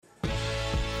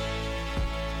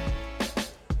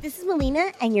This is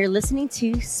Melina, and you're listening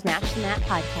to Smash the Mat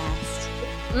Podcast.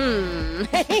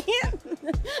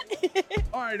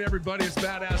 All right, everybody, it's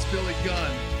Badass Billy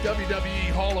Gunn, WWE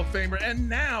Hall of Famer, and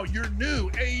now your new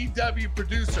AEW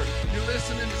producer. You're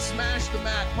listening to Smash the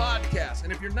Mat Podcast,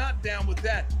 and if you're not down with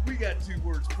that, we got two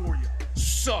words for you.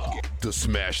 Suck it. The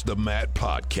Smash the Mat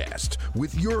Podcast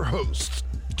with your hosts,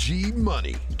 G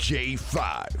Money,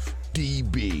 J5,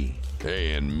 DB,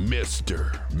 and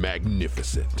Mr.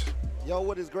 Magnificent. Yo,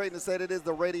 what is great to say that is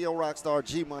the radio rock star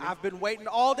G Money. I've been waiting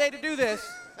all day to do this.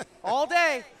 All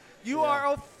day. You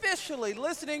are officially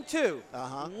listening to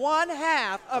one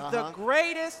half of the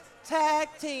greatest tag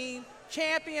team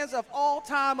champions of all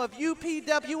time of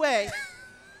UPWA.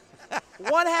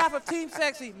 One half of Team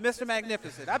Sexy, Mr.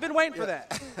 Magnificent. I've been waiting for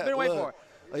that. I've been waiting for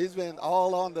it. He's been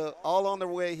all on the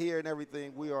way here and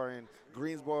everything. We are in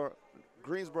Greensboro,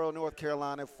 North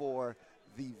Carolina for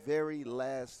the very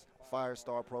last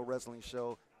Firestar Pro Wrestling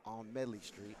show on Medley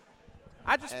Street.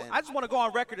 I just want to go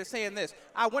on record as saying this.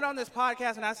 I went on this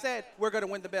podcast and I said, we're going to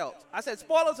win the belt. I said,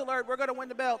 spoilers alert, we're going to win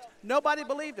the belt. Nobody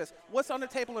believed us. What's on the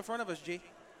table in front of us, G?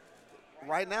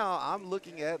 Right now, I'm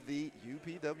looking at the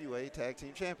UPWA Tag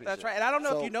Team Championship. That's right. And I don't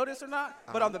know if you know this or not,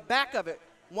 but on the back of it,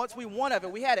 once we won of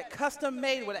it, we had it custom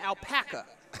made with alpaca.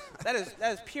 That is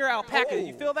pure alpaca.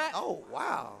 You feel that? Oh,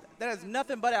 wow. That is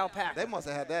nothing but alpaca. They must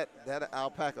have had that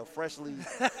alpaca fresh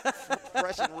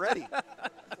and ready.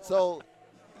 So,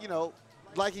 you know,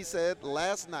 like he said,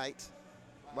 last night,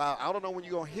 well, I don't know when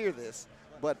you're going to hear this,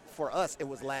 but for us, it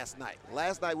was last night.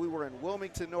 Last night, we were in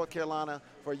Wilmington, North Carolina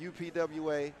for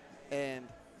UPWA, and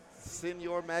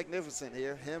Senor Magnificent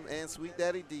here, him and Sweet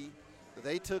Daddy D,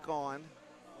 they took on,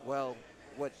 well,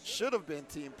 what should have been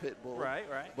Team Pitbull. Right.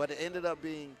 But it ended up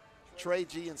being Trey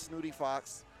G and Snooty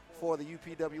Fox for the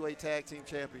UPWA Tag Team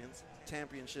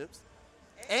Championships.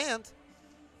 And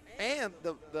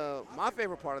my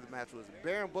favorite part of the match was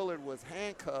Baron Bullard was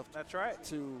handcuffed. That's right.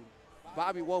 To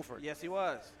Bobby Wolford. Yes, he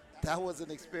was. That was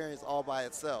an experience all by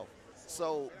itself.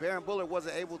 So Baron Bullard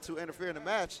wasn't able to interfere in the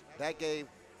match. That gave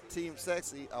Team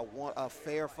Sexy a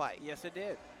fair fight. Yes, it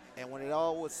did. And when it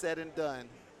all was said and done,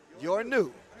 your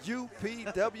new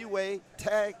UPWA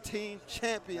Tag Team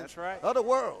Champions That's right. of the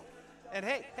world. And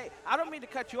hey, I don't mean to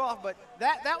cut you off, but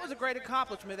that was a great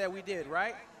accomplishment that we did,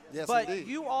 right? Yes, but indeed.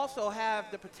 you also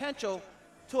have the potential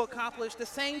to accomplish the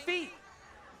same feat.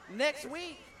 Next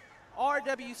week,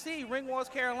 RWC, Ring Wars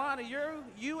Carolina,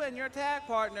 you and your tag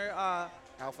partner,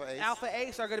 Alpha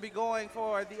Ace, are going to be going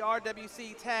for the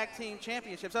RWC Tag Team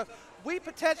Championship. So we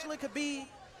potentially could be,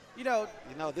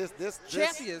 this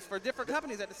champions for different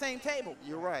companies at the same table.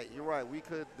 You're right. We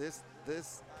could this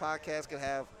podcast could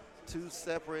have two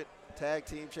separate tag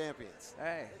team champions.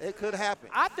 Hey, it could happen.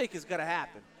 I think it's going to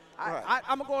happen. Right.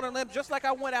 I'm going to go on a limb, just like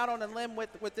I went out on a limb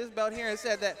with this belt here and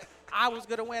said that I was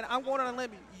going to win. I'm going on a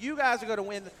limb. You guys are going to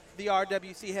win the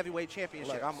RWC Heavyweight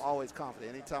Championship. Look, I'm always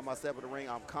confident. Anytime I step in the ring,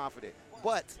 I'm confident.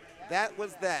 But that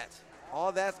was that.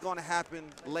 All that's going to happen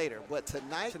later. But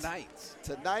tonight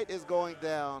is going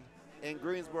down in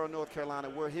Greensboro, North Carolina.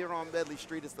 We're here on Medley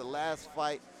Street. It's the last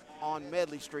fight on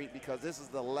Medley Street because this is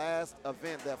the last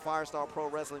event that Firestar Pro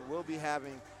Wrestling will be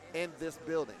having in this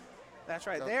building. That's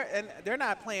right. They're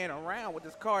not playing around with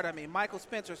this card. I mean, Michael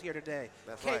Spencer's here today.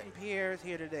 That's Caden right. Pierre's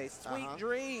here today. Sweet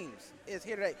Dreams is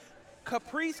here today.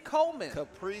 Caprice Coleman, a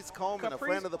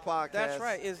friend of the podcast. That's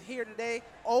right, is here today.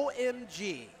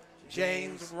 OMG,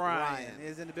 James Ryan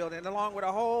is in the building, along with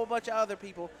a whole bunch of other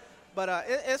people. But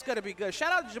it's going to be good.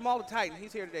 Shout out to Jamal the Titan.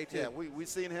 He's here today, too. Yeah, we've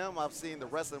seen him. I've seen the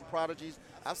Wrestling Prodigies.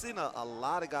 I've seen a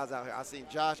lot of guys out here. I've seen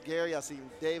Josh Gary. I've seen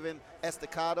David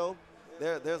Estacado.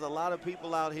 There's a lot of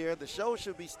people out here. The show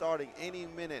should be starting any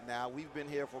minute now. We've been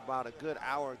here for about a good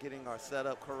hour getting our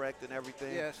setup correct and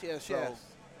everything. Yes.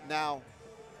 Now,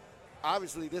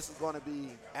 obviously, this is going to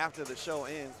be after the show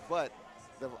ends, but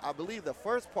I believe the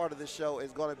first part of the show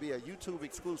is going to be a YouTube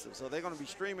exclusive. So they're going to be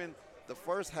streaming the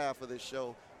first half of this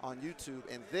show on YouTube,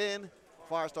 and then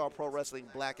Firestar Pro Wrestling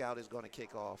Blackout is going to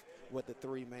kick off with the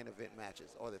three main event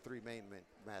matches, or the three main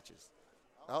matches.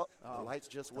 Oh, the lights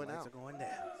just went out. The lights are going down.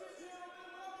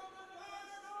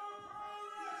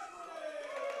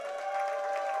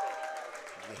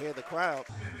 You hear the crowd.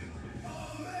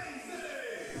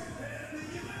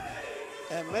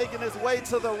 And making his way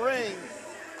to the ring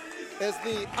is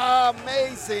the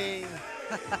amazing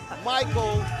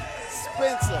Michael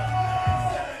Spencer.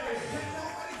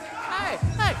 Hey,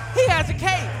 he has a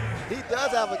cape. He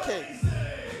does have a cape.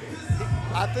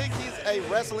 I think he's a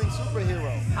wrestling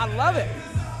superhero. I love it.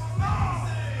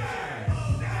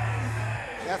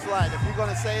 That's right. If you're going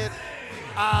to say it,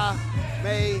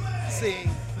 amazing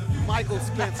Michael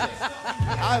Spencer.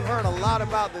 I've heard a lot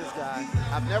about this guy.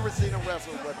 I've never seen him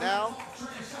wrestle, but now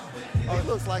he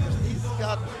looks like he's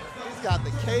got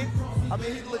the cape. I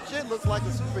mean, he legit looks like a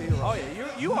superhero. Oh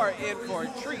yeah, you are in for a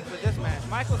treat with this match.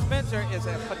 Michael Spencer is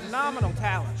a phenomenal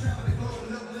talent.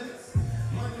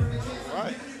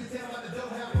 Right.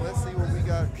 Let's see what we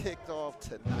got kicked off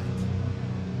tonight.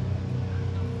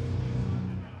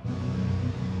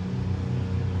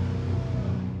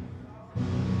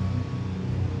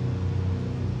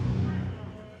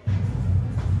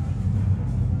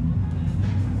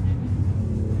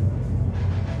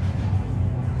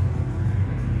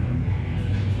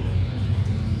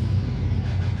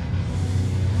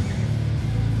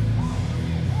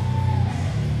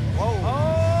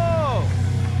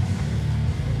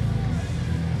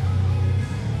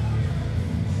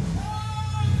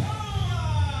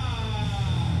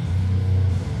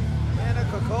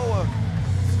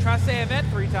 Event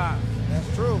 3 times.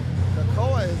 That's true.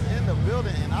 Kakoa is in the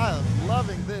building, and I am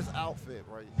loving this outfit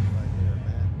right here,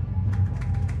 man.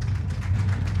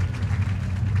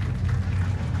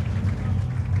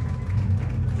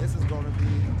 This is going to be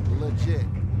legit.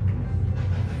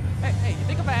 Hey, you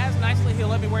think if I ask nicely, he'll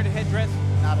let me wear the headdress?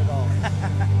 Not at all.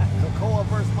 Kakoa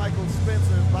versus Michael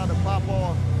Spencer is about to pop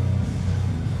off.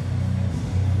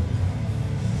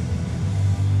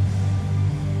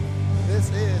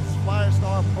 This is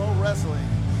Firestar Pro Wrestling.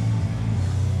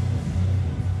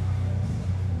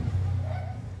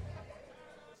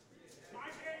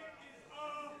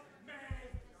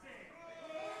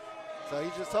 So he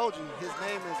just told you his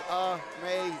name is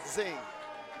amazing.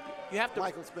 You have to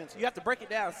Michael Spencer. You have to break it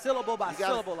down syllable by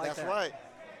syllable like that. That's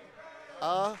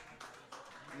right.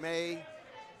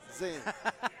 Amazing.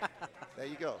 There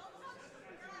you go.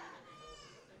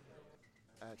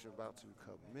 Match about to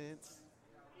commence.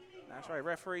 That's right,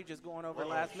 referee just going over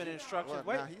last-minute instructions.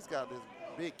 Well, now he's got this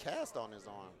big cast on his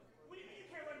arm.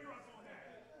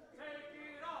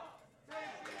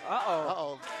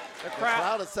 Uh-oh. The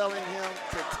crowd is telling him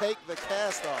to take the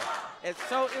cast off. And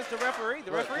so is the referee.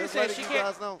 The referee says he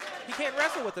can't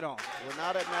wrestle with it on. We're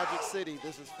not at Magic City.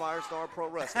 This is Firestar Pro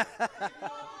Wrestling.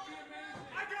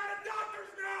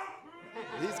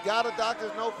 He's got a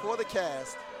doctor's note for the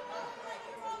cast.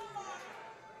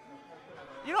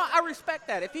 You know, I respect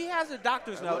that. If he has a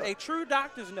doctor's note, a true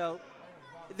doctor's note,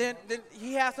 then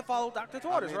he has to follow doctor's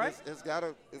orders, right? It's got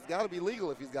to be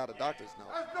legal if he's got a doctor's note.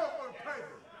 Let's go for the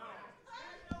paper.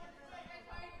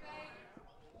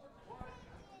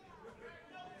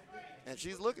 And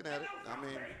she's looking at it. I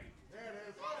mean,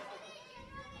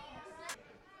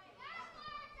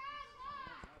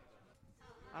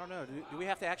 I don't know. Do we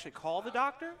have to actually call the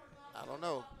doctor? I don't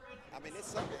know. I mean, it's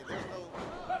Sunday. There's no.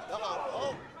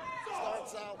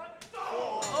 Starts out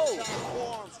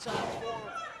forearms, chops,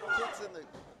 kicks in the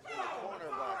corner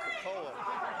by Kakoa.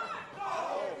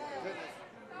 Oh, goodness.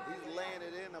 He's laying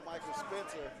it into Michael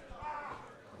Spencer.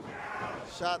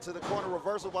 Shot to the corner,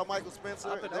 reversal by Michael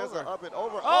Spencer. There's an up and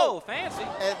over. Oh, fancy.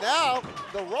 And now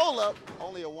the roll-up,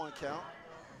 only a 1 count.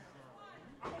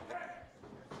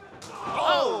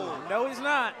 Oh, no, he's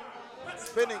not.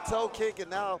 Spinning toe kick and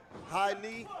now high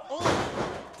knee. Oh,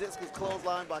 discus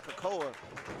clothesline by Kakoa.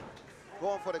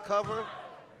 Going for the cover.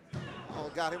 Oh,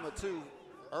 got him a 2.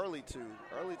 Early two,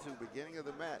 beginning of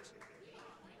the match.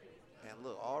 And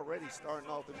look, already starting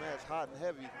off the match hot and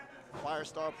heavy.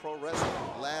 Firestar Pro Wrestling,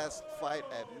 last fight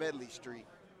at Medley Street.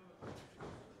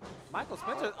 Michael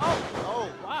Spencer,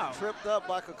 wow. Tripped up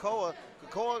by Kakoa.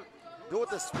 Kakoa doing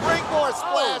the springboard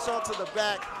splash onto the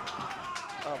back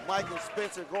of Michael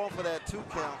Spencer, going for that 2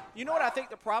 count. You know what I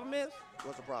think the problem is?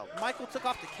 What's the problem? Michael took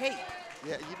off the cape.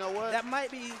 Yeah, you know what? That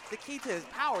might be the key to his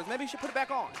powers. Maybe he should put it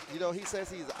back on. You know, he says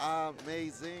he's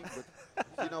amazing, but,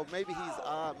 you know, maybe he's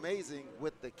amazing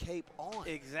with the cape on.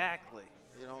 Exactly.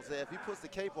 You know what I'm saying? If he puts the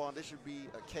cape on, this should be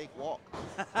a cake walk.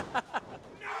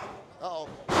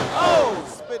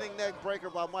 Spinning neck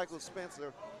breaker by Michael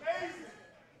Spencer.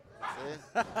 See?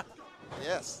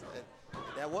 Yes,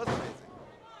 that was amazing.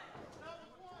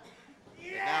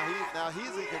 Now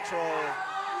he's in control.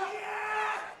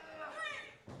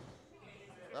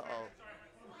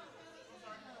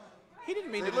 He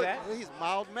didn't mean to do that. He's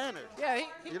mild-mannered. Yeah,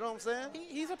 you know what I'm saying?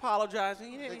 He's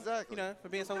apologizing. Exactly. You know, for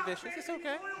being so vicious. It's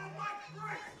okay.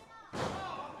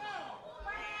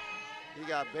 He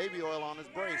got baby oil on his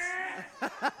brace.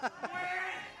 And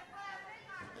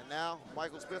now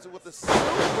Michael Spencer with the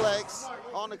suplex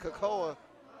on the Kakoa.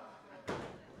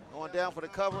 Going down for the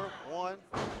cover. 1.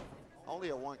 Only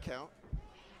a 1 count.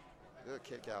 Good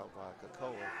kick out by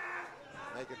Kakoa.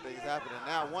 Making things happen. And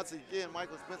now, once again,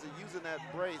 Michael Spencer using that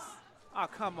brace. Oh,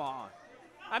 come on.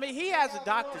 I mean, he has a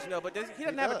doctor's note, but he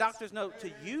doesn't have a doctor's note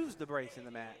to use the brace in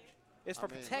the match. It's for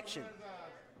protection.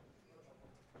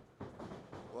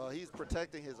 Well, he's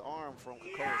protecting his arm from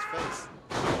Kakoa's face.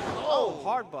 Oh,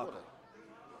 hard buckle.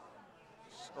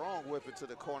 Strong whip into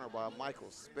the corner by Michael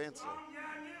Spencer.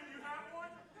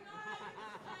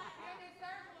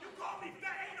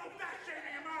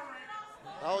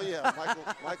 Oh, yeah.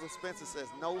 Michael Spencer says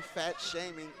no fat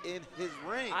shaming in his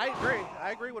ring. I agree.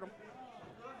 I agree with him.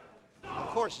 Of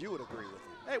course, you would agree with him.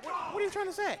 Hey, what are you trying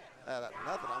to say?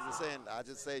 Nothing. I'm just saying, I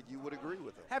just said you would agree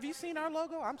with him. Have you seen our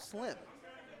logo? I'm slim.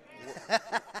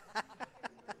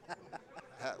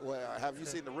 Have you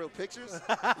seen the real pictures?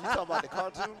 You talking about the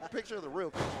cartoon picture or the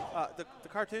real picture? The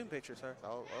cartoon picture, sir.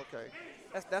 Oh, okay.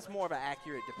 That's more of an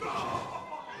accurate depiction.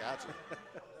 Gotcha.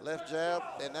 Left jab,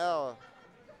 and now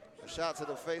a shot to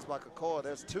the face by Kakoa.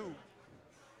 There's two.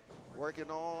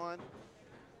 Working on.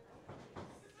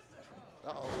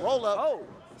 Uh-oh, roll up. Oh.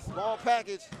 Small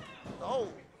package. Oh.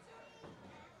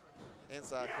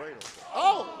 Inside cradle.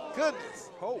 Oh,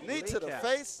 goodness. Holy knee to the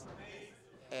face.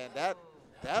 And that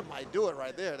might do it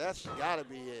right there. That's got to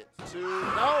be it. 2.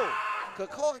 No.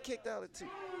 Kakoa kicked out at 2.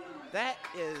 That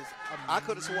is amazing. I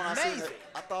could have sworn I seen it.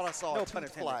 I thought I saw a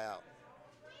tooth fly out.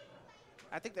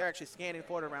 I think they're actually scanning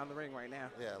for it around the ring right now.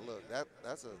 Yeah, look,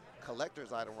 that's a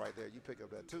collector's item right there. You pick up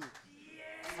that tooth.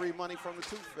 Free money from the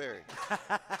Tooth Fairy.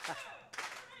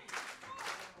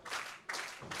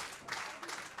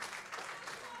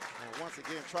 And once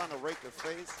again, trying to rake the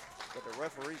face, but the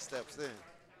referee steps in.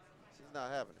 She's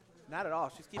not having it. Not at all.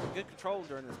 She's keeping good control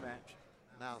during this match.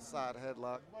 Now side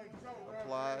headlock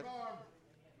applied.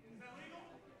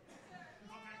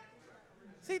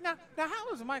 See, now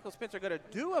how is Michael Spencer going to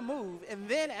do a move and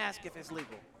then ask if it's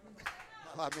legal?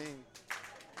 I mean,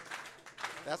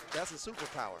 that's a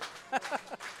superpower.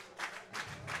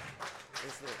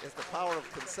 It's the power of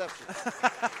conception.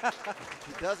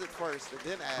 He does it first and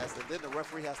then asks, and then the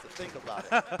referee has to think about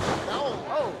it. No!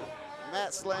 Oh!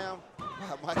 Mat slam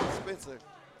by Michael Spencer.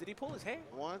 Did he pull his hair?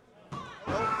 1. Nope,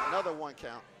 another 1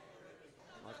 count.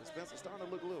 Michael Spencer starting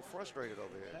to look a little frustrated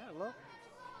over here. Yeah, look.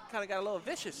 Kind of got a little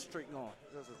vicious streak going.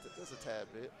 Just a tad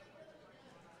bit.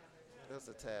 Just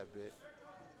a tad bit.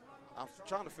 I'm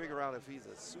trying to figure out if he's a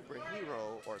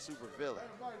superhero or a supervillain.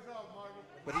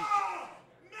 But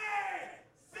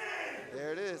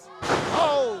there it is.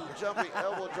 Oh, jumping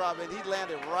elbow drop, and he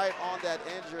landed right on that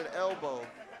injured elbow.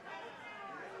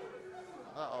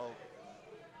 Uh-oh.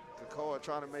 Kakoa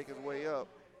trying to make his way up.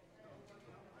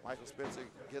 Michael Spencer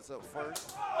gets up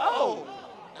first. Oh!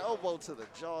 Elbow to the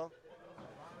jaw.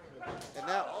 And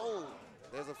now,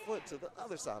 there's a foot to the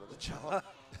other side of the jaw.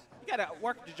 You got to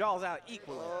work the jaws out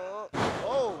equally.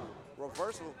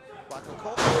 Reversal by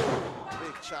Kakoa.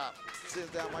 Big chop. Sends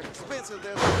down Michael Spencer.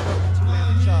 There's a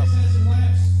two-handed chop.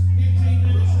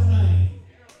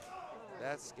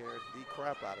 That scared the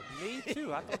crap out of me. Me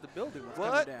too. I thought the building was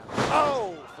coming down.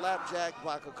 Oh, flapjack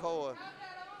by Kakoa.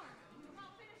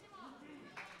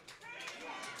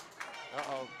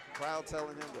 Uh-oh. Crowd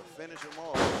telling him to finish him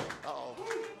off. Uh-oh.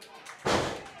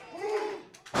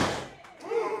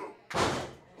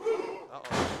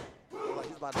 Like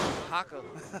he's about to do a haka.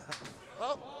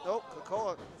 Oh, nope.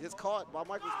 Kakoa gets caught by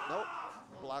Michael. Nope.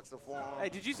 Blocks the forearm. Hey,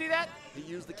 did you see that? He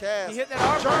used the cast. He hit that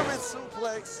arm. German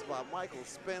suplex by Michael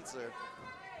Spencer.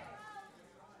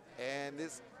 And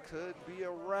this could be a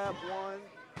wrap. 1,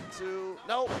 2.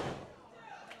 Nope.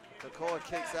 Kakoa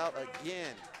kicks out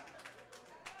again.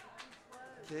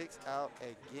 Kicks out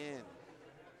again.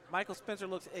 Michael Spencer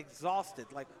looks exhausted.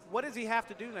 Like, what does he have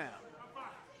to do now?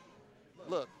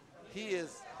 Look, he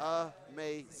is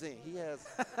amazing. He has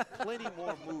plenty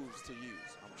more moves to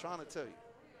use. I'm trying to tell you.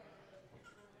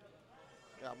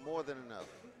 Got more than enough.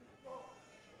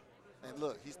 And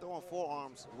look, he's throwing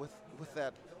forearms with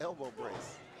that elbow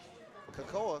brace.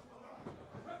 Kakoa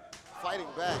fighting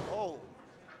back. Oh,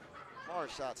 hard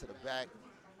shot to the back.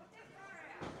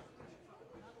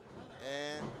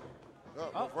 And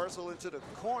reversal into the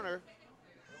corner.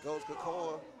 Goes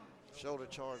Kakoa. Shoulder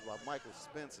charge by Michael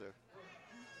Spencer.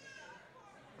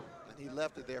 And he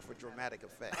left it there for dramatic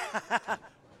effect.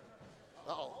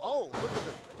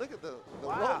 Look at the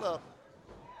roll up.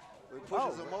 He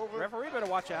pushes him over. Referee better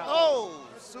watch out. Oh,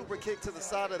 super kick to the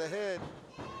side of the head.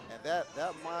 And that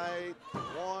might,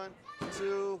 1,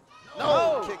 2.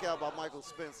 No, kick out by Michael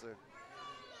Spencer.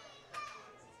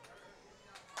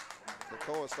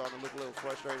 Kakoa starting to look a little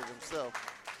frustrated himself.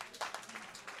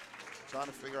 Trying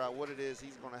to figure out what it is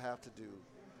he's going to have to do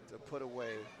to put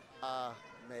away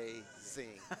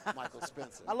amazing Michael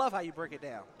Spencer. I love how you break it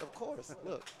down. Of course.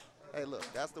 Look. Hey, look.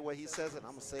 That's the way he says it.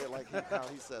 I'm going to say it like how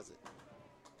he says it.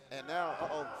 And now,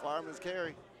 fireman's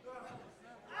carry.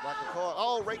 Like a call.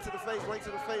 Oh, right to the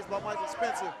face by Michael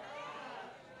Spencer.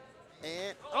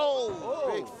 And,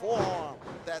 big forearm.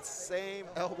 That same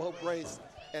elbow brace.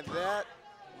 And that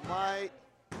might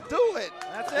do it.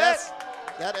 That's it.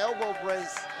 That elbow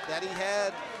brace that he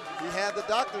had the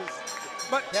doctors.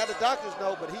 But he had the doctors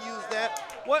know, but he used that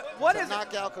to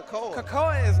knock out Kakoa.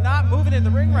 Kakoa is not moving in the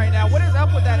ring right now. What is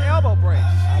up with that elbow brace?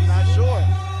 I'm not sure.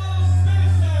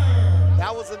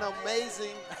 That was an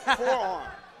amazing forearm.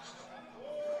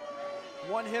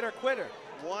 One hitter quitter.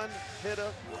 One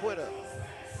hitter quitter.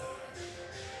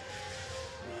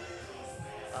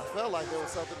 I felt like there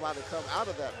was something about to come out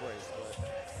of that brace,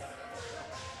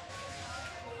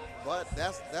 but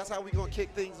that's how we're gonna kick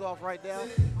things off right now.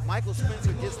 Michael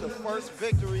Spencer gets the first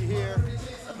victory here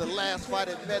at the last fight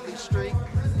at Medley Street,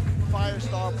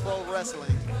 Firestar Pro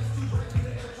Wrestling.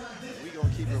 We're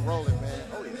gonna keep it rolling, man.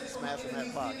 Oh yeah, Smashing That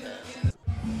Podcast.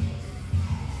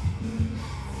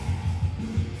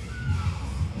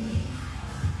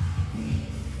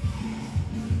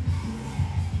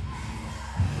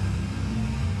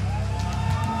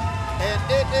 And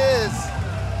it is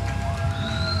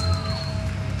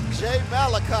Jay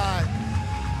Malachi,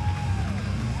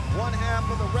 one half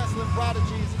of the Wrestling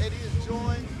Prodigies, and he is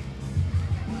joined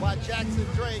by Jackson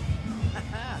Drake.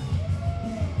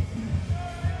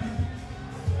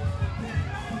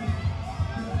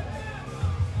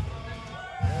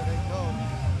 There they go.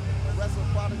 The Wrestling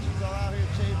Prodigies are out here.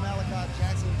 Jay Malachi,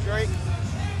 Jackson Drake.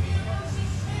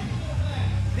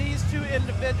 These two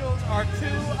individuals are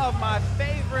two of my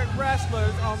favorite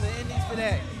wrestlers on the Indies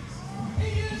today.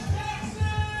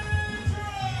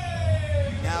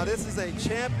 Now this is a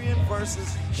champion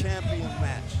versus champion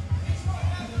match.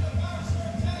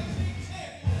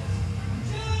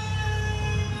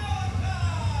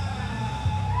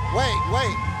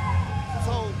 Wait.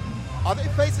 So are they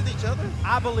facing each other?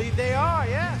 I believe they are,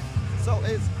 yes. So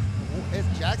it's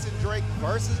Jackson Drake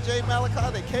versus Jay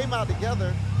Malachi. They came out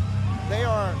together. They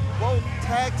are both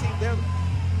tag team. They're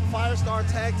Firestar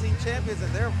tag team champions,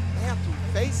 and they have to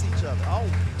face each other. Oh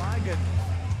my goodness.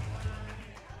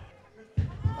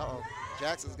 Uh-oh.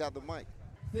 Jackson's got the mic.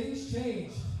 Things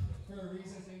change for a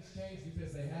reason. Things change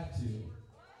because they have to.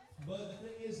 But the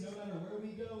thing is, no matter where we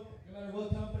go, no matter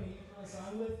what company you want to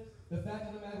sign with, the fact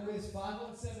of the matter is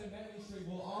 517 Medley Street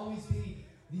will always be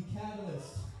the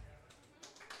catalyst.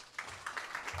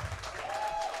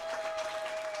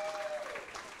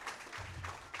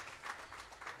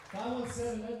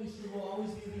 Medley Street will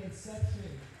always be the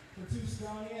inception for two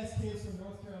strong-ass kids from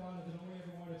North Carolina that only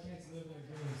ever wanted a chance to live their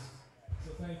dreams.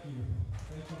 So thank you.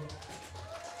 Thank you.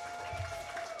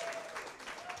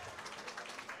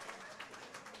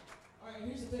 All right,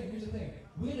 here's the thing.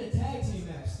 We had a tag team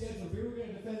match scheduled. We were going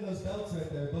to defend those belts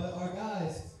right there, but our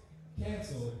guys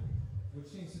canceled, which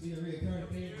seems to be a reoccurring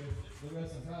theme with the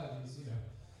Wrestling Prodigies, you know.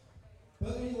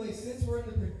 But anyway, since we're in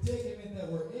the predicament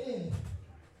that we're in,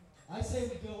 I say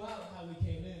we go out how we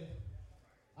came in.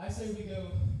 I say we go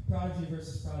Prodigy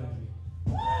versus Prodigy.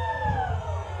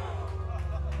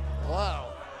 Wow.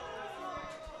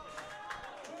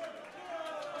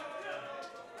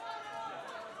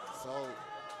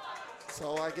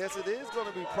 So I guess it is going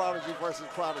to be Prodigy versus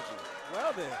Prodigy.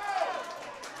 Well then.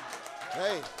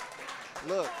 Hey,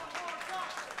 look.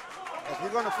 If you're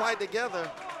going to fight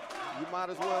together, you might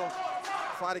as well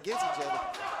fight against each other.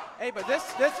 Hey, but this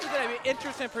is going to be an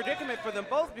interesting predicament for them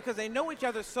both because they know each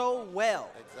other so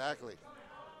well. Exactly.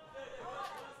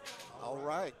 All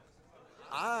right.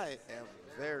 I am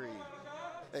very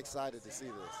excited to see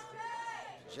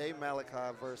this. Jay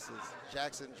Malachi versus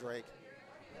Jackson Drake.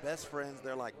 Best friends,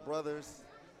 they're like brothers,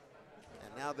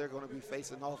 and now they're going to be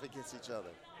facing off against each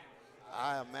other.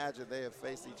 I imagine they have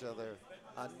faced each other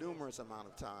a numerous amount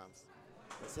of times.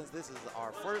 But since this is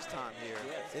our first time here,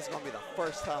 it's going to be the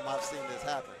first time I've seen this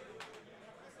happen.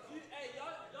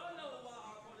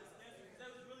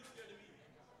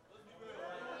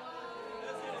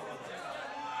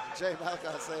 Jay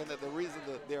Malachi saying that the reason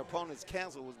that their opponents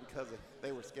canceled was because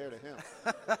they were scared of him.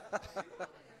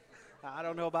 I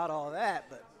don't know about all that,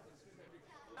 but.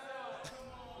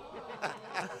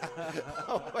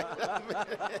 Oh, wait a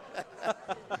minute.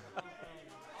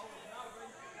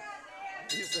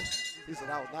 He said,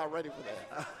 I was not ready for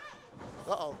that.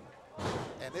 Uh-oh.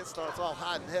 And it starts off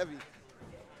hot and heavy.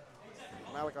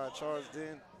 Malachi charged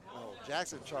in. No,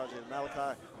 Jackson charged in.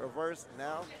 Malachi reversed.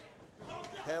 Now,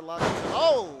 headlock.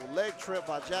 Oh, leg trip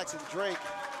by Jackson Drake.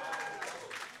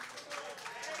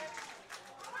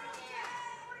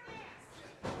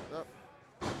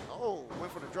 Oh,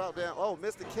 went for the drop down. Oh,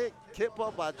 missed the kick. Kip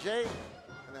up by Jay.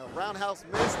 And then roundhouse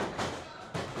missed.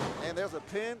 And there's a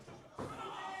pin.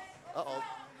 Uh-oh.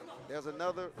 There's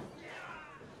another.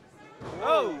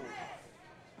 Oh.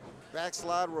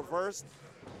 Backslide reversed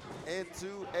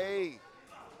into a.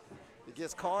 He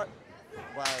gets caught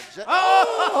by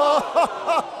Oh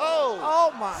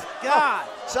my God.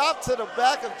 Chop to the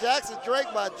back of Jackson Drake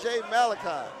by Jay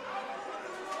Malachi.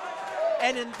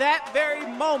 And in that very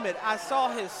moment, I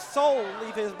saw his soul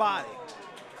leave his body.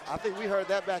 I think we heard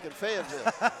that back in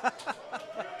Fayetteville.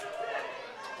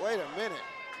 Wait a minute.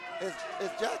 Is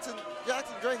Jackson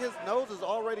Drake, his nose is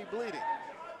already bleeding.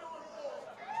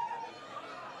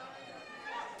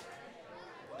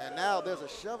 And now there's a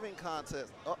shoving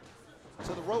contest. Oh,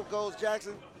 to the rope goes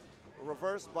Jackson.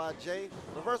 Reversed by Jay.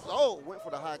 Reversed, went for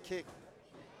the high kick.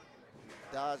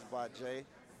 Dodged by Jay.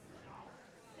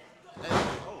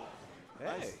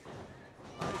 Nice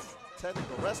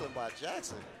technical wrestling by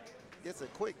Jackson. Gets a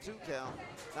quick 2 count.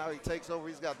 Now he takes over.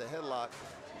 He's got the headlock.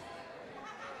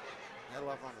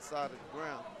 Headlock on the side of the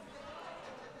ground.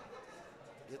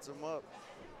 Gets him up.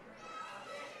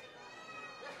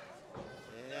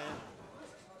 And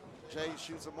Jay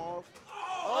shoots him off.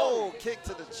 Oh, kick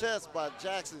to the chest by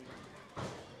Jackson.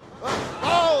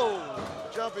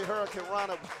 Jumping Hurricane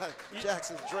Rana by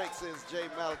Jackson Drake, says Jay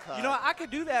Malachi. You know, I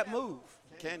could do that move.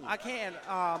 Can you? I can.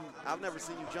 I've never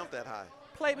seen you jump that high.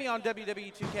 Play me on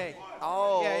WWE 2K.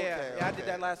 Oh, yeah, okay. I did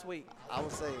that last week. I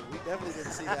was saying, we definitely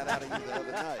didn't see that out of you the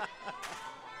other night.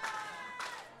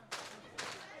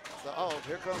 So,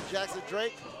 here comes Jackson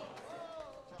Drake.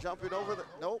 Jumping over the,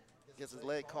 nope. Gets his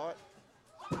leg caught.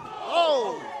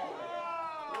 Oh!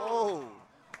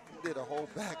 He did a whole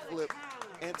backflip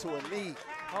into a knee.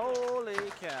 Holy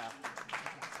cow.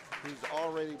 He's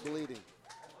already bleeding.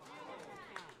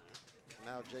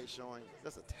 Now Jay showing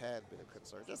just a tad bit of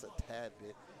concern, just a tad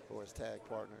bit for his tag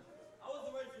partner.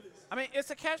 I mean, it's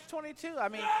a catch-22. I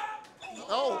mean,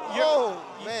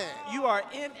 man. You are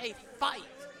in a fight.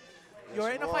 You're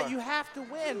in a fight. are. You have to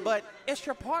win, but it's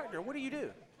your partner. What do you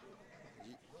do?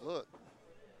 Look,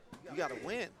 you got to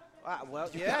win. You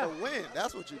yeah. got to win.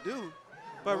 That's what you do.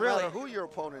 But no really, matter who your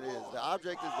opponent is, the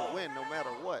object is to win no matter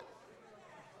what.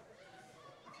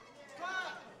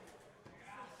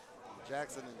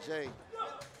 Jackson and Jay.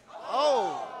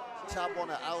 Chop on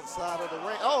the outside of the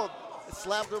ring. It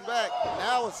slapped him back.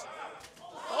 Now it's,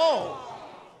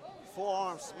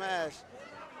 forearm smash.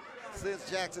 Sends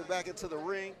Jackson back into the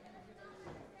ring.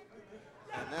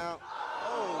 And now,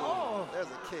 there's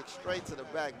a kick straight to the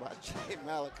back by Jay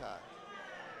Malachi.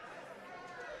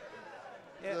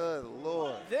 Yeah. Good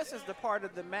Lord. This is the part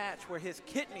of the match where his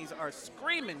kidneys are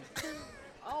screaming.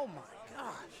 Oh, my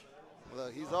gosh.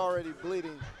 Look, he's already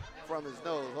bleeding from his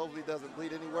nose. Hopefully he doesn't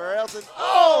bleed anywhere else. And,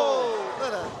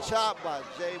 what a chop by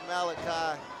Jay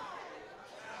Malachi.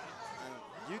 And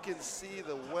you can see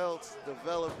the welts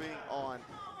developing on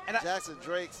Jackson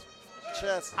Drake's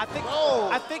chest. I think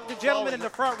the gentleman in the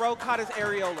front row caught his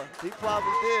areola. He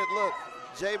probably did. Look,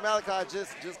 Jay Malachi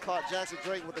just caught Jackson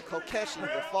Drake with the Kokeshi,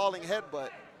 the falling headbutt.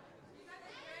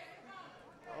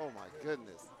 Oh, my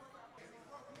goodness.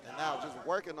 And now just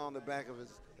working on the back of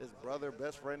his brother,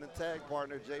 best friend, and tag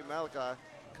partner, Jay Malachi,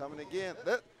 coming again.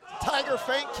 The Tiger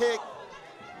feint kick.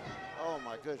 Oh,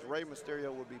 my goodness. Rey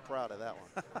Mysterio would be proud of that one.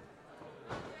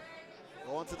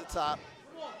 Going to the top.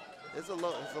 It's a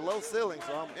low ceiling,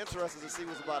 so I'm interested to see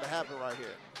what's about to happen right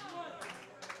here.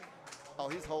 Oh,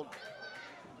 he's holding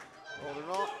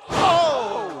on.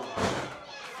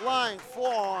 Flying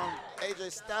forearm.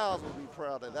 AJ Styles would be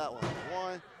proud of that one.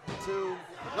 1, 2,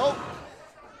 nope.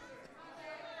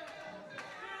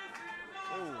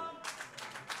 Ooh.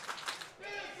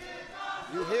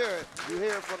 You hear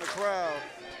it from the crowd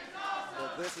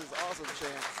that this is awesome,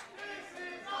 champs.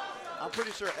 I'm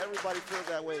pretty sure everybody feels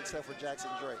that way except for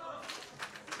Jackson Drake.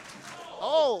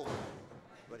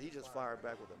 But he just fired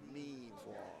back with a mean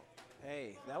forearm.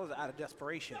 Hey, that was out of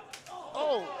desperation.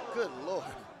 Oh, good Lord.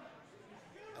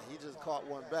 And he just caught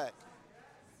one back.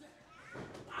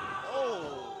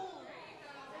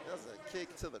 That's a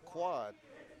kick to the quad.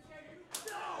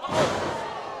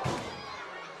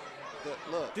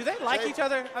 Look. Do they like each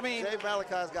other? I mean, Jay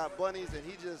Malachi's got bunnies, and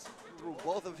he just threw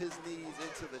both of his knees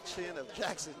into the chin of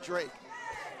Jackson Drake.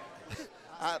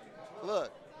 I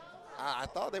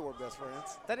thought they were best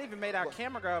friends. That even made our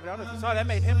camera guy over there. I don't know if you saw that,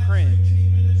 made him cringe.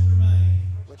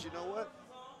 But you know what?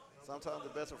 Sometimes the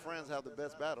best of friends have the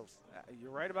best battles. You're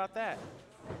right about that.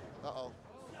 To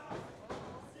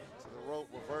the rope,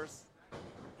 reverse.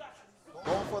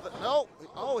 Going for the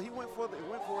he went for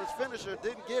his finisher,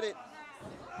 didn't get it.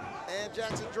 And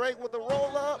Jackson Drake with the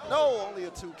roll up. No, only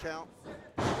a 2 count.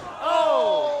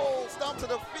 Stomp to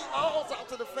the feet. Stomp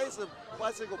to the face. A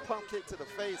bicycle pump kick to the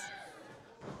face.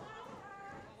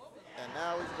 And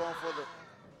now he's going for the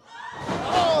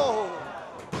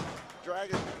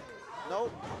dragon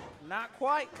Nope. Not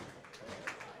quite.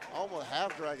 Almost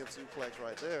half dragon suplex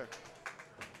right there.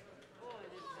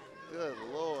 Good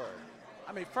Lord.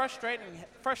 I mean,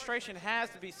 frustration has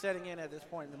to be setting in at this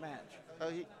point in the match.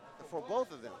 For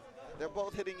both of them. They're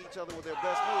both hitting each other with their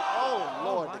best move. Oh,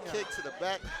 Lord, the kick to the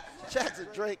back. Jackson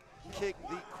Drake kicked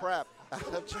the crap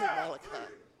out of Jay Malachi.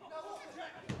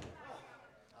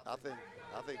 I think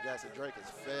Jackson Drake is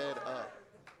fed up.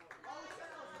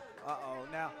 Uh-oh.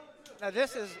 Now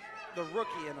this is the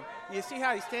rookie in him. You see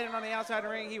how he's standing on the outside of the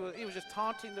ring? He was just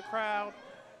taunting the crowd.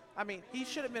 I mean, he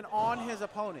should have been on his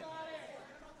opponent.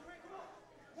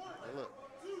 Hey, look.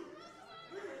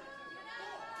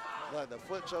 Like the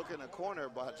foot choke in the corner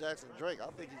by Jackson Drake. I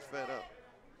think he's fed up.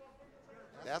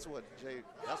 That's what Jay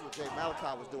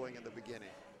Malachi was doing in the beginning.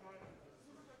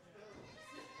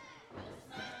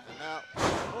 And now,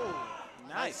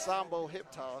 nice Sambo hip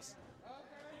toss.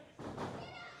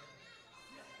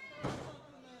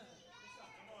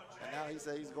 And now he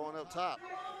said he's going up top.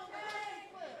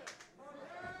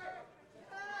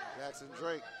 Jackson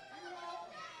Drake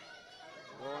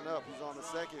going up. He's on the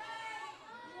second.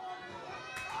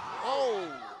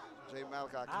 Oh! Jay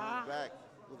Malachi coming back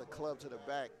with a club to the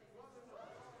back.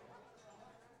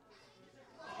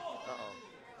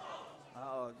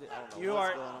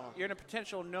 You're in a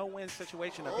potential no-win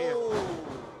situation up here.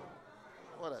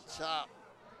 What a chop.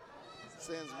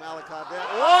 Sends Malachi down.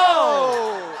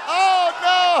 Whoa! Oh,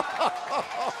 no!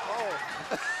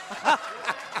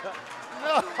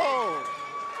 No!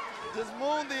 Just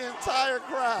mooned the entire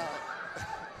crowd.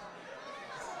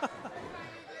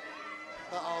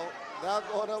 Uh-oh. Now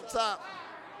going up top.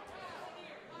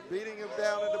 Beating him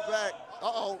down in the back.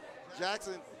 Uh-oh.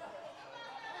 Jackson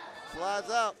slides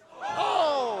out.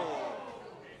 Oh!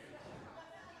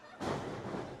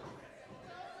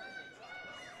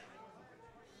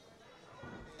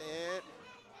 And,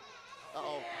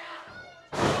 uh-oh.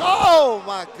 Oh,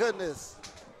 my goodness.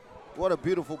 What a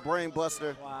beautiful brain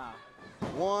buster. Wow.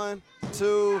 1,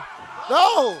 2,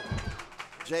 no!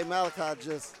 Jay Malachi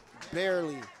just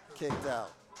barely kicked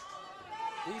out.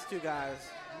 These two guys.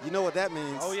 You know what that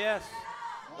means. Oh, yes.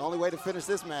 The only way to finish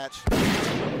this match.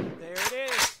 There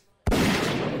it is.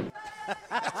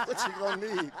 That's what you're going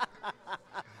to need.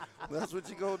 That's what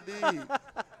you're going to need.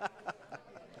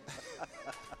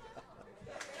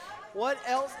 What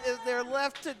else is there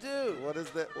left to do? What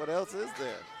is that? What else is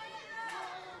there?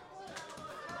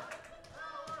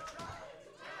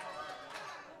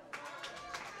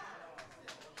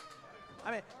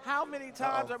 I mean, how many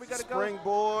times are we going to go?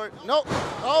 Springboard. Nope.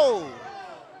 Oh!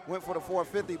 Went for the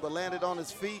 450, but landed on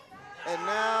his feet. And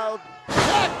now,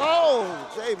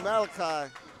 Jay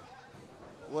Malachi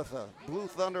with a Blue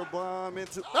Thunder bomb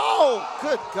into. Oh!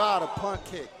 Good God, a punt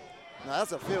kick. Now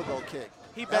that's a field goal kick.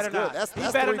 He better not. That's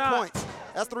 3 not. points.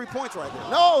 That's 3 points right there.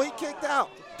 No, he kicked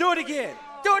out. Do it again.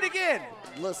 Do it again.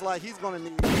 Looks like he's going to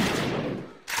need.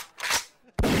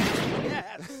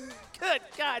 Yes. Good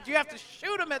God, you have to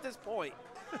shoot him at this point.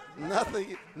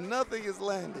 Nothing is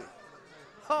landing.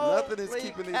 Holy Nothing is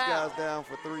keeping these guys down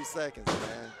for 3 seconds,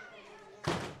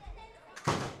 man.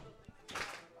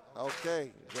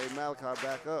 Okay, Jay Malachi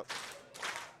back up.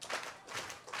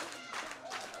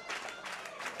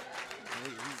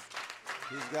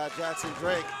 He's got Jackson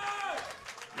Drake.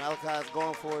 Malachi's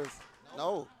going for his.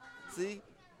 No. See?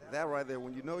 That right there,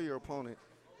 when you know your opponent,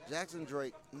 Jackson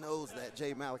Drake knows that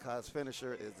Jay Malachi's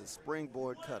finisher is the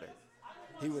springboard cutter.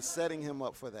 He was setting him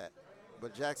up for that.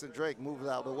 But Jackson Drake moves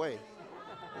out of the way.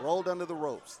 Rolled under the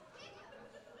ropes.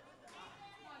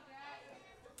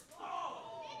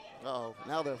 Uh-oh.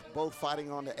 Now they're both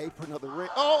fighting on the apron of the ring.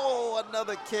 Oh,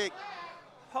 another kick.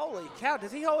 Holy cow.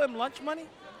 Does he owe him lunch money?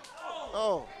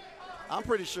 Oh, I'm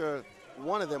pretty sure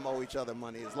one of them owe each other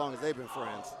money as long as they've been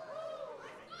friends.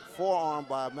 Forearm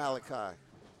by Malachi.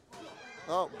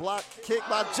 Oh, block kick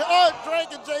by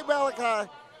Drake, and Jay Malachi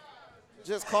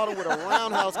just caught him with a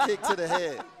roundhouse kick to the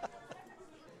head.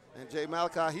 And Jay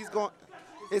Malachi, he's going.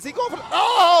 Is he going for the?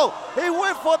 Oh, he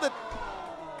went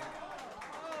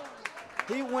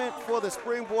for the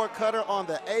springboard cutter on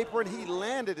the apron. He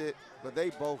landed it, but they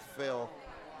both fell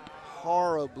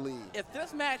horribly. If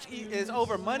this match is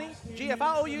over money, if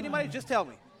I owe you any money, just tell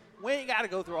me. We ain't got to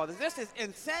go through all this. This is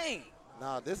insane.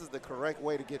 Nah, this is the correct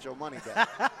way to get your money back.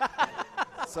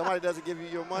 Somebody doesn't give you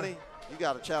your money, you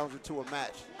got to challenge it to a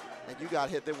match, and you got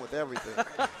to hit them with everything.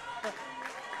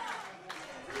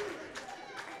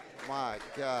 My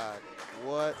God,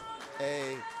 what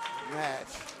a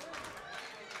match.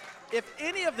 If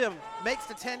any of them makes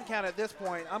the 10 count at this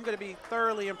point, I'm going to be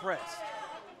thoroughly impressed.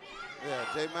 Yeah,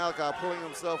 Jay Malachi pulling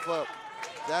himself up.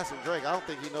 Jackson Drake, I don't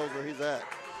think he knows where he's at.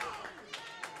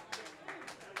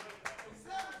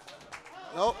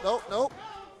 Nope.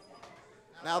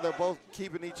 Now they're both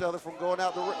keeping each other from going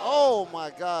out the ring. Oh, my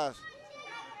gosh.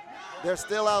 They're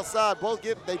still outside.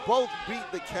 They both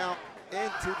beat the count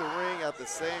into the ring at the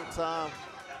same time.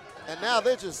 And now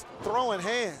they're just throwing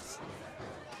hands.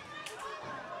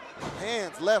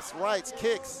 Hands, lefts, rights,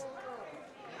 kicks.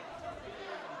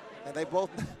 And they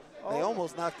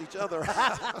almost knocked each other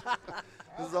out.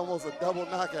 This is almost a double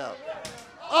knockout.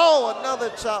 Oh, another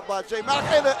chop by Jay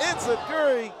Malachi. And an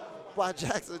enziguri by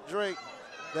Jackson Drake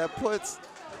that puts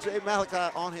Jay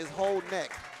Malachi on his whole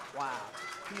neck. Wow.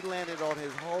 He landed on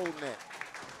his whole neck.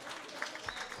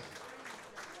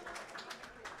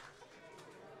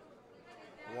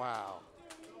 Wow.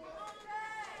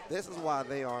 This is why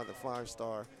they are the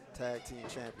 5-star tag team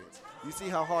champions. You see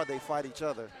how hard they fight each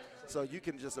other, so you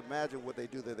can just imagine what they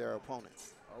do to their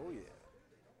opponents. Oh, yeah.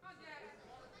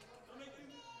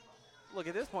 Look,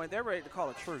 at this point, they're ready to call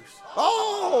a truce.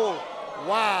 Oh,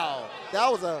 wow. That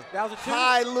was a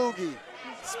high loogie.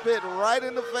 Spit right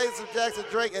in the face of Jackson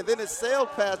Drake, and then it sailed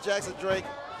past Jackson Drake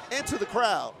into the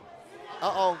crowd.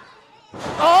 Uh-oh.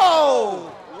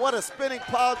 Oh, what a spinning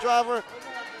pile driver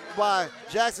by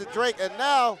Jackson Drake. And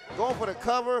now going for the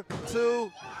cover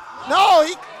to, no,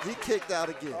 he kicked out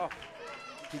again. Oh.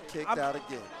 He kicked out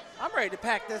again. I'm ready to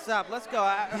pack this up. Let's go.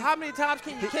 How many times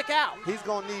can you kick out? He's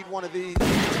going to need one of these.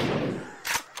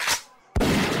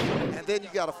 And then you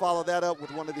got to follow that up with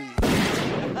one of these.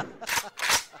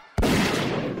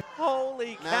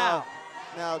 Holy cow.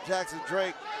 Now Jackson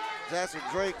Drake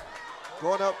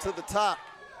going up to the top.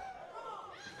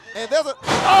 And there's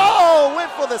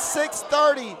went for the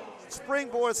 630,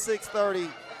 springboard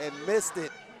 630, and missed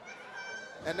it.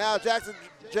 And now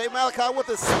Jay Malachi with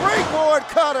the springboard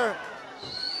cutter.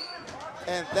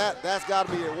 And that's got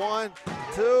to be it. 1,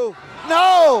 2.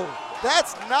 No,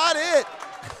 that's not it.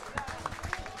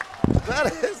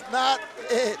 That is not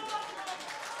it.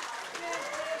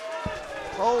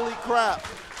 Holy crap.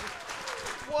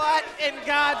 What in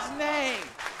God's name?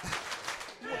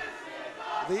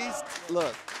 These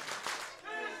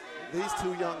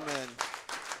two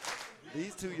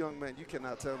young men, you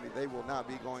cannot tell me they will not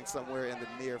be going somewhere in the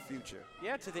near future.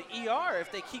 Yeah, to the ER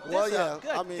if they keep this up.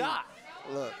 Good God.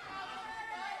 Look.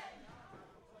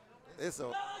 This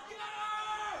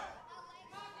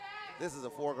is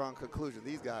a foregone conclusion.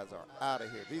 These guys are out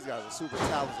of here. These guys are super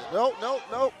talented.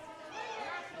 Nope.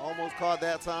 Almost caught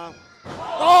that time.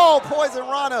 Oh, Poison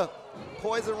Rana.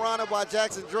 Poison Rana by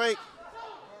Jackson Drake.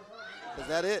 Is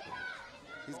that it?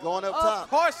 He's going up top. Of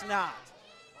course not.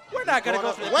 We're not going to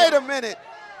go for the Wait a minute.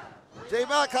 Jay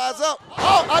Malachi's up.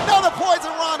 Oh, another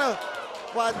Poison Rana.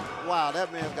 But, wow,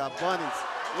 that man's got bunnies.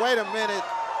 Wait a minute.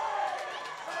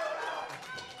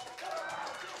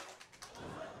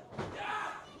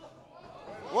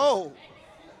 Whoa.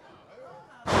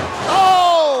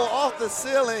 Oh, off the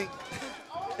ceiling.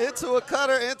 Into a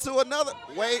cutter, into another.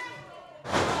 Wait.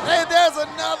 And there's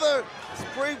another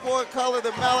springboard color,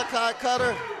 the Malachi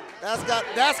cutter. That's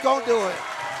going to do it.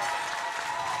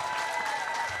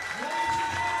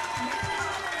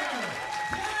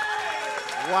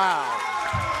 Wow.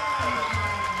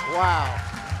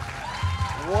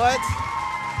 What?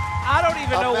 I don't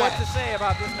even know what to say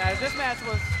about this match. This match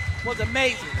was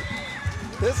amazing.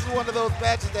 This is one of those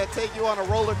matches that take you on a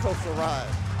roller coaster ride.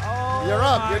 Oh, you're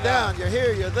up, you're down, you're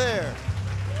here, you're there.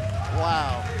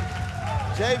 Wow.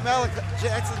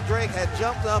 Jackson Drake had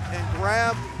jumped up and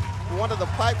grabbed one of the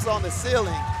pipes on the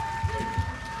ceiling.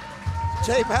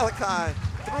 Jay Malachi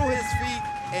threw his feet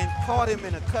and caught him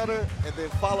in a cutter, and then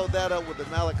followed that up with the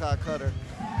Malachi cutter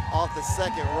off the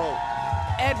second rope.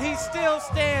 And he's still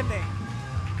standing.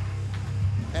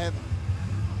 And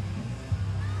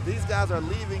these guys are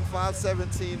leaving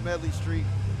 517 Medley Street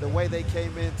the way they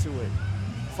came into it,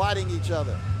 fighting each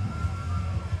other.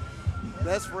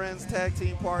 Best friends, tag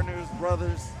team partners,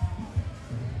 brothers.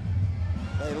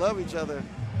 They love each other,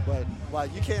 but well,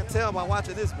 you can't tell by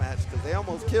watching this match because they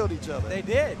almost killed each other. They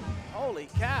did. Holy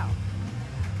cow.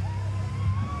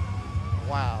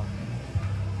 Wow.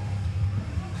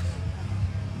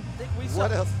 I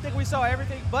think we saw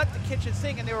everything but the kitchen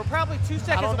sink, and they were probably 2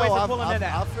 seconds away from pulling it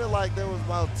out. I feel like there was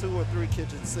about 2 or 3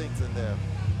 kitchen sinks in there.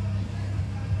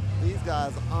 These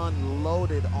guys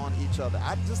unloaded on each other.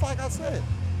 Just like I said,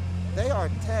 they are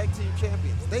tag team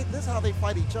champions. This is how they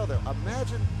fight each other.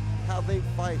 Imagine how they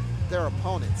fight their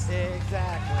opponents.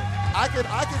 Exactly. I can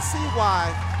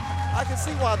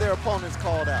see why their opponents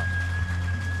called out.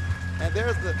 And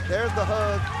there's the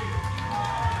hug.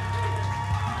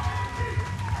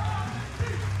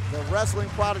 The wrestling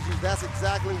prodigies, that's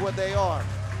exactly what they are.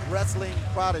 Wrestling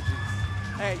prodigies.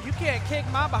 Hey, you can't kick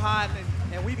my behind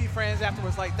and we be friends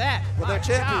afterwards like that. Well, they're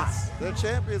champions. They're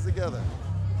champions together.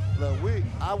 Look,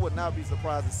 I would not be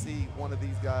surprised to see one of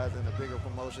these guys in a bigger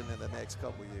promotion in the next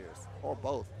couple years, or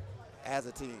both, as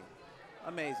a team.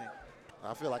 Amazing.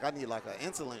 I feel like I need like an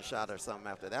insulin shot or something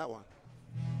after that one.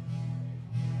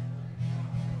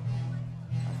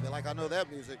 I feel like I know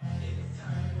that music.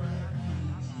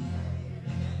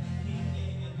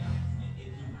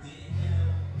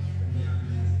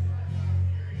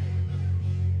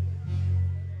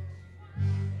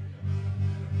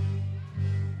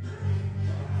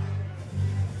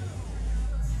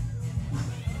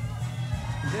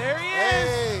 There he is.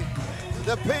 Hey,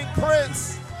 the Pink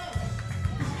Prince.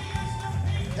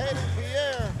 Caden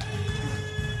Pierre.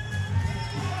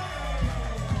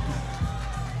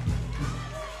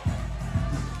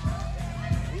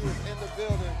 He is in the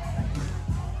building.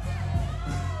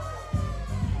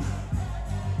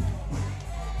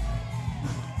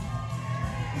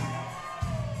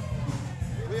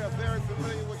 We are very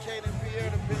familiar with Caden Pierre,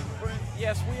 the Pink Prince.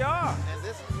 Yes, we are. And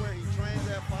this is where he trains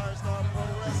at Firestar Pro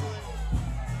Wrestling.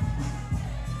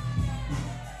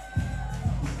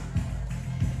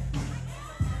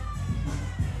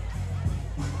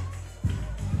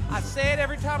 I say it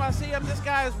every time I see him. This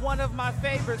guy is one of my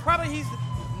favorites. Probably he's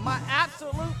my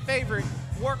absolute favorite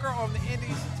worker on the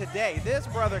indies today. This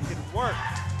brother can work.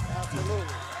 Absolutely.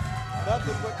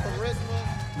 Nothing but charisma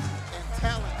and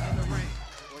talent in the ring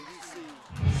when you see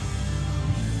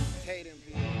Caden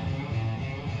Pierre.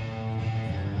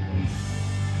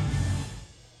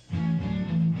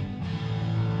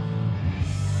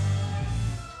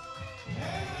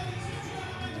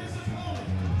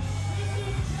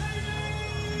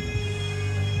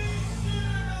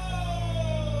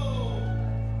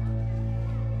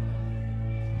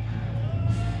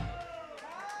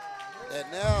 And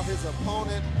now his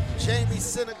opponent, Jamie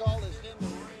Senegal, is in the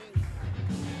ring.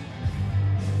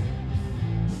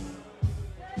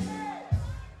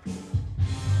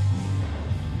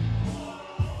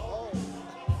 Oh.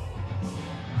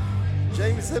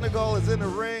 Jamie Senegal is in the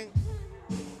ring,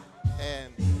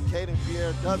 and Caden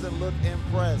Pierre doesn't look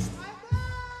impressed.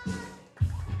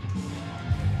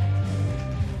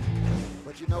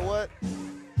 But you know what?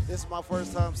 This is my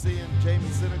first time seeing Jamie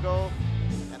Senegal.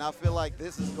 And I feel like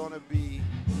this is going to be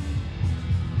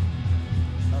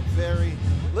a very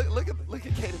look at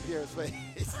Caden Pierre's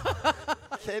face.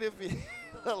 Caden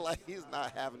Pierre, like he's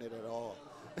not having it at all.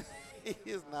 He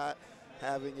is not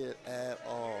having it at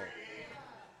all.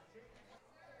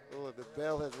 Oh, the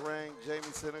bell has rang.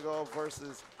 Jamie Senegal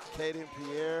versus Caden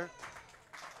Pierre.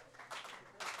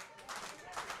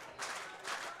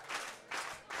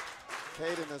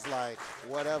 Caden is like,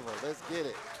 whatever, let's get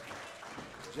it.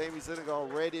 Jamie Senegal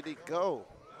ready to go.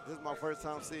 This is my first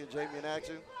time seeing Jamie in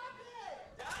action.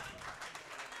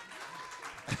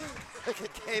 Look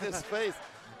at Caden's face.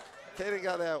 Caden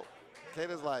got that.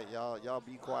 Caden's like, y'all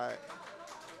be quiet.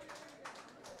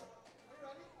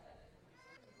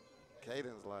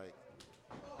 Caden's like,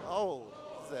 oh,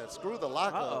 he said, screw the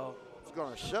lockup. It's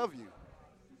gonna shove you.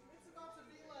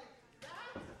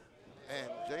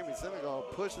 And Jamie Senegal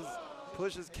pushes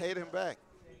Caden back.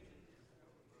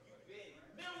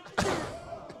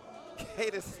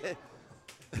 Caden said,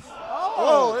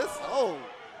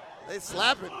 they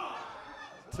slapping.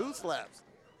 2 slaps.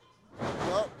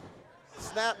 Well,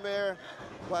 snapmare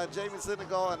by Jamie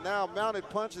Senegal, and now mounted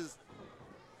punches.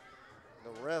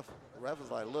 The ref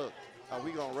is like, look, are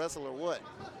we gonna wrestle or what?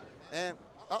 And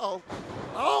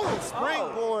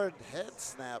springboard head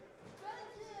snap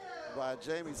by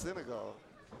Jamie Senegal.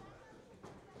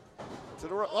 To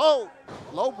the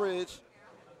low bridge.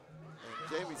 And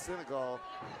Jamie Senegal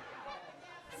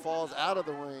falls out of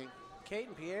the ring.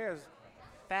 Caden Pierre is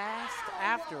fast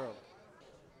after him.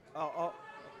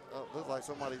 Looks like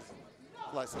somebody's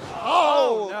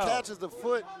no. Catches the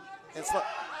foot and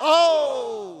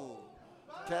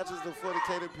catches the foot of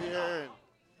Caden Pierre and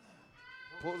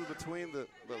pulls it between the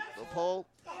pole.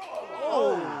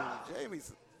 Jamie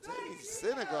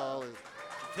Senegal is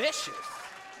vicious.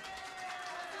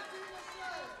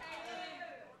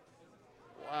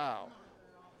 Wow.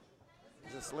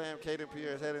 Just slam Caden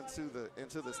Pierre's head into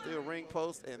the steel ring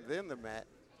post and then the mat.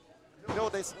 You know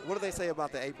what do they say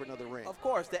about the apron of the ring? Of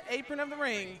course, the apron of the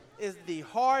ring is the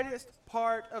hardest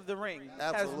part of the ring.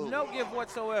 Absolutely. Has no give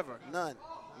whatsoever. None.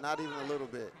 Not even a little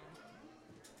bit.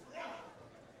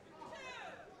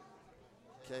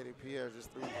 Caden Pierre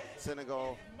just threw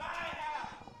Senegal.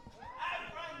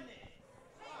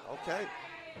 Okay.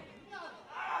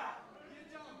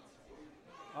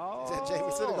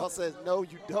 Jamie Senegal says, no,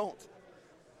 you don't.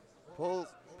 Pulls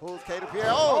Caden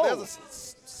Pierre. There's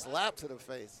a slap to the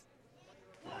face.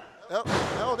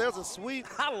 No, there's a sweep.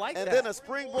 I like that. And then a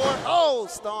springboard.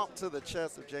 Stomp to the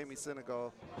chest of Jamie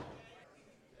Senegal.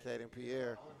 Caden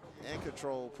Pierre in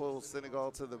control, pulls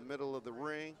Senegal to the middle of the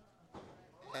ring.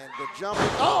 And the jump.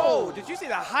 Oh, did you see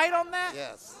the height on that?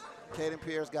 Yes. Caden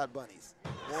Pierre's got bunnies.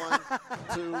 1,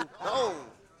 2, no.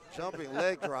 Jumping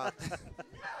leg drop.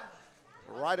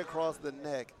 Right across the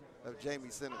neck of Jamie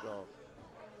Senegal.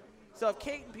 So if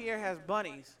Caden Pierre has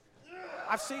bunnies,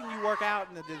 I've seen you work out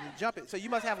and the jumping. So you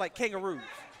must have like kangaroos.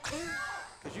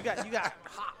 Because you got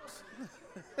hops.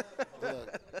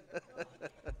 Look,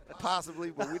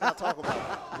 possibly, but we're not talking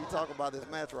about that. We're talking about this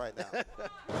match right now. And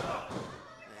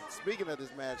speaking of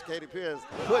this match, Caden Pierre is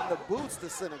putting the boots to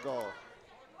Senegal.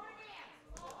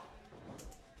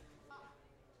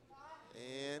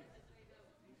 And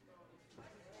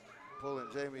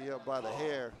pulling Jamie up by the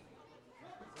hair.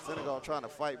 Senegal trying to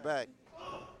fight back.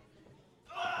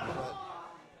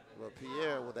 But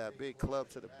Pierre with that big club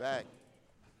to the back.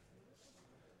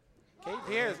 Caden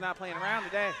Pierre is not playing around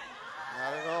today.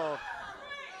 Not at all.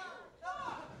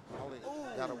 Only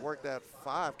got to work that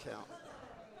 5 count.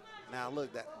 Now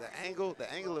look, the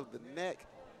angle of the neck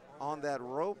on that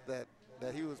rope that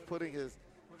he was putting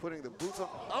the boots on.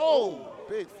 Oh,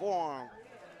 big forearm.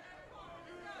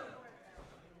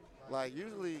 Like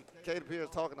usually Caden Pierre is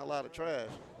talking a lot of trash,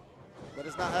 but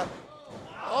it's not happening.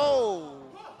 Oh,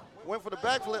 went for the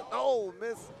backflip. Oh,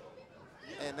 miss.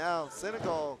 And now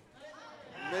Senegal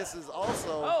misses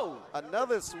also. Oh.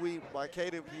 Another sweep by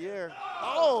Caden Pierre.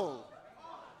 Oh.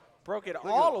 Broke it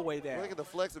all the way there. Look at the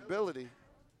flexibility.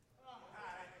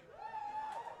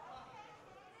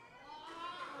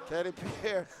 Caden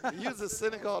Pierre uses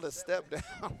Senegal to step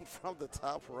down from the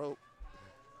top rope.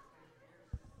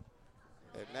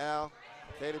 And now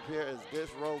Caden Pierre is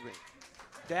disrobing.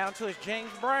 Down to his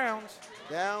James Browns.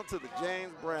 Down to the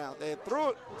James Brown. And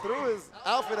threw his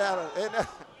outfit at him.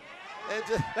 And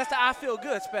just that's the I Feel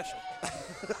Good special.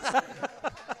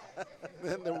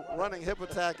 then the running hip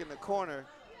attack in the corner.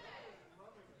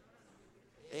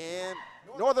 And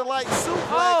Northern Light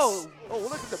suplex. Oh,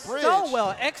 look at the bridge. So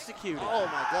well executed. Oh,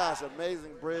 my gosh,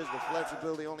 amazing bridge. The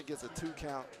flexibility only gets a 2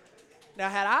 count. Now,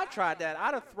 had I tried that,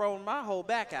 I'd have thrown my whole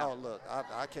back out. Oh, look,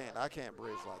 I can't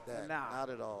bridge like that. Nah. Not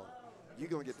at all. You're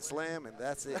going to get the slam, and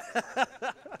that's it.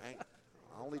 The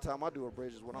only time I do a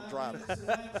bridge is when I'm driving. 15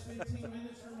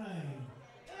 minutes remaining.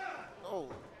 Oh.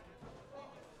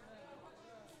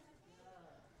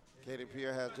 Caden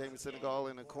Pierre has Jamie Senegal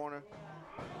in the corner.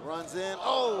 Runs in.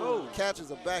 Oh, catches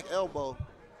a back elbow.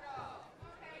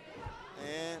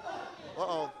 And,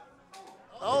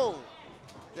 Oh,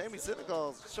 Jamie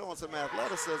Senegal's showing some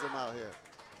athleticism out here.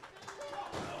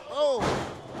 Oh,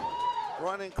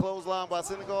 running clothesline by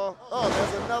Senegal. Oh,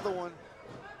 there's another one.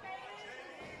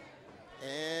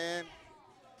 And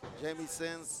Jamie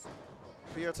sends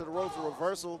Pierre to the ropes, a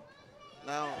reversal.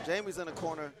 Now, Jamie's in the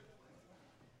corner.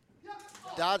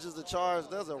 Dodges the charge.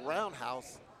 There's a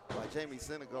roundhouse by Jamie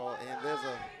Senegal, and there's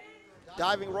a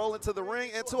diving roll into the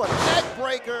ring, into a neck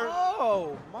breaker.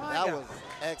 Oh, my God. That was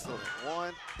excellent.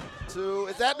 1, 2.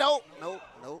 Is that? Nope.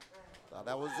 Thought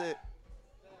that was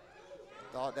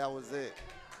it.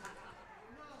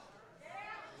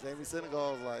 Jamie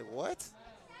Senegal was like, what?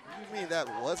 You mean that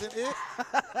wasn't it?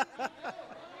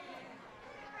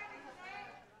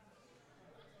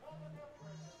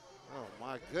 Oh,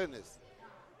 my goodness.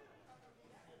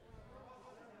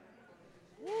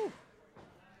 Woo. And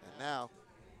now,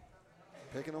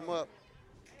 picking him up.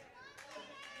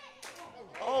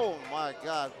 Oh, my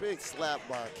God. Big slap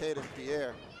by Caden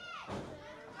Pierre.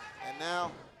 And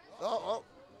now,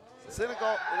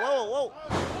 Senegal. Whoa.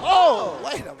 Oh,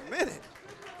 wait a minute.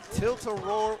 Tilt to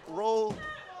roll.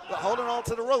 Holding on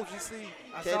to the ropes. You see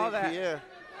Caden Pierre.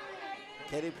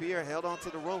 Caden Pierre held on to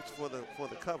the ropes for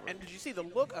the cover. And did you see the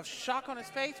look of shock on his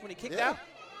face when he kicked out?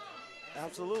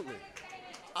 Absolutely.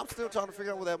 I'm still trying to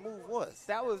figure out what that move was.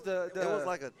 That was it was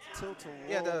like a tilt to roll.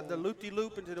 Yeah, the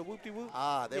loop-de-loop into the whoop-de-whoop.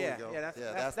 Ah, there we go. Yeah,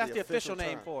 that's the official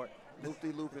name for it.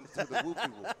 Loop-de-loop into the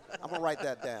whoop-de-whoop. I'm going to write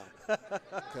that down.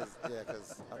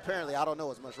 Because apparently I don't know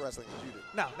as much wrestling as you do.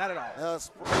 No, not at all.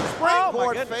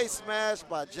 Springboard face smash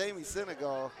by Jamie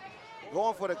Senegal.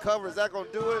 Going for the cover. Is that going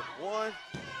to do it? 1,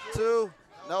 2.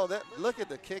 No, look at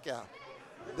the kick out.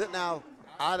 Now,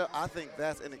 I think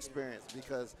that's inexperience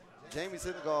because Jamie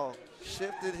Senegal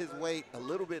shifted his weight a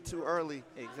little bit too early.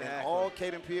 Exactly. And all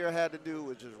Caden Pierre had to do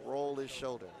was just roll his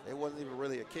shoulder. It wasn't even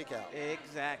really a kick out.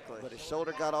 Exactly. But his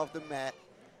shoulder got off the mat,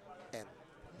 and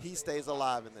he stays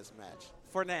alive in this match.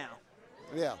 For now.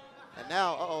 Yeah. And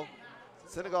now,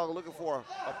 Senegal looking for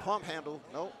a pump handle.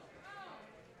 Nope.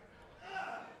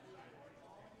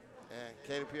 And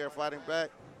Caden Pierre fighting back.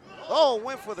 Oh,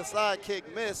 went for the side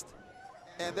kick, missed.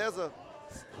 And there's a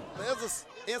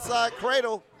inside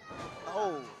cradle.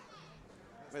 Oh.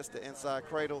 Missed the inside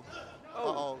cradle.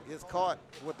 Uh-oh, gets caught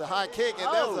with the high kick, and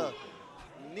there's a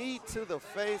knee to the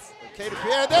face of Katie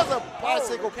Pierre. There's a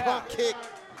bicycle pump kick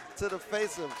to the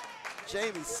face of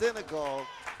Jamie Senegal.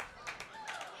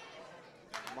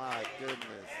 My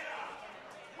goodness.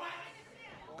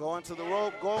 Going to the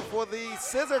rope, going for the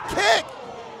scissor kick.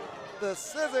 The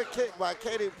scissor kick by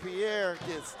Katie Pierre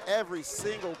gets every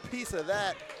single piece of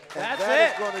that. And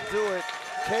that is going to do it.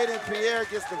 Katie Pierre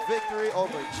gets the victory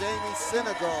over Jamie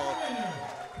Senegal.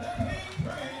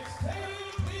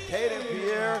 Katie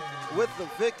Pierre with the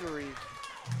victory.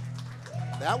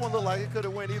 That one looked like it could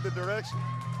have went either direction.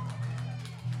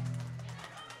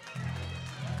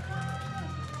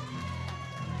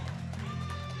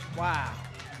 Wow.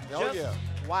 Oh, yeah.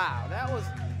 Wow, that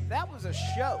was a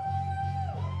show.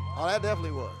 Oh, that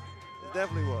definitely was. It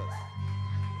definitely was.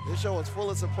 This show was full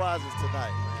of surprises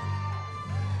tonight, man.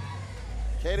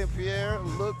 Katie Pierre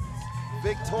looked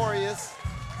victorious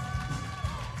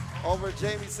over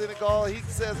Jamie Senegal. He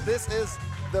says this is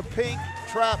the Pink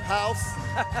Trap House.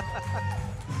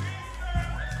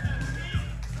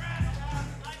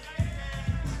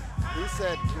 He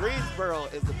said Greensboro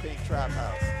is the Pink Trap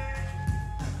House.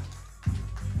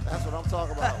 That's what I'm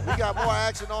talking about. We got more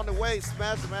action on the way.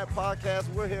 Smash the Mat Podcast.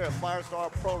 We're here at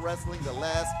Firestar Pro Wrestling, the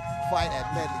last fight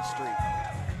at Medley Street.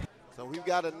 So we've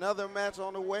got another match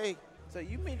on the way. So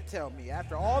you mean to tell me,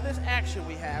 after all this action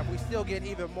we have, we still get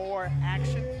even more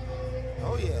action?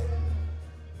 Oh, yeah.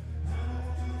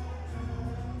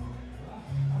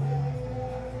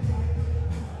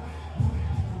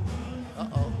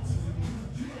 Uh-oh.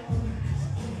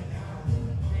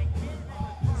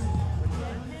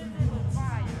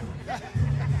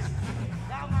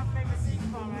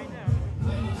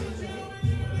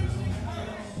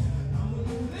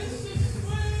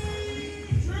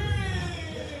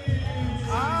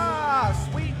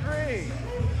 Sweet Dreams.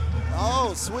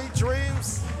 Oh, Sweet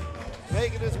Dreams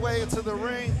making his way into the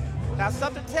ring. Now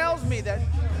something tells me that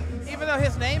even though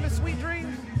his name is Sweet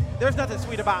Dreams, there's nothing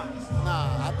sweet about him.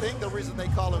 Nah, I think the reason they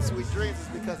call him Sweet Dreams is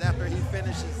because after he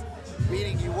finishes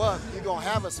beating you up, you're going to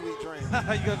have a sweet dream. You're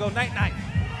going to go night-night.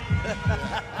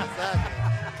 Yeah, exactly.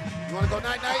 You want to go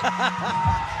night-night?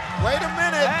 Wait a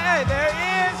minute. Hey, there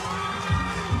he is.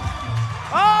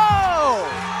 Oh!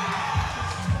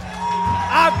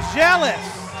 I'm jealous.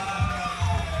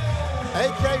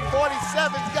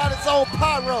 AK-47's got his own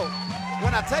pyro.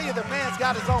 When I tell you the man's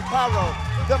got his own pyro,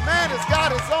 the man has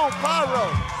got his own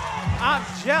pyro. I'm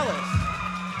jealous.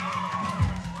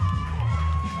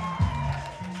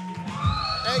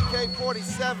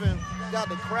 AK-47 got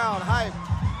the crowd hyped.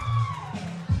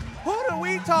 Who do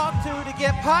we talk to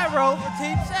get pyro for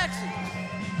Team Sexy?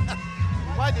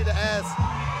 You might need to ask.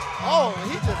 Oh,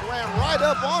 he just ran right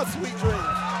up on Sweet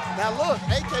Dreams. Now look,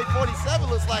 AK-47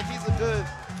 looks like he's a good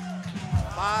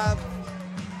 5'7"?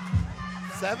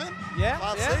 Yeah,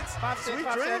 5'6"? 5'6", Sweet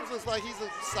 5'7". Dreams looks like he's a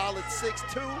solid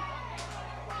 6'2",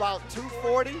 about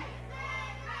 240.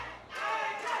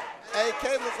 AK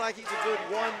looks like he's a good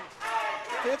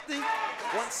 150,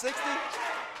 160.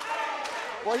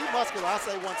 Well, he's muscular. I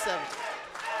say 170.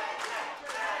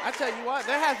 I tell you what,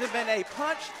 there hasn't been a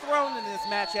punch thrown in this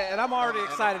match yet, and I'm already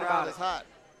excited about it. The crowd is hot.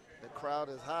 The crowd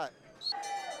is hot.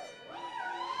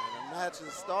 And the match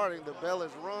is starting. The bell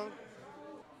is rung.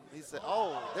 He said,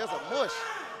 oh, there's a mush.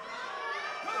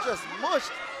 Just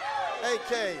mushed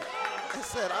AK and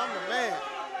said, I'm the man.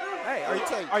 Hey, are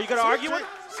you going to argue it?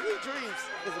 Sweet Dreams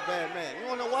is a bad man. You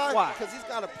want to know why? Why? Because he's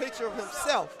got a picture of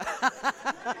himself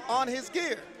on his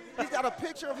gear. He's got a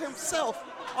picture of himself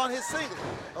on his singlet,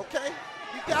 okay?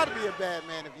 You got to be a bad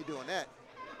man if you're doing that.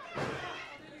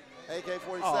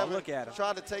 AK-47 look at him.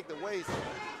 tried to take the waist.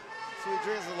 Sweet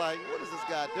Dreams is like, what is this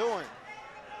guy doing?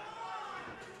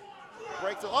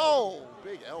 Breaks it. Oh,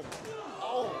 big elbow.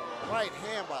 Oh, right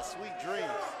hand by Sweet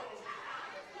Dreams.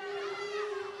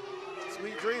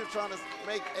 Sweet Dreams trying to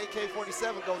make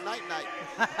AK-47 go night-night.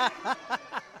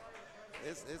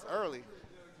 It's early.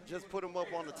 Just put him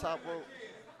up on the top rope.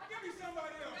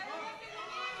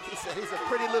 He said he's a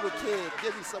pretty little kid.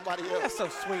 Give me somebody else. That's so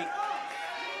sweet.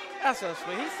 That's so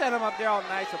sweet. He set him up there all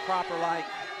nice and proper like.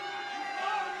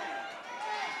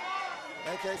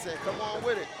 AK said, come on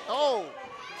with it. Oh,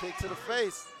 kick to the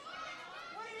face.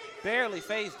 Barely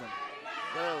phased him.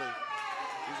 Barely.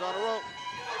 He's on the rope.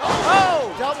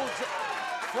 Oh! Double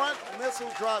front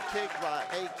missile drop kick by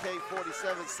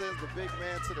AK-47 sends the big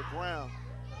man to the ground.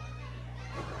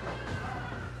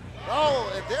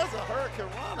 Oh, and there's a Hurricane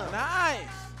Rana. Nice.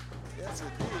 Yes,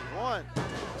 indeed. 1,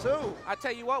 2. I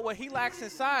tell you what he lacks in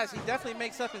size, he definitely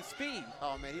makes up in speed.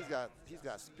 Oh man, he's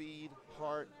got speed,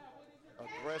 heart,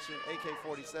 aggression.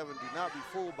 AK-47, do not be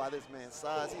fooled by this man's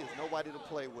size. He is nobody to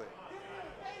play with.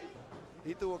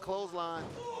 He threw a clothesline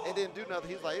and didn't do nothing.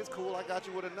 He's like, it's cool, I got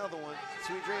you with another one.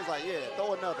 Sweet Dreams like, yeah,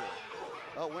 throw another one.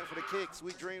 Oh, went for the kick.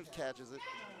 Sweet Dreams catches it.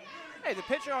 Hey, the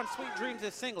picture on Sweet Dreams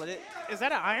is singlet. Is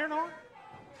that an iron-on?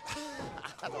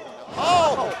 I don't know.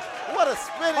 Oh, what a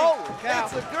spinning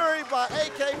enziguri by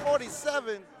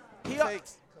AK-47. He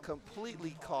takes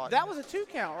completely caught. That was a 2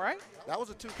 count, right? That was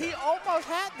a 2 count. He almost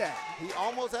had that. He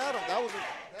almost had him.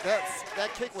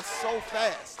 That kick was so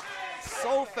fast.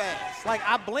 So fast. Like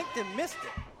I blinked and missed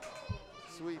it.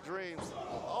 Sweet Dreams.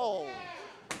 Oh,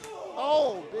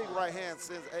 big right hand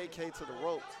sends AK to the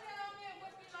ropes.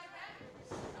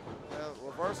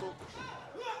 Reversal.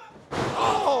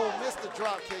 Oh, missed the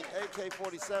drop kick.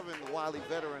 AK-47, wily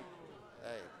veteran.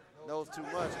 Hey, knows too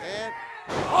much. And,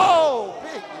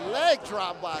 big leg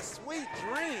drop by Sweet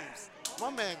Dreams. My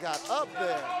man got up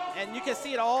there. And you can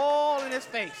see it all in his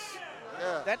face.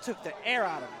 Yeah. That took the air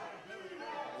out of him.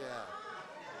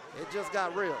 Yeah. It just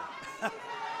got real.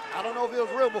 I don't know if it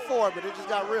was real before, but it just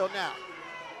got real now.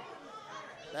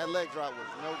 That leg drop was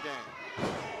no game.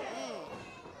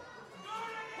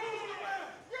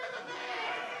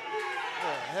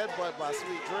 Headbutt by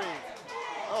Sweet Dreams.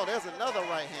 Oh, there's another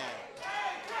right hand.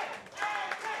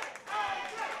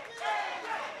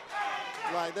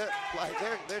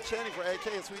 They're chanting for AK,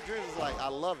 and Sweet Dreams is like, I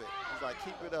love it. He's like,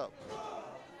 keep it up.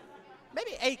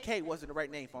 Maybe AK wasn't the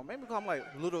right name for him. Maybe call him like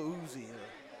Little Uzi.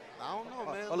 I don't know,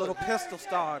 man. A little pistol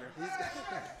starter.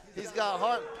 He's got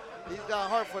heart. He's got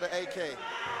heart for the AK.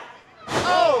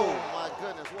 Oh my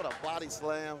goodness, what a body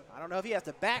slam. I don't know if he has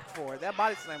the back for it. That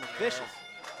body slam was vicious.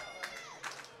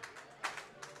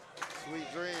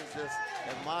 Sweet Dreams just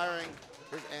admiring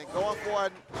and going for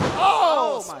it.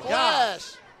 Oh, my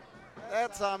splash.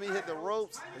 That time he hit the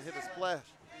ropes and hit a splash.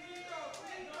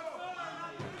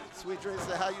 Sweet Dreams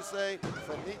said, how you say?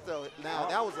 Finito. Now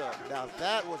that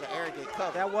was an arrogant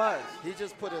cover. That was. He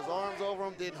just put his arms over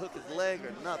him, didn't hook his leg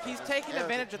or nothing. He's taking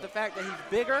advantage of the fact that he's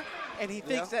bigger and he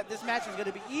thinks that this match is going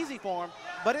to be easy for him,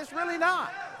 but it's really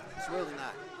not. It's really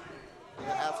not.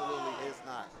 It absolutely is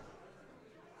not.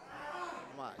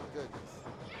 My goodness.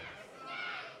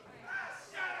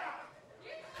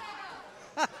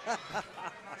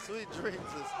 Sweet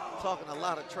Dreams is talking a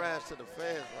lot of trash to the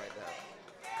fans right now.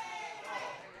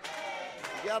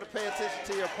 You got to pay attention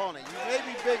to your opponent. You may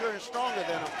be bigger and stronger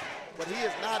than him, but he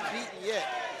is not beaten yet.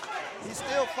 He's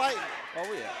still fighting.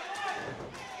 Oh, yeah.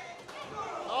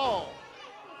 Oh.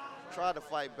 Tried to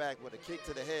fight back, but a kick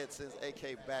to the head sends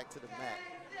AK back to the mat.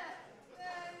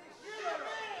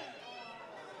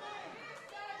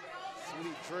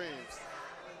 Sweet Dreams.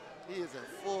 He is in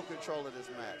full control of this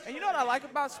match. And you know what I like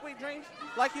about Sweet Dreams?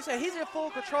 Like you said, he's in full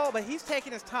control, but he's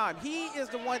taking his time. He is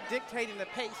the one dictating the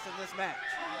pace in this match.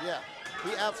 Yeah,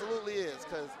 he absolutely is,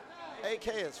 because AK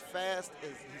is fast.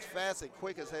 He's fast and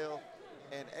quick as hell,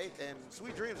 and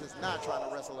Sweet Dreams is not trying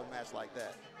to wrestle a match like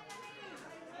that.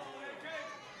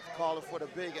 He's calling for the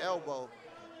big elbow.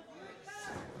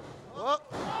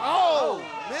 Oh,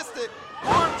 missed it.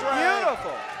 Arm drag.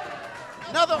 Beautiful.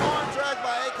 Another arm drag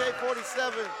by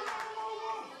AK-47.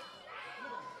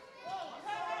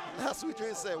 Now Sweet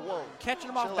Dreams said, whoa. Catching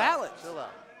him off balance. Chill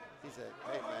out. He said,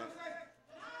 hey, man.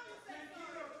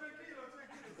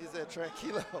 He said,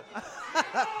 tranquilo.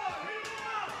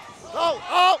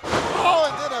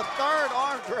 And then a third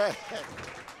arm drag.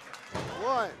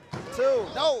 1, 2,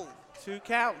 no. 2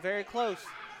 count, very close.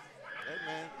 Hey,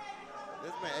 man.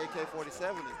 This man,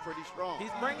 AK-47, is pretty strong.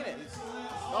 He's bringing it.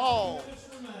 Oh.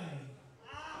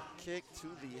 Kick to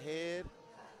the head.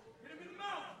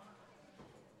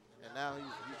 And now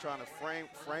he's trying to frame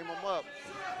him up.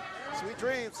 Sweet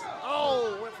Dreams.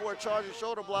 Oh, went for a charging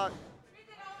shoulder block.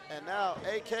 And now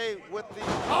AK with the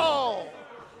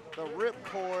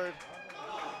ripcord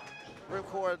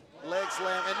leg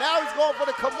slam. And now he's going for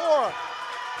the Kimura.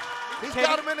 He's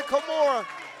got him in the Kimura.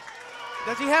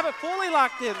 Does he have it fully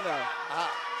locked in, though?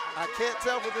 I can't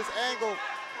tell from this angle,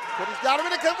 but he's got him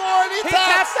in the Kimura, and he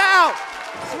taps out.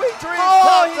 Sweet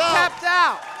Dreams tapped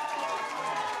out.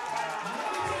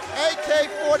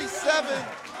 AK-47,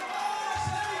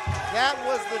 that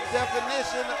was the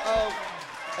definition of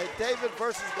a David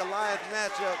versus Goliath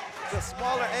matchup. The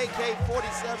smaller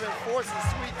AK-47 forces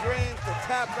Sweet Dreams to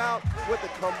tap out with the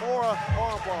Kimura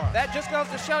armbar. That just goes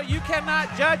to show you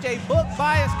cannot judge a book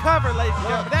by its cover, ladies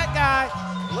and gentlemen. That guy,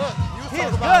 look, you he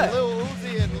talk is about good. Lil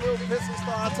Uzi and Lil Pistol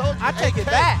Star. I told you. I take it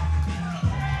back.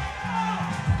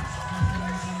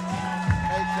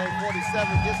 AK-47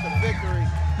 gets the victory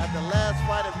at the last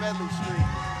fight at Medley Street.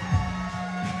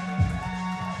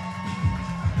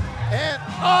 And,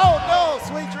 oh no,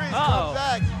 Sweet Dreams comes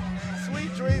back. Sweet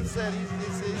said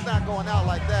he's not going out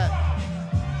like that.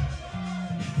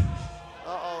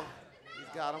 Uh-oh, he's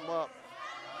got him up.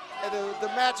 And the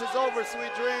match is over,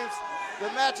 Sweet Dreams. The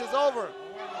match is over.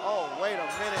 Oh, wait a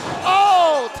minute.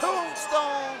 Oh,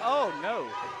 tombstone. Oh, no.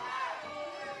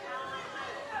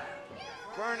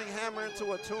 Burning hammer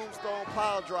into a tombstone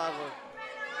pile driver.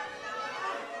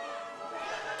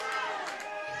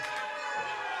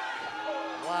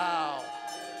 Wow.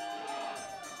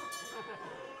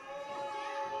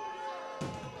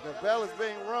 The bell is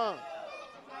being rung.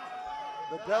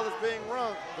 The bell is being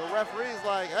rung. The referee's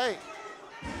like, hey.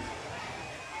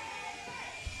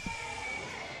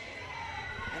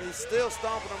 And he's still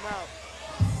stomping him out.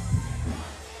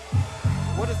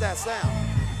 What does that sound?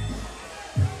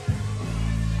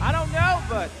 I don't know,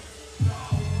 but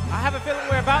I have a feeling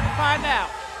we're about to find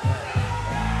out.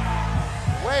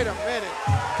 Wait a minute.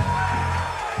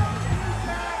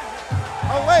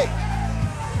 Oh, wait.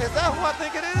 Is that who I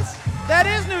think it is? That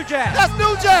is New Jack. That's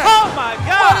New Jack. Oh, my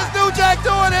God. What is New Jack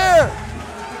doing here?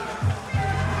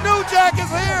 New Jack is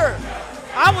here.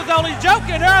 I was only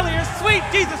joking earlier. Sweet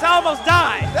Jesus, I almost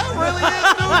died. That really is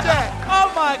New Jack. Oh,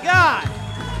 my God.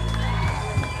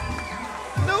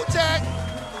 New Jack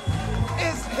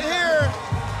is here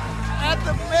at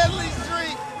the Medley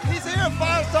Street. He's here at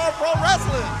Firestar Pro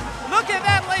Wrestling. Look at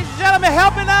that, ladies and gentlemen,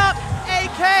 helping up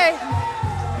AK.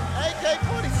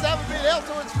 AK-47 being held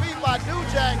to his feet by New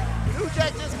Jack. New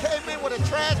Jack just came in with a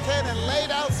trash can and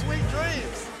laid out Sweet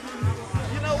Dreams.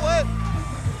 You know what?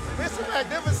 Mr.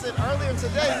 Magnificent earlier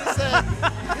today, he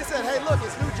said, hey, look,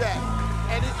 it's New Jack.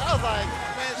 And I was like,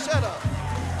 man, shut up.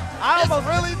 It's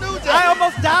really New Jack. I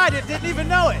almost died and didn't even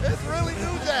know it. It's really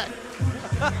New Jack.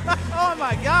 Oh,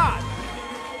 my God.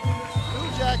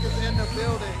 New Jack is in the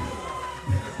building.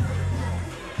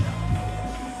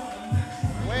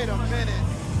 Wait a minute.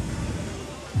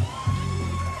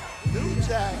 New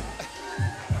Jack.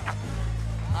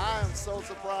 I am so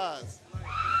surprised.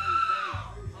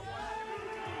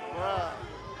 Bruh.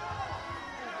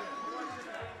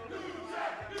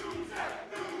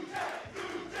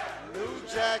 New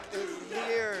Jack is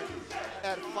here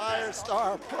at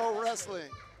Firestar Pro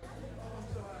Wrestling.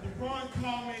 LeBron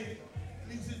called me,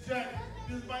 he said, Jack,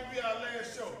 this might be our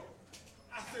last show.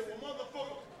 I said, well,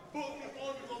 motherfucker, book me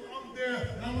on because I'm there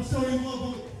and I'm going to show you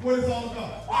motherfuckers what it's all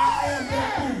about. I am that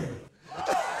cougar.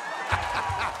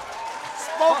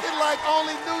 Spoken like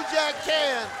only New Jack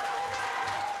can.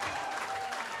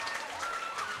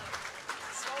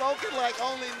 Spoken like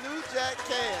only New Jack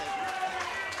can.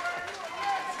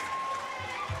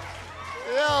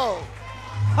 Yo.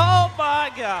 Oh, my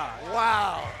God.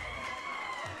 Wow.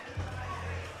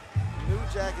 New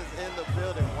Jack is in the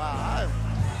building. Wow.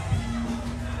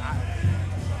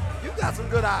 You got some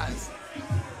good eyes.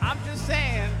 I'm just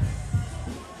saying,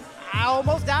 I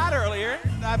almost died earlier.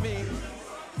 I mean,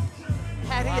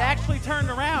 had he actually turned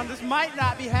around, this might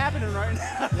not be happening right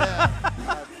now. Yeah,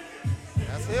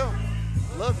 that's him.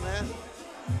 Look, man.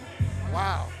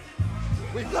 Wow.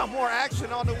 We've got more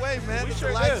action on the way, man. We It's sure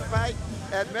the lights do. fight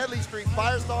at Medley Street,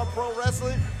 Firestar Pro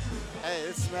Wrestling. Hey,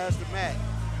 it's Smash the Mat.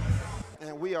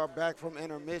 And we are back from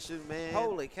intermission, man.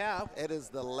 Holy cow. It is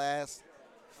the last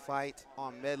fight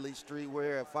on Medley Street. We're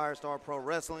here at Firestar Pro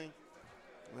Wrestling.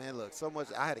 Man, look, so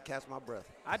much. I had to catch my breath.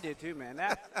 I did too, man.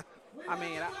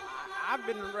 I've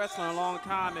been wrestling a long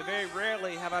time, and very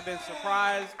rarely have I been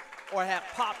surprised or have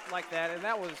popped like that, and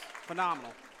that was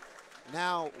phenomenal.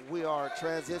 Now we are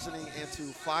transitioning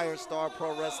into Firestar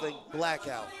Pro Wrestling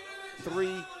Blackout.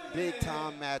 3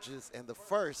 big-time matches, and the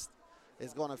first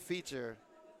is going to feature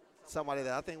somebody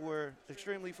that I think we're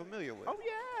extremely familiar with. Oh,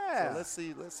 yeah. So let's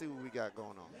see what we got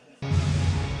going on.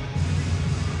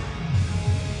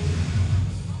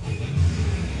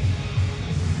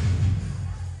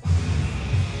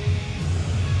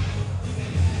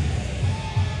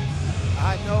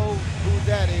 I know who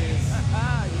that is.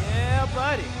 Yeah,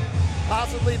 buddy.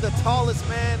 Possibly the tallest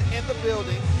man in the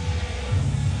building.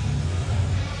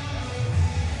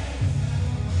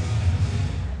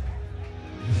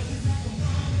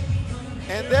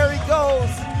 And there he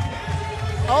goes.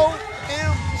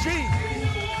 OMG.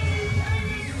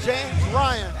 James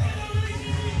Ryan.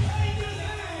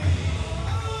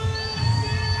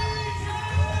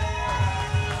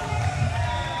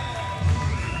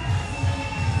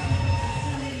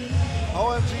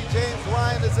 OMG James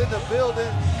Ryan is in the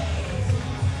building.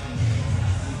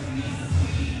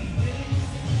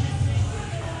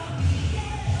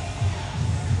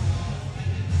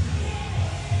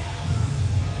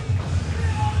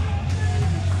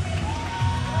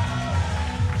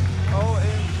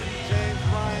 OMG James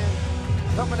Ryan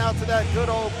coming out to that good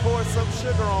old pour some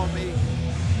sugar on me.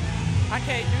 I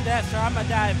can't do that, sir. I'm a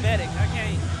diabetic. I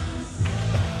can't.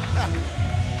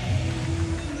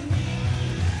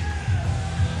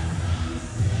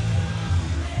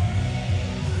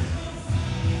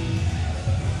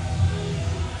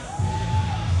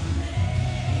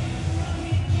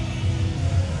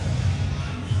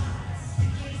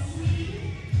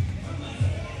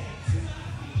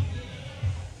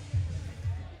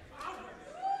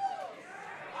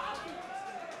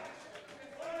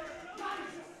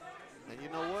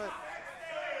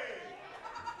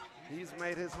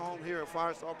 Made his home here at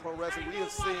Firestar Pro Wrestling. We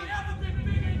have seen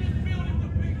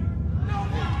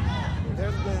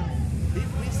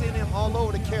we've seen him all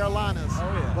over the Carolinas.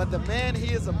 Oh, yeah. But the man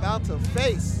he is about to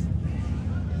face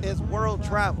is world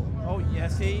travel. Oh,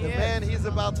 yes, he is. The man he's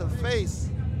about to face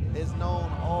is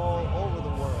known all over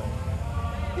the world.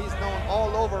 He's known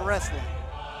all over wrestling.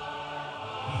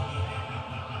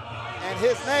 And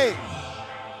his name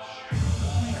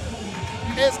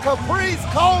is Caprice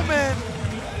Coleman.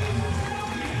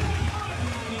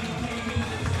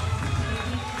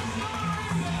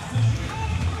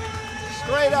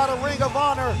 Straight out of Ring of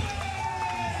Honor.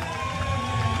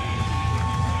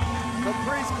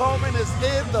 Caprice Coleman is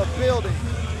in the building.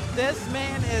 This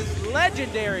man is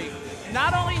legendary,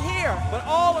 not only here, but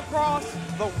all across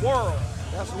the world.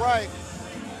 That's right.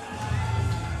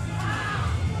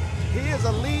 He is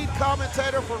a lead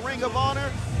commentator for Ring of Honor.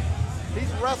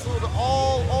 He's wrestled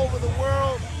all over the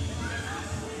world.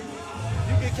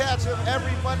 You can catch him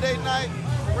every Monday night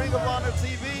on Ring of Honor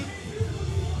TV.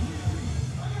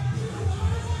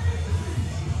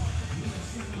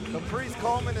 Caprice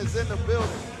Coleman is in the building.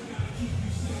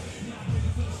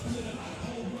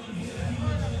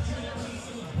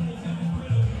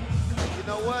 You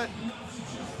know what?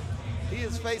 He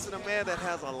is facing a man that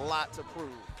has a lot to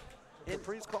prove.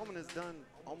 Caprice Coleman has done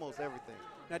almost everything.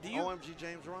 Now, OMG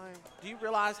James Ryan. Do you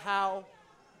realize how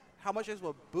much this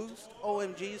will boost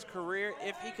OMG's career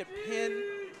if he could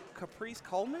pin Caprice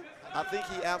Coleman? I think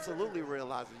he absolutely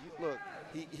realizes it. Look,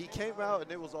 he came out and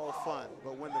it was all fun,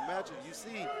 but when the match, you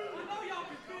see,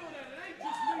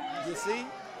 he's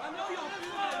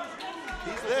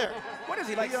there. What is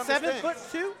he, like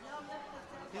 7'2"?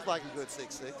 He's like a good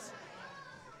 6'6".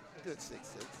 Good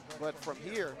 6'6". But from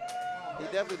here, he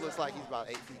definitely looks like he's about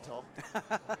 8 feet tall.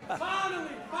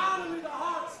 Finally, the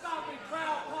heart-stopping,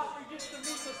 crowd-popping gets to meet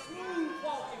the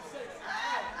smooth-walking 6.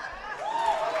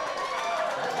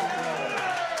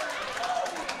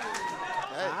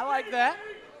 Hey. I like that.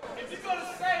 If you're going to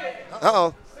say it,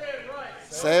 uh-oh. Say it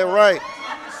right. Say it right.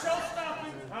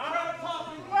 Show-stopping,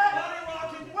 crowd-popping,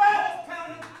 body-rocking,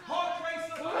 pounding,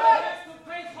 heart-racer,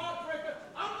 next-to-pace heartbreaker.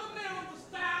 I'm the man with the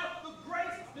style, the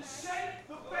grace, the shape,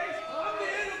 the face. I'm the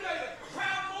innovator,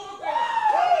 crowd motivator.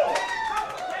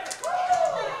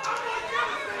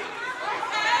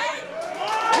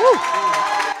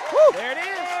 Woo. There it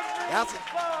is. That's it.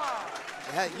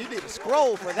 Yeah, you need a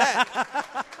scroll for that.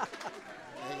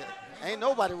 Ain't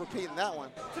nobody repeating that one.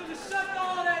 To just shut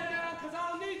all that down, because I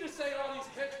don't need to say all these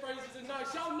catchphrases and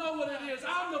nights. Y'all know what it is.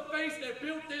 I'm the face that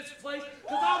built this place,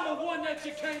 because I'm the one that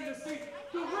you came to see.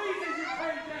 The reason you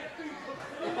paid that fee.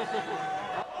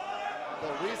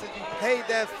 The reason you paid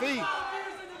that fee. 5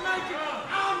 years in the making,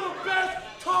 I'm the best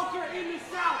talker in the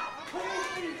South.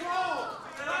 Prove me wrong.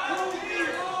 Prove me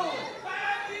wrong.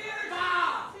 5 years?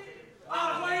 5. I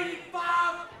waited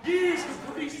 5 years to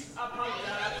Caprice. I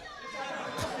apologize.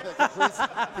 Caprice,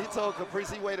 he told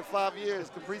Caprice he waited 5 years.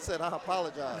 Caprice said, I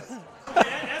apologize. Yeah,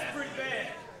 that's pretty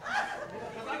bad.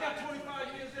 Because I got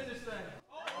 25 years in this thing.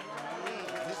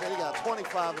 He said he got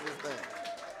 25 in this thing.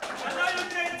 I know you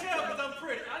can't tell because I'm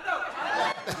pretty. I know.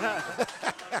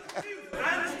 I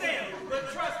understand. But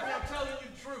trust me, I'm telling you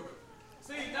the truth.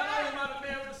 See, not only am I the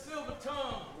man with the silver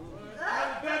tongue, I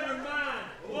have a veteran mind.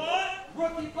 What?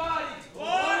 Rookie body.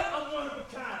 What? I'm one of a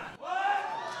kind. What?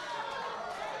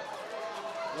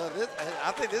 Look,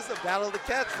 I think this is a battle of the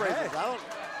catchphrases.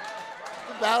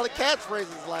 The battle of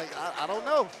catchphrases. Like, I don't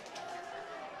know.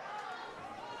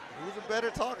 Who's a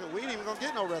better talker? We ain't even gonna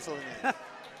get no wrestling in.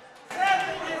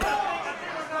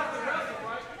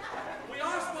 We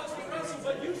are supposed to wrestle,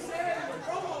 but you said in the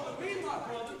promo to me, my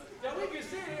brother, that we can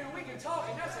sit here and we can talk,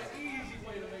 and that's an easy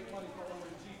way to make money for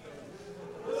OMG fans.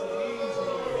 It's an easy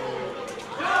way.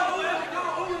 Y'all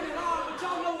owning it all, but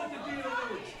y'all know what the deal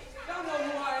is. Y'all know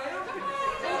who I am.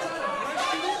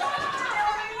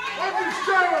 I'm just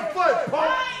trying to fight,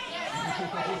 punk.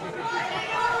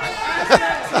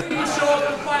 He show up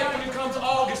to fight when it comes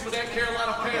August with that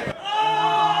Carolina Panther.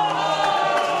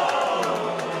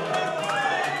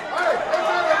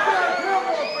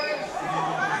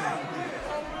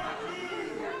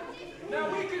 Now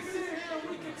we can sit here,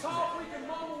 we can talk, we can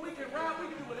mumble, we can rap.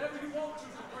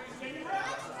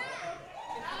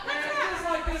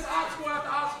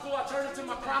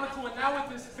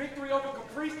 this victory over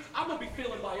Caprice, I'm going to be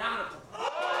feeling bionic.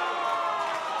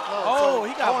 Oh,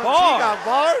 he got OMG bars. got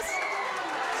bars?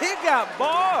 He got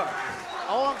bars.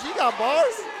 OMG got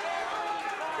bars?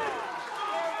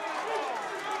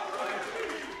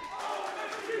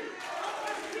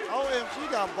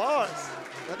 OMG got bars.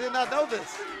 I did not know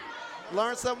this.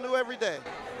 Learn something new every day.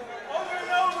 Over and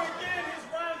over again, his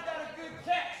rhymes got a good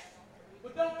catch.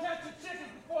 But don't catch the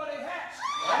chickens before they hatch.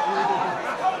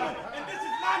 And this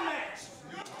is my match.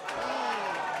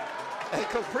 Hey,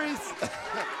 Caprice.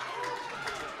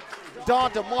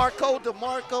 Don DeMarco.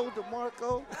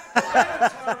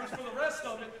 For the rest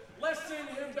of it, let's send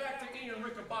him back to Ian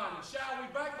Riccaboni. Shall we?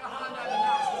 Back behind that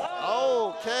announcement.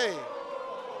 Okay.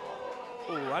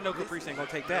 Ooh, I know Caprice ain't going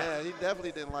to take that. Yeah, he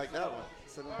definitely didn't like that one.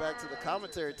 Send him back to the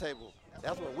commentary table.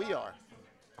 That's what we are.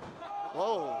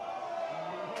 Whoa.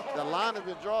 The line has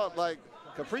been drawn. Like,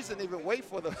 Caprice didn't even wait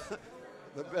for the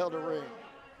bell to ring.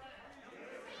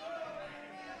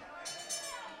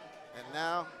 And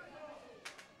now,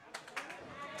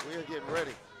 we are getting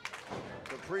ready.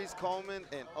 Caprice Coleman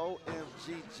and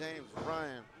OMG James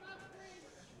Ryan.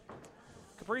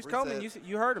 Caprice Coleman,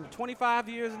 you heard him, 25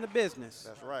 years in the business.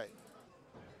 That's right.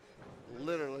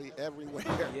 Literally everywhere.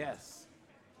 Yes.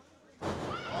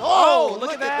 Oh,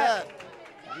 look at that.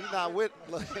 He's not with.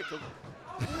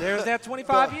 There's that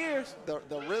 25 years.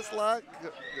 The wrist lock,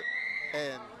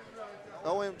 and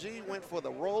OMG went for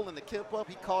the roll and the kip up.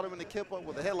 He caught him in the kip up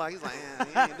with the headlock. He's like,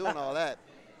 he ain't doing all that.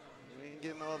 He ain't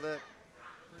getting all that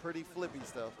pretty flippy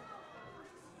stuff.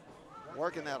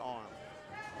 Working that arm.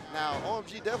 Now,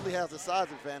 OMG definitely has the size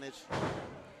advantage,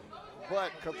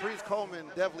 but Caprice Coleman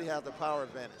definitely has the power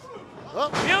advantage. Oh,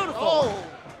 beautiful. Oh,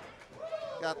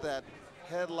 got that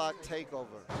headlock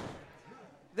takeover.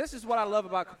 This is what I love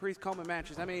about Caprice Coleman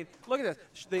matches. I mean, look at this.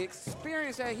 The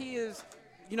experience that he is,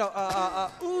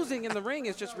 oozing in the ring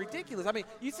is just ridiculous. I mean,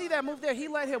 you see that move there? He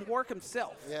let him work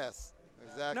himself. Yes,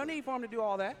 exactly. No need for him to do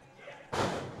all that.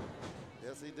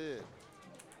 Yes, he did.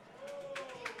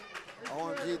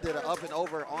 OMG did an up and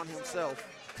over on himself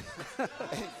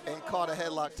and caught a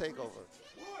headlock takeover.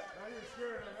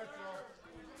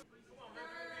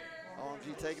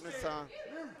 OMG taking his time.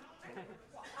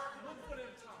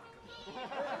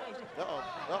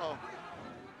 Uh-oh.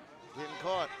 Getting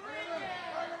caught.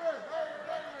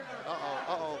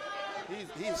 Uh-oh.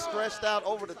 He's stretched out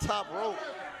over the top rope.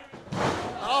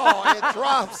 Oh, and it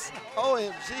drops.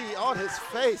 OMG on his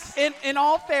face. In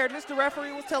all fairness, the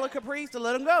referee was telling Caprice to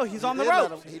let him go. He's on the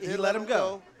ropes. He let him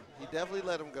go. He definitely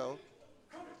let him go.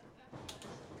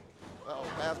 Uh-oh,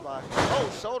 pass by. Oh,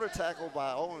 shoulder tackle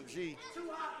by OMG.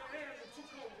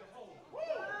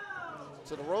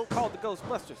 To the rope. Called the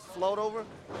Ghostbusters. Float over.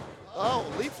 Oh,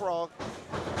 leapfrog.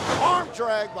 Arm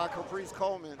drag by Caprice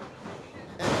Coleman.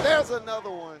 And there's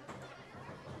another one.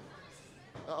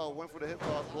 Uh-oh, went for the hip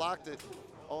toss, blocked it.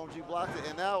 OMG blocked it,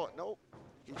 and now, nope.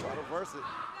 He tried to reverse it.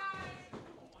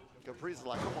 Caprice is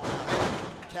like, come on now.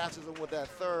 Catches him with that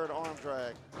third arm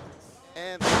drag.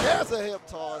 And there's a hip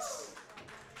toss.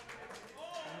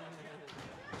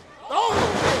 Oh,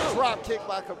 big drop kick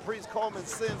by Caprice Coleman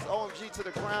sends OMG to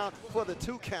the ground for the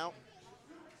 2 count.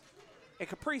 And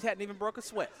Caprice hadn't even broke a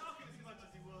sweat.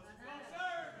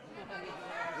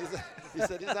 He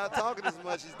said he's not talking as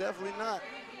much. He's definitely not.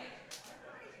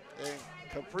 And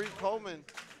Caprice Coleman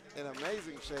in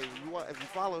amazing shape. If you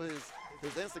follow his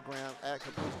Instagram at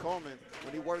Caprice Coleman,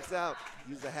 when he works out,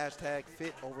 use the hashtag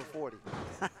 #FitOver40.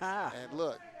 And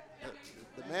look,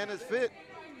 the man is fit.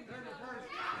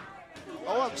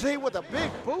 OMG with a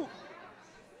big boot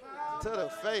to the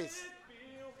face.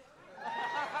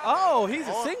 Oh, he's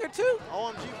a singer too?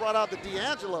 OMG brought out the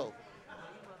D'Angelo.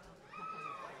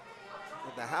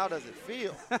 But the how does it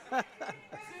feel?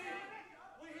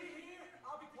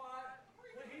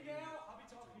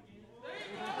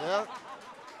 Yeah.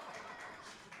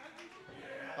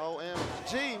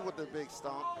 OMG with the big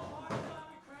stomp.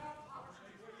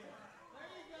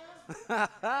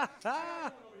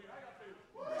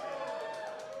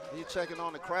 He's checking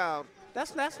on the crowd.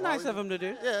 That's nice of him to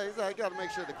do. Yeah, he's like, got to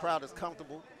make sure the crowd is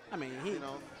comfortable. I mean,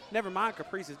 never mind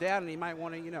Caprice is down and he might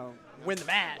want to, win the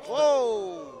match.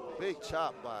 Whoa! Big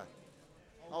chop by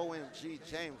OMG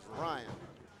James Ryan.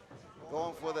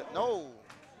 Going for the, no.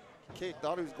 Kick,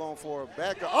 thought he was going for a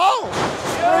back. Oh!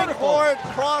 Springboard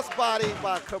crossbody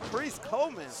by Caprice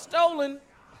Coleman. Stolen.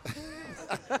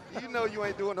 You know you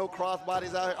ain't doing no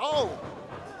crossbodies out here.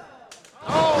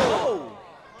 Oh!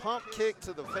 Pump kick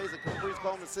to the face of Caprice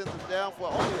Coleman sends him down for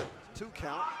only a 2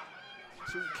 count.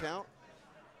 2 count.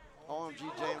 OMG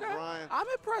James Ryan. I'm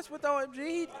impressed with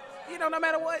OMG. No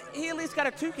matter what, he at least got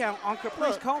a 2 count on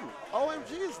Caprice Coleman.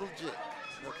 OMG is legit.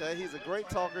 Okay, he's a great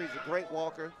talker. He's a great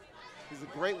walker. He's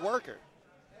a great worker.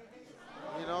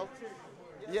 You know,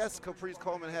 yes, Caprice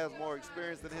Coleman has more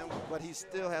experience than him, but he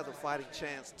still has a fighting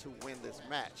chance to win this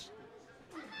match.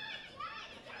 And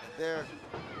there,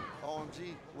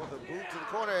 OMG with a boot to the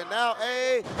corner, and now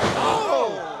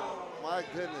oh my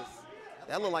goodness.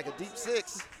 That looked like a deep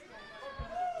six.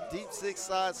 Deep six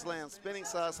side slam, spinning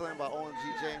side slam by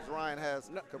OMG. James Ryan has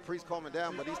Caprice Coleman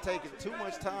down, but he's taking too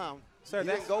much time. Sir, he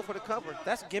didn't go for the cover.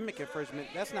 That's gimmick infringement.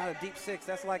 That's not a deep six.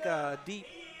 That's like a deep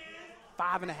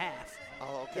 5.5.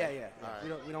 Oh, okay. Yeah. All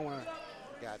right. We don't want to.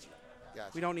 Gotcha.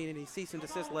 We don't need any cease and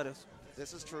desist letters.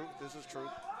 This is true.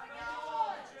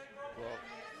 Well,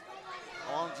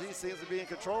 OMG seems to be in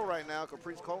control right now.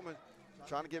 Caprice Coleman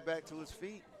trying to get back to his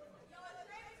feet.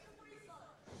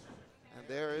 And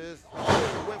there it is.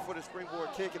 Oh, he went for the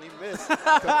springboard kick and he missed.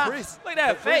 Caprice. Look at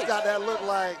that face. Got that look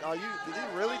like, did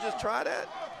he really just try that?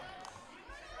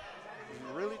 Did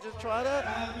he really just try that?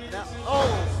 Now,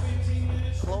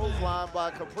 clothesline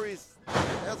by Caprice.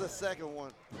 There's a second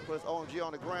one. Puts OMG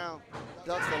on the ground.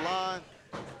 Ducks the line.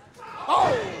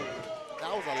 Oh!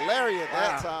 That was a lariat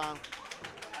that time.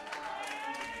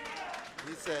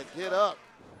 He said, get up.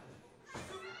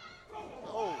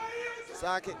 Oh,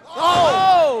 socket.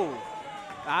 Oh!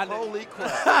 Holy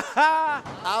crap.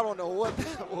 I don't know what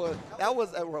that was. That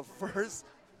was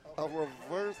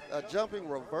a jumping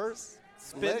reverse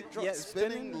leg drop,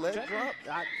 spinning leg drop.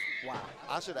 Wow.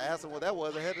 I should have asked him what that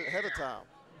was ahead of time.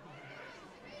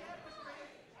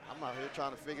 I'm out here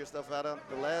trying to figure stuff out on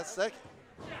the last second.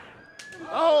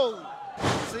 Oh!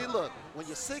 See, look, when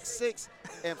you're 6'6"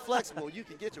 and flexible, you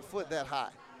can get your foot that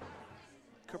high.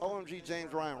 OMG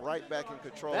James Ryan right back in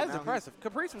control. That is impressive.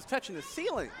 Caprice was touching the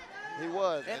ceiling. He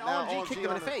was. And OMG kicked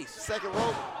him in the face. Second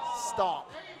rope, stomp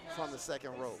from the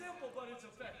second rope.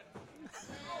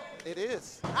 It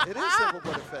is. It is simple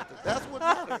but effective. That's what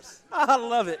matters. I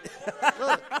love it.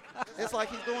 Look, it's like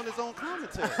he's doing his own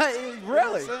commentary. Really? You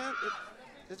know what I'm saying?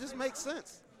 It just makes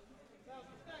sense.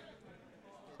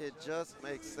 It just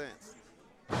makes sense.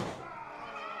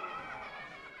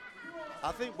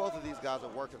 I think both of these guys are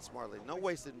working smartly. No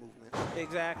wasted movement.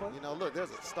 Exactly. You know, look, there's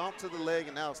a stomp to the leg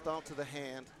and now a stomp to the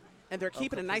hand. And they're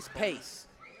keeping a nice pace.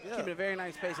 Yeah. Keeping a very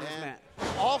nice pace in this match.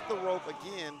 Off the rope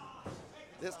again,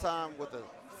 this time with a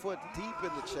foot deep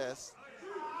in the chest.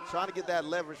 Trying to get that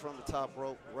leverage from the top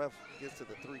rope. Ref gets to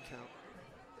the 3 count.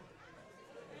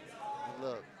 And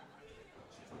look,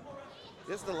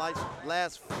 this is the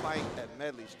last fight at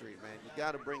Medley Street, man. You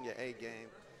got to bring your A game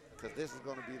because this is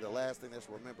going to be the last thing that's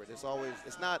remembered. It's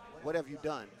not what have you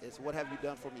done. It's what have you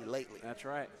done for me lately. That's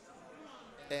right.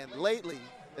 And lately,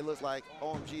 it looks like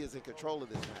OMG is in control of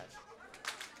this match.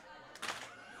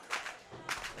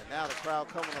 And now the crowd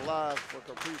coming alive for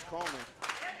Caprice Coleman.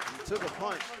 He took a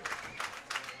punch,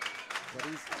 but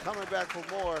he's coming back for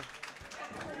more.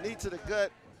 Knee to the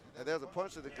gut, and there's a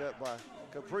punch to the gut by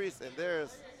Caprice, and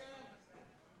there's,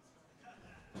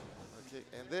 okay,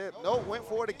 and then, went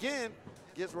for it again,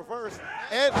 gets reversed,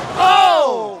 and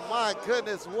oh my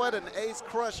goodness, what an ace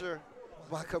crusher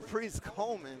by Caprice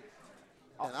Coleman.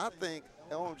 And I think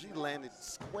OMG landed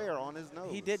square on his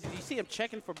nose. He did. Did you see him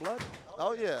checking for blood?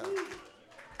 Oh, yeah.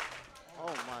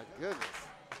 Oh, my goodness.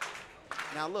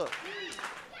 Now, look.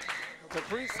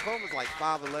 Caprice Coleman's like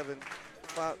 5'11",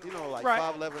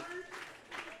 5'11".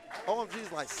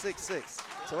 OMG's like 6'6",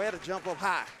 so he had to jump up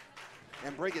high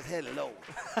and bring his head low.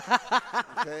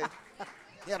 Okay?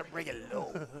 He had to bring it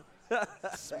low.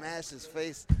 Smash his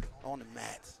face on the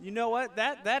mat. You know what?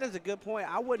 That is a good point.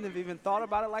 I wouldn't have even thought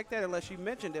about it like that unless you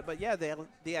mentioned it. But, yeah,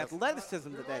 the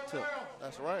athleticism that took.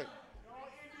 That's right.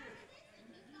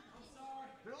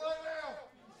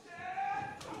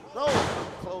 No.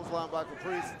 Clothesline by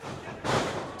Caprice.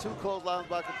 2 clotheslines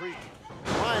by Caprice.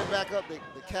 Ryan back up to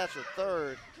catch a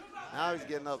third. Now he's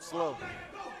getting up slow.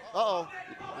 Uh-oh.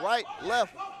 Right,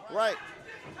 left, right.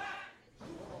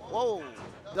 Whoa.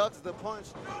 Ducks the punch.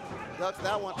 Ducks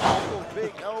that one. Oh,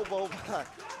 big elbow by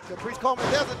Caprice Coleman.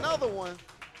 There's another one.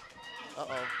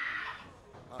 Uh-oh.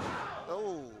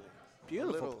 Oh.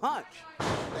 Beautiful punch.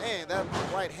 Man, that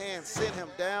right hand sent him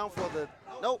down for the,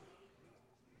 nope.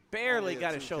 Barely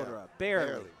got his shoulder up.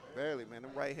 Barely, man.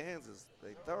 Them right hands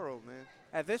they thorough, man.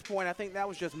 At this point, I think that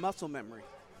was just muscle memory.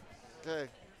 Okay.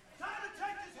 Time to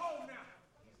take this home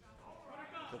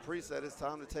now. Caprice said it's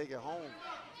time to take it home.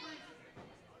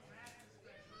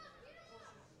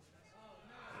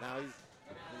 Now he's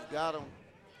got him.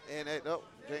 And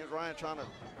James Ryan trying to,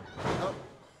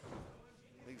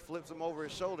 he flips him over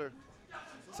his shoulder.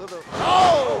 To the,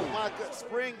 oh my God,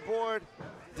 springboard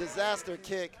disaster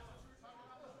kick.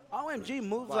 OMG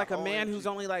moves like a man who's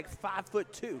only like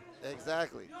 5'2".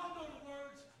 Exactly.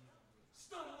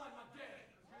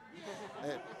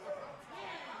 And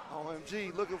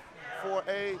OMG looking for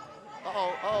a,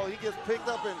 he gets picked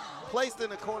up and placed in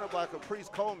the corner by Caprice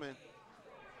Coleman.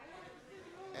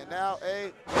 And now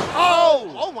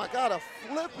oh my God, a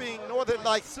flipping Northern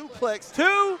Lights suplex. 2,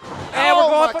 and we're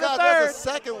going for the third. That's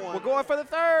the second one. We're going for the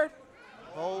third.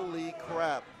 Holy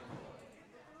crap.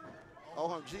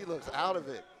 OMG looks out of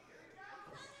it.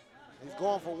 He's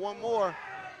going for one more.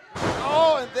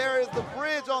 Oh, and there is the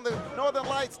bridge on the Northern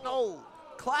Lights. No.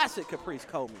 Classic Caprice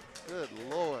Coleman. Good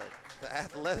Lord. The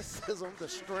athleticism, the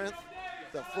strength,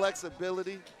 the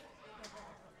flexibility.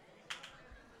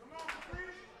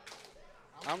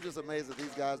 I'm just amazed at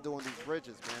these guys doing these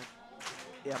bridges, man.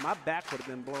 Yeah, my back would have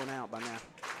been blown out by now.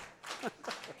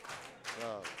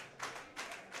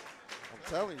 I'm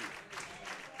telling you.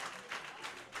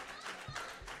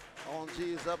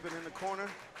 OMG is up and in the corner.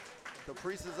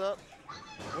 Caprice is up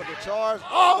with the charge.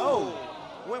 Oh!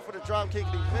 Went for the drop kick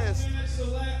and he missed. 10 minutes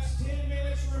elapsed, 10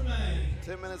 minutes remain.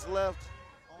 10 minutes left.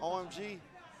 OMG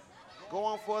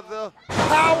going for the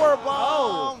power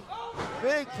bomb.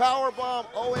 Big power bomb.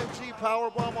 OMG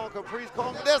power bomb on Caprice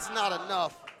Coleman. That's not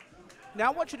enough. Now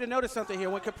I want you to notice something here.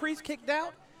 When Caprice kicked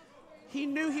out, he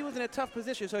knew he was in a tough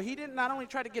position, so he didn't not only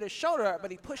try to get his shoulder up, but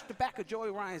he pushed the back of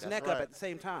Joey Ryan's neck up at the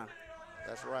same time.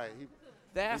 That's right.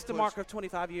 That's the mark of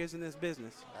 25 years in this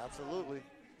business. Absolutely.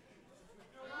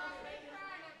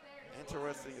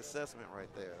 Interesting assessment right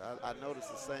there. I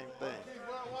noticed the same thing.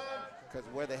 Because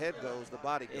where the head goes, the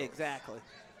body goes. Exactly.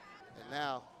 And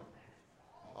now,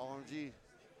 OMG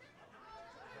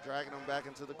dragging him back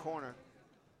into the corner.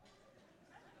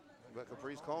 But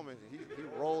Caprice Coleman, he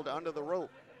rolled under the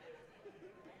rope.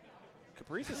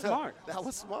 Caprice is smart. That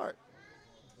was smart.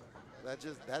 That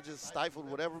just stifled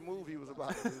whatever move he was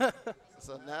about to do.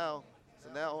 So now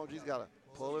OMG's got to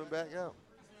pull him back out.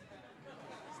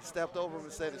 He stepped over him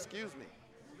and said, "Excuse me."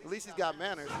 At least he's got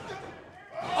manners.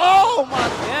 Oh my!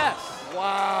 Yes.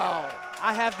 Wow.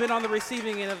 I have been on the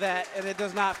receiving end of that, and it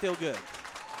does not feel good.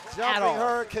 Jumping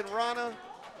Hurricane Rana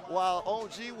while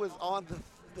OMG was on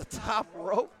the top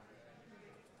rope.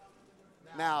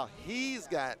 Now he's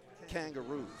got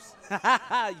kangaroos.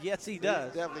 Yes, he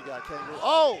does. He's definitely got kangaroos.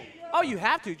 Oh, you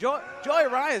have to. Joey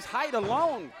Ryan's height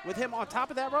alone with him on top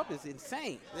of that rope is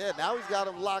insane. Yeah, now he's got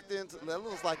him locked into, that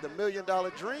looks like the $1 Million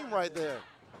Dream right there.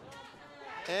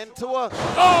 Into a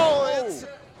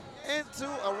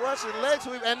Russian leg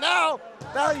sweep, and now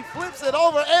he flips it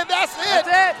over, and that's it.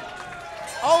 That's it.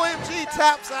 OMG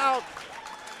taps out,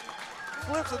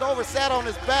 flips it over, sat on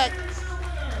his back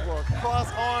for a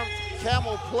cross-arm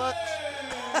camel clutch.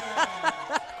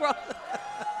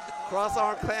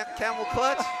 Cross-arm camel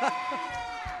clutch.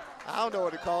 I don't know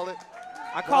what to call it.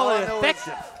 I call it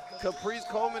effective. Caprice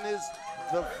Coleman is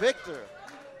the victor.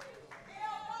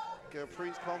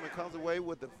 Caprice Coleman comes away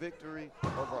with the victory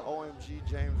over OMG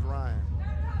James Ryan.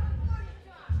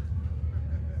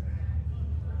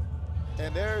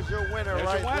 And there's your winner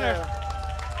there.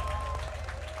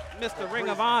 Mr. Ring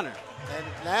of Honor. And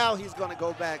now he's going to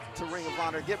go back to Ring of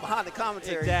Honor, get behind the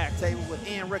commentary table with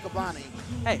Ian Riccaboni.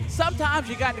 Hey, sometimes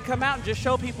you got to come out and just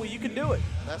show people you can do it.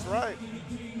 That's right.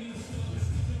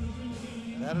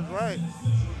 That is right.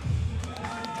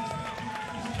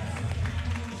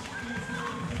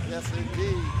 Yes,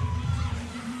 indeed.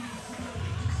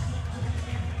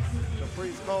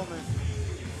 Caprice Coleman.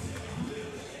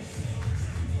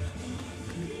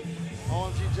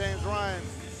 OMG James Ryan.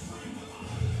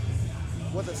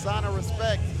 With a sign of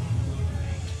respect.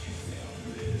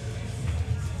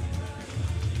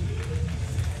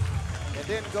 It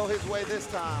didn't go his way this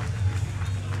time.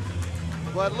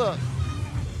 But look,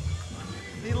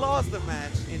 he lost the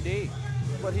match. Indeed.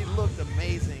 But he looked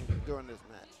amazing during this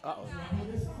match. Uh-oh.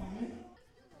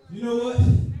 You know what?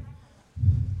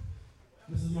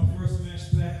 This is my first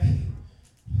match back.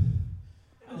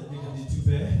 I didn't think I did too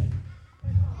bad.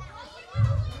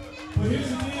 But here's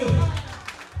the deal.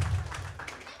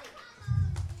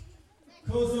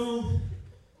 Kozone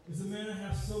is a man I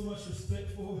have so much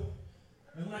respect for.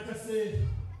 And like I said,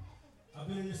 I've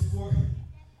been in this sport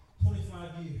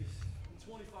 25 years.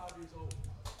 25 years old.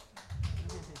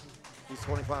 He's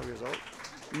 25 years old?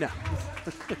 No.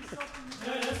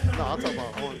 No, I'm talking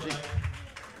about OMG.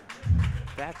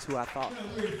 That's who I thought.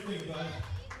 Weird to think about it.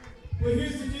 But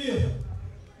here's the deal.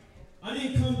 I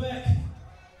didn't come back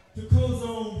to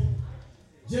Kozone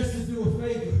just to do a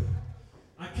favor.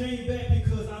 I came back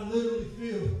because I literally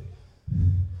feel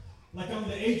like I'm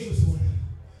the ageless one.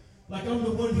 Like I'm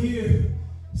the one here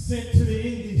sent to the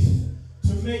Indies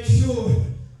to make sure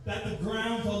that the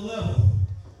grounds are level.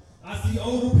 I see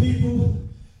older people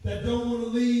that don't want to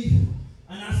leave,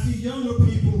 and I see younger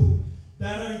people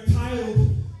that are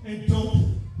entitled and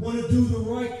don't want to do the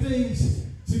right things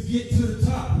to get to the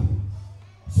top.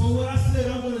 So what I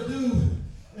said I'm going to do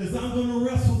is I'm going to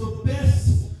wrestle the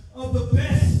best of the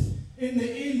best in the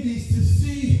indies to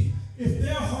see if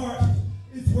their heart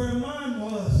is where mine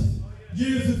was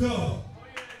years ago.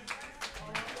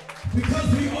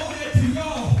 Because we owe that to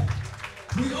y'all.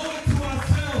 We owe it to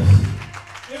ourselves.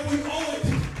 And we owe it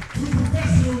to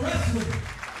professional wrestling.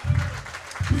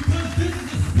 Because this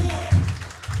is a sport.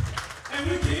 And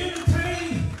we can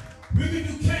entertain. We can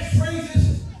do catchphrases.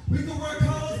 We can wear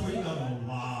colors. Well, you got a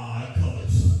lot of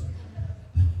colors.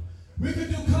 We can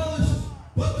do colors.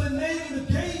 But the name of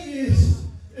the game is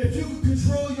if you can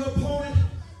control your opponent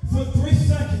for 3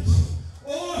 seconds.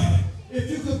 Or if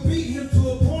you can beat him to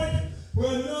a point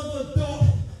where another adult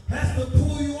has to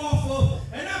pull you off of.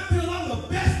 And I feel I'm the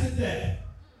best at that.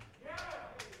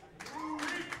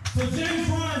 So James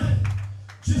Ryan,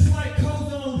 just like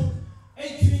Cozone,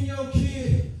 18-year-old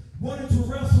kid, wanted to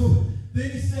wrestle.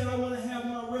 Then he said, I want to have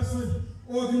my wrestling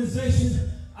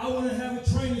organization. I want to have a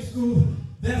training school.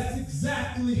 That's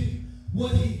exactly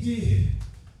what he did.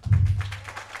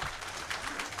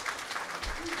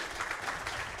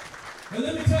 And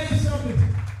let me tell you something.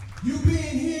 You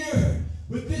being here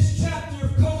with this chapter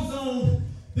of Cozone,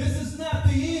 this is not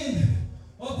the end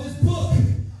of this book.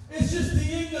 It's just the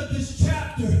end of this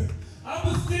chapter. I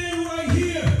will stand right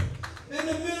here in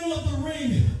the middle of the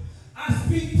ring. I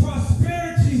speak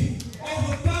prosperity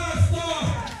over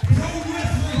Firestar Pro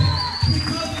Wrestling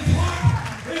because his heart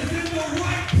is in the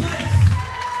right place.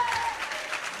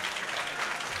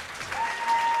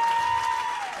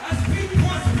 I speak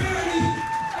prosperity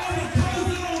over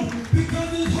Cozone because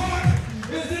his heart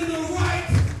is in the right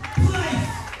place.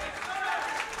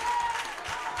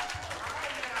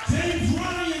 James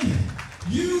Ryan,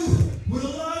 you, with a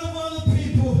lot of other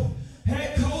people,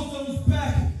 had Cozone's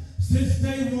back since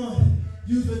day one.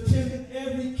 You've attended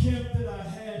every camp that I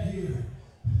had here.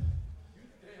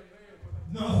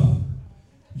 No,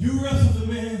 you wrestled the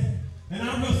man, and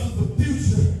I wrestled the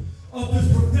future of this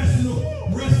professional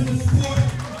wrestling sport,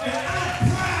 and I'm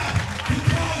proud to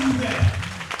call you that.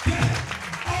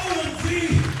 OMG,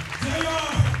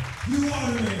 JR, you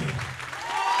are the man.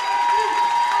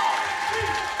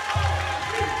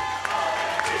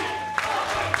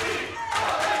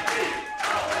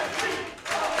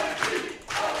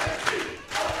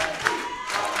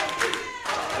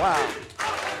 Wow.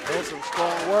 Those some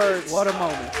strong words. What a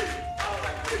moment.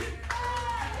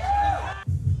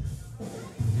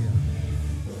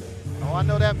 Oh, I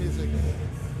know that music.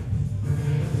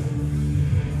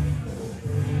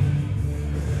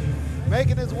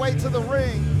 Making his way to the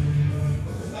ring.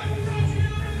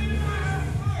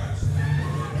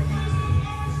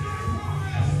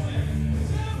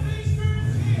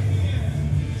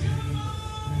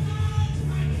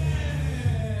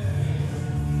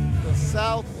 The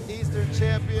Southeastern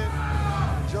champion,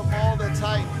 Jamal the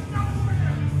Titan.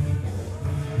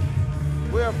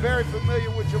 We are very familiar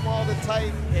with Jamal the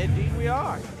Titan. Indeed we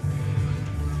are.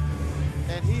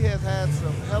 And he has had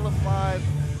some hellified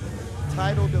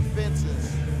title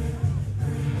defenses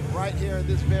right here in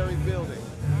this very building.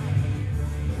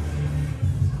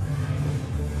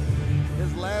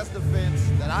 His last defense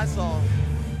that I saw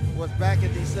was back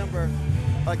in December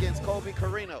against Colby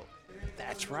Corino.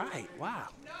 That's right. Wow.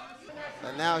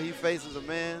 And now he faces a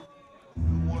man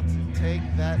who wants to take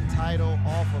that title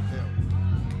off of him.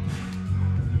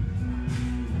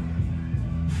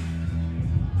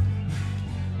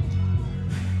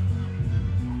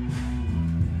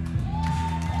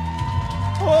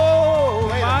 Oh,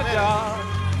 Wait a my minute. God.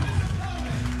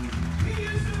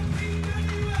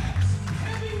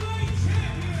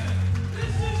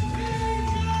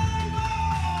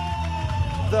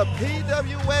 The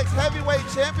PWX heavyweight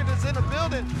champion is in the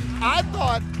building. I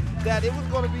thought that it was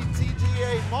going to be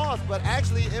TGA Moss, but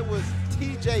actually it was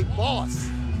TJ Boss.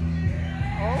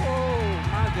 Oh,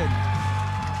 my goodness.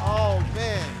 Oh,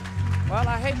 man. Well,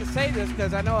 I hate to say this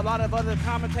because I know a lot of other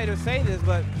commentators say this,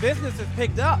 but business has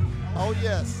picked up. Oh,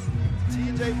 yes.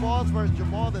 TJ Boss versus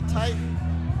Jamal the Titan.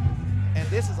 And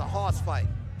this is a horse fight.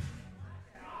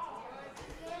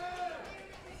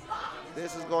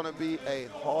 This is going to be a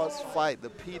horse fight. The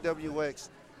PWX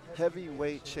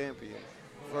heavyweight champion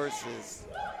versus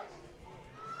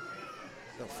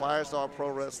the Firestar Pro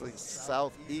Wrestling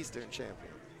Southeastern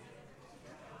champion.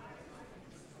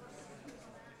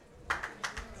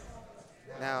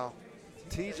 Now,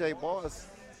 TJ Boss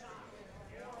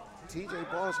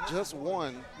just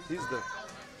won.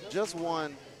 Just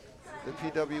won the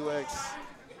PWX.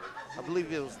 I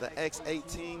believe it was the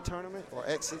X18 tournament or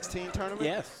X16 tournament.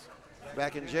 Yes.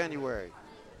 Back in January.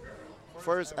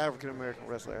 First African-American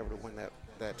wrestler ever to win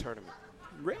that tournament.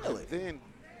 Really?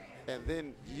 And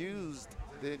then used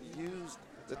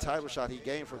the title shot he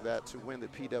gained from that to win the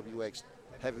PWX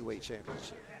Heavyweight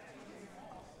Championship.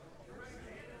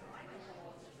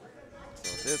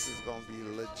 So this is going to be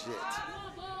legit.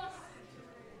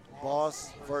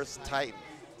 Boss versus Titan.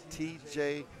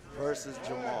 TJ versus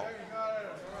Jamal.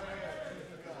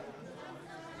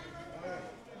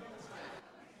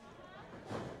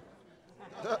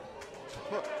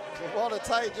 Jamal the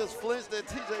Titan just flinched at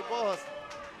TJ Boss.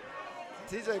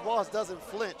 TJ Boss doesn't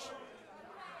flinch.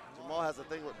 Jamal has a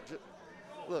thing with,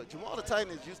 look, Jamal the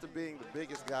Titan is used to being the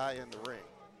biggest guy in the ring.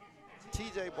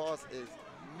 TJ Boss is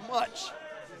much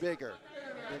bigger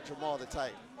than Jamal the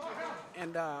Titan.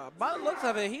 And by the looks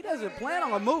of it, he doesn't plan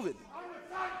on moving.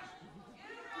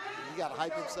 He got to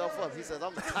hype himself up. He says,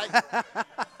 I'm the Titan.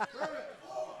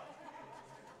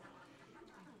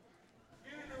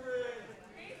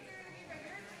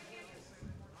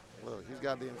 Look, he's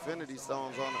got the Infinity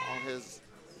Stones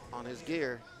on his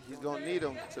gear. He's going to need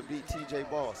them to beat TJ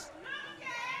Boss.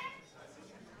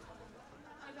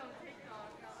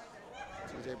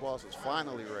 TJ Boss is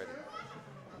finally ready.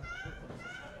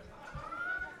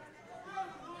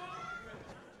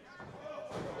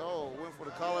 Oh, went for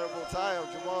the collarable tie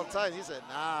of Jamal Titan. He said,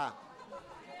 nah.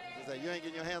 He said, you ain't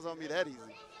getting your hands on me that easy.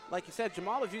 Like you said,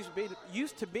 Jamal is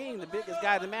used to being the biggest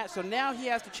guy in the match, so now he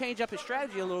has to change up his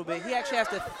strategy a little bit. He actually has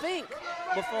to think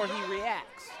before he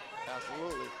reacts.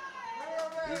 Absolutely.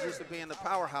 He's used to being the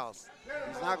powerhouse.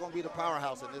 He's not going to be the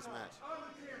powerhouse in this match.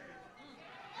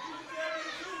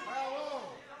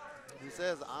 He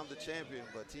says, I'm the champion,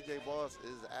 but TJ Boss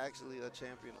is actually a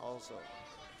champion also.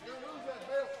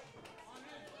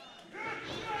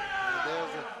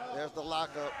 And there's the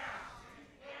lockup.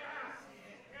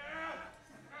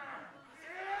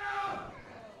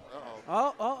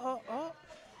 Oh.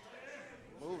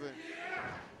 Moving.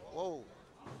 Whoa.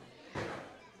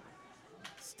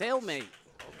 Stalemate.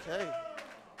 Okay.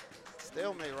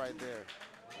 Stalemate right there.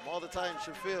 Jamal the Titan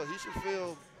should feel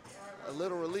a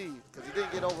little relieved because he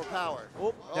didn't get overpowered.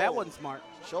 Oh, that wasn't smart.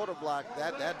 Shoulder block.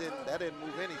 That didn't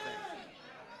move anything.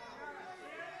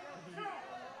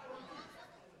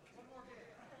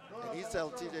 And he's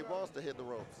telling TJ Boss to hit the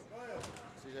ropes.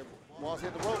 TJ Boss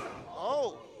hit the rope.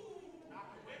 Oh.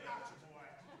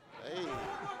 Hey.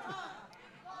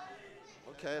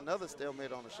 Okay, another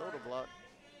stalemate on the shoulder block.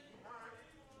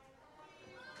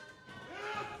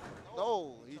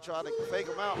 No, he tried to fake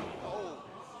him out. Oh,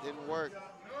 didn't work.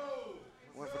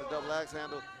 Went for the double axe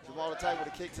handle. Jamal the Titan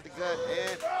with a kick to the gut.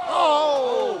 And,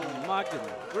 oh! My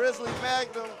goodness. Grizzly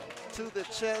Magnum to the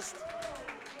chest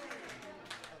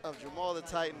of Jamal the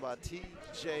Titan by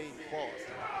TJ Boss.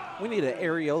 We need an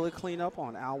areola cleanup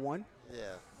on aisle 1. Yeah,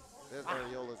 there's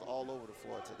areolas all over the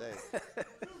floor today.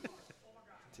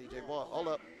 TJ Boss, hold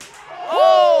up.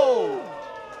 Oh!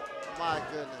 My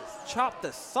goodness. Chop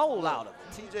the soul out of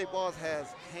him. TJ Boss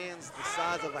has hands the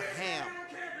size of a ham.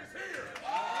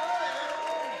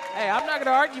 Hey, I'm not going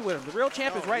to argue with him. The real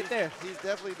champ is right there. He's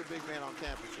definitely the big man on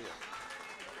campus here.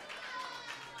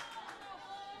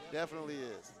 Definitely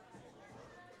is.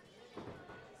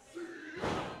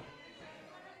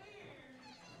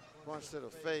 Punch to the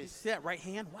face. You see that right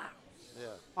hand? Wow.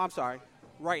 Yeah. I'm sorry.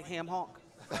 Right ham honk.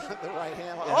 The right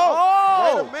hand. Yeah.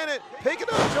 Oh! Wait a minute. Picking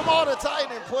up Jamal the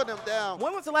Titan and putting him down.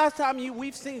 When was the last time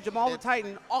we've seen Jamal the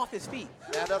Titan off his feet?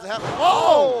 That doesn't happen.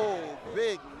 Oh!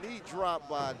 Big knee drop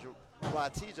by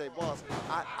TJ Boss.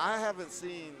 I haven't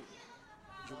seen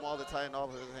Jamal the Titan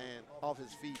off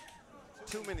his feet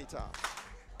too many times.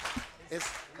 It's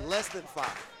less than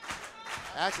 5.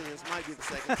 Actually, this might be the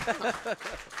second time.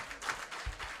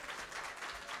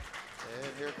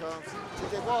 And here comes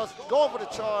TJ Boss going for the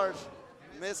charge.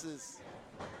 Misses.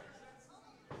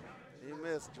 He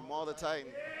missed. Jamal the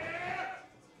Titan.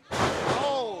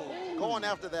 Oh, going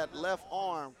after that left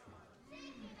arm.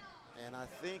 And I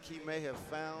think he may have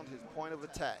found his point of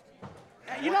attack.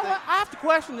 You know what? I have to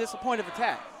question this point of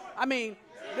attack. I mean,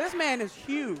 this man is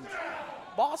huge.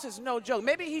 Boss is no joke.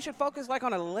 Maybe he should focus like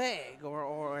on a leg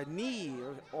or a knee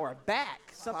or a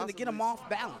back, something to get him off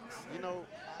balance. You know,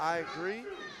 I agree.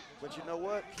 But you know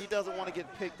what? He doesn't want to get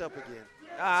picked up again.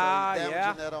 So he's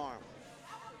damaging that arm.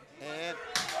 And,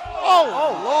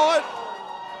 Lord.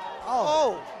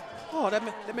 Oh,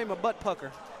 that made my butt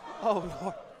pucker. Oh,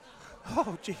 Lord.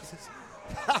 Oh, Jesus.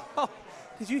 Oh,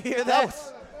 did you hear that?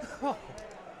 Oh.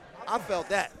 I felt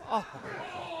that. Oh.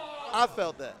 I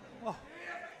felt that. Oh.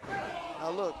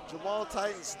 Now, look, Jamal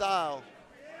Titan style.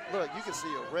 Look, you can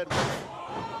see a red one.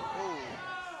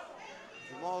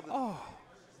 Jamal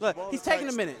Look, he's taking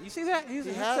a minute. You see that? He's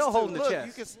still holding the chest.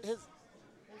 You can,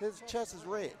 his chest is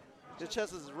red. His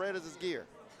chest is as red as his gear.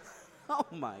 Oh,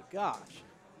 my gosh.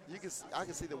 I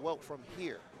can see the welt from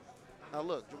here. Now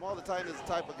look, Jamal the Titan is the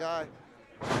type of guy,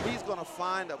 he's going to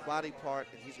find a body part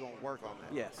and he's going to work on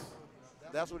that. Yes.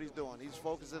 That's what he's doing. He's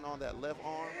focusing on that left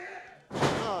arm,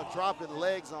 dropping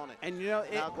legs on it. And you know,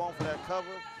 now going for that cover.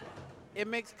 It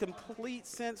makes complete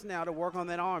sense now to work on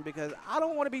that arm because I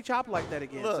don't want to be chopped like that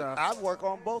again. Look, so. I'd work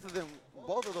on both of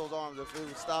those arms if it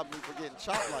would stop me from getting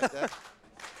chopped like that.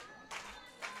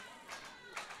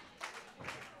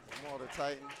 Jamal the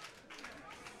Titan.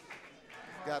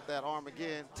 Got that arm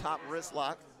again, top wrist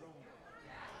lock.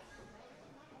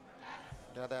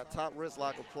 Got that top wrist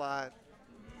lock applied.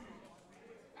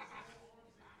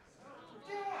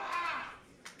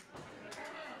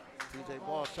 TJ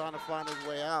Boss trying to find his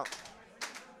way out.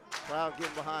 Crowd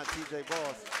getting behind TJ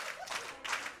Boss.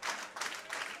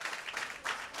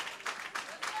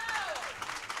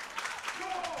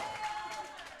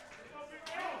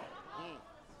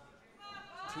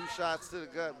 Two shots to the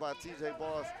gut by TJ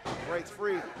Boss. Breaks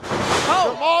free.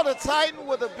 Oh. Jamal the Titan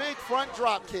with a big front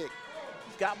drop kick.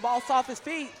 He's got Boss off his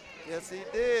feet. Yes, he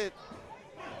did.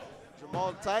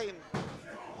 Jamal the Titan.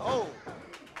 Oh,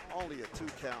 only a 2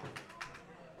 count.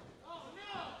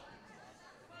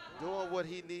 Doing what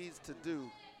he needs to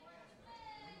do.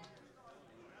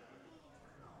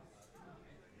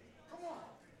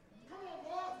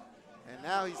 And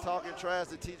now he's talking trash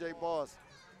to TJ Boss.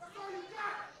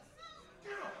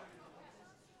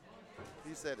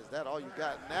 He said, is that all you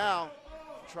got? Now,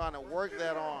 trying to work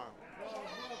that arm.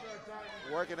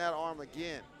 Working that arm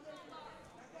again.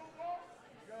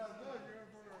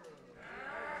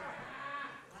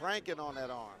 Cranking on that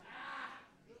arm.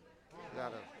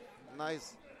 Got a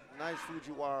nice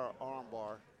Fujiwara arm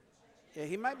bar. Yeah,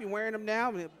 he might be wearing them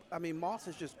now. I mean, Moss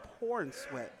is just pouring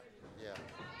sweat. Yeah.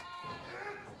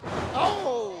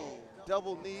 Oh!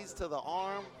 Double knees to the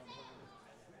arm.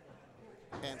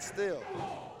 And still.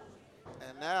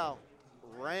 And now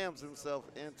rams himself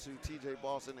into TJ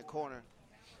Boss in the corner.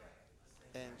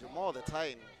 And Jamal the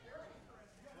Titan,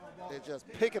 they're just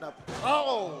picking up.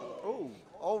 Oh!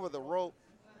 Over the rope.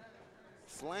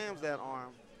 Slams that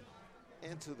arm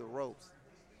into the ropes.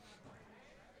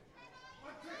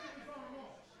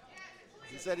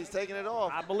 He said he's taking it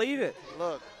off. I believe it.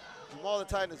 Look, Jamal the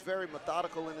Titan is very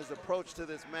methodical in his approach to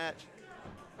this match.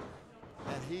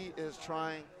 And he is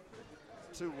trying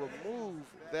to remove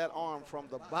that arm from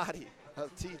the body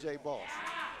of TJ Boss.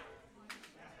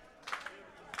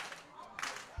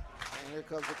 And here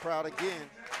comes the crowd again.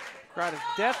 Crowd is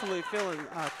definitely feeling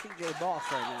TJ Boss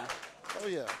right now. Oh,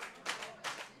 yeah.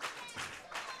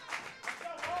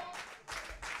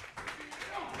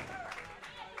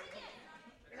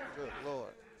 Good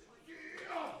Lord.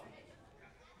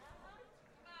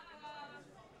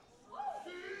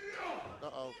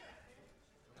 Uh-oh.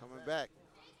 Coming back.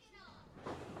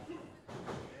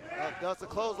 Does the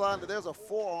clothesline, but there's a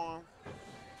forearm.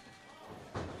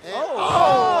 And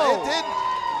it didn't.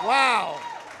 Wow.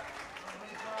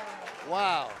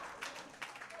 Wow.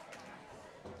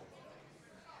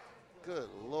 Good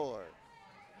Lord.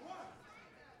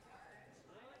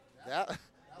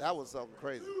 That was something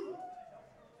crazy.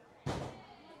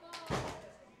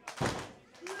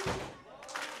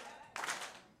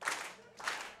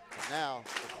 And now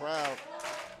the crowd.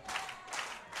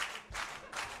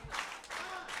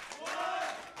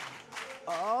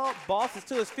 Oh, Boss is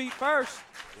to his feet first.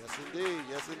 Yes, indeed.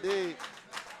 Yes, indeed.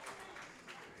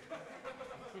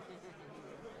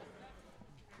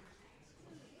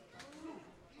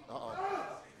 Uh-oh.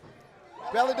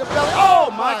 Belly to belly. Oh,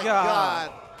 my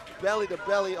God. Belly to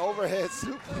belly overhead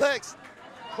suplex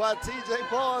by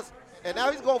TJ Boss. And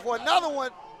now he's going for another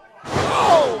one.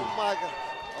 Oh, my God.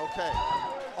 Okay.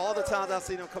 All the times I've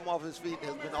seen him come off his feet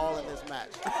has been all in this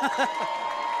match.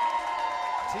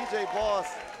 TJ Boss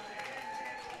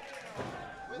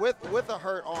with a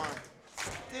hurt arm,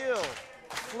 still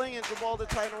flinging Jamal the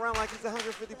Titan around like he's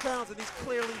 150 pounds, and he's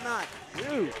clearly not.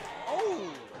 Dude.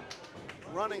 Oh.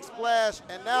 Running splash,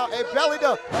 and now a belly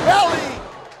to belly.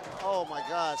 Oh my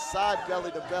gosh, side belly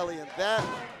to belly, and that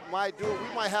might do it.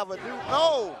 We might have a new,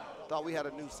 no. Thought we had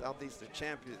a new Southeastern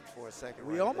champion for a second.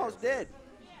 We almost did.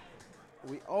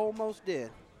 We almost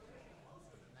did.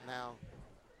 Now,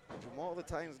 Jamal the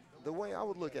Titan's, the way I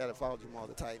would look at it if I was Jamal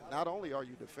the Titan, not only are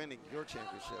you defending your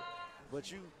championship,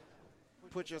 but you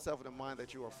put yourself in the mind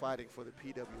that you are fighting for the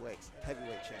PWX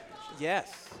Heavyweight Championship.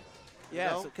 Yes.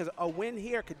 Yes, because a win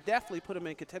here could definitely put him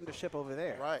in contendership over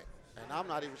there. Right. And I'm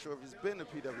not even sure if he's been to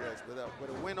PWX, but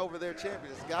a win over their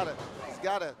champion, he's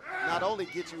gotta not only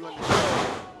get you in the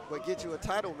show, but get you a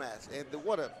title match. And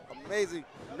what an amazing,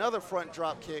 another front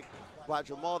drop kick by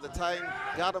Jamal the Titan.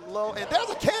 Got him low, and there's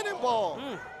a cannonball.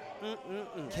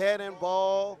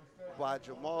 Cannonball by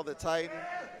Jamal the Titan.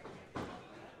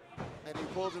 And he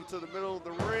pulls him to the middle of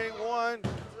the ring. 1,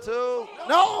 2.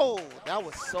 No! That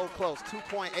was so close.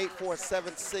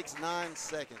 2.84769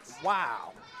 seconds.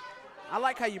 Wow. I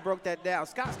like how you broke that down.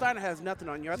 Scott Steiner has nothing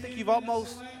on you. I think you've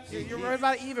almost, you're right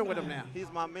about even with him now.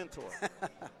 He's my mentor.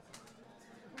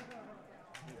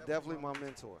 Definitely my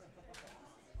mentor.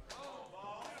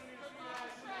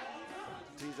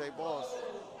 TJ Boss.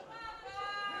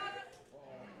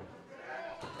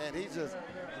 And he just,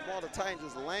 Jamal the Titan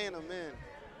just laying him in.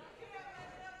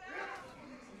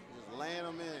 Just laying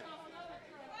him in.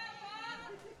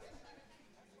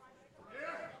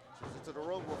 Shoots it to the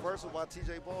rope, reversal by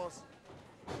TJ Boss.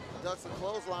 Ducks a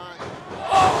clothesline.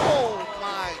 Oh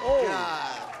my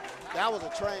God. That was a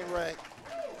train wreck.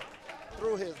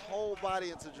 Threw his whole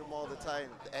body into Jamal the Titan.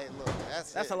 Hey, look,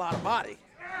 that's a lot of body.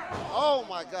 Oh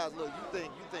my God! Look, you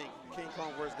think King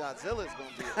Kong vs. Godzilla is going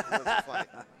to be a fight?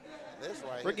 This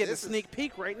right. We're getting a sneak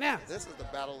peek right now. This is the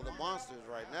battle of the monsters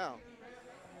right now.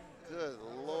 Good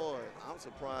Lord, I'm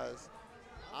surprised.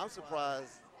 I'm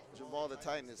surprised Jamal the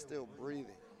Titan is still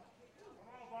breathing.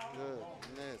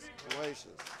 Goodness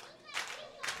gracious.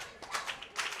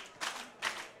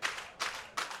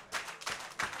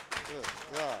 Good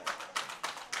God.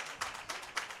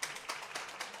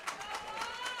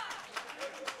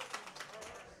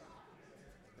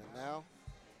 Now,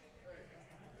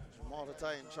 Jamal the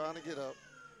Titan trying to get up.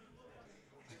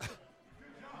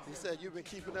 He said, "You've been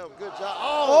keeping up. Good job."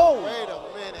 Oh, wait a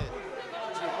minute.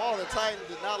 Jamal the Titan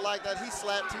did not like that. He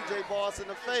slapped TJ Boss in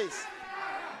the face.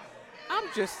 I'm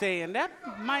just saying, that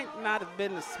might not have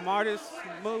been the smartest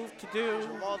move to do.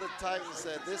 Jamal the Titan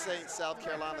said, "This ain't South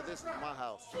Carolina. This is my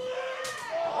house."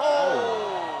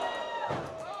 Oh.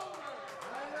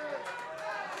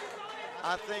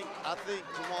 I think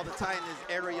Jamal the Titan is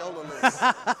areola-less.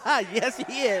 Yes,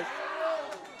 he is.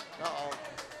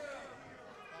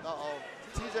 Uh-oh.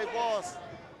 TJ Boss.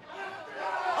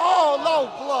 Oh, low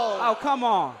blow. Oh, come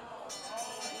on.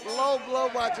 Low blow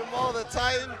by Jamal the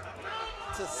Titan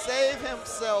to save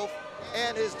himself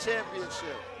and his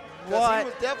championship. Because he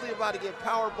was definitely about to get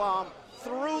powerbombed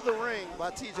through the ring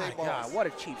by TJ Boss. God, what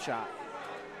a cheap shot.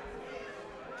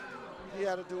 He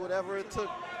had to do whatever it took.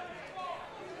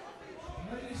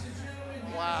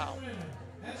 Wow.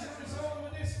 As a result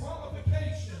of this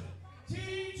qualification,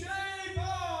 TJ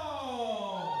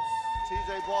Boss.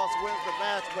 TJ Boss wins the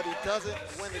match, but he doesn't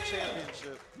win the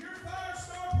championship. Your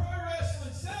Firestar Pro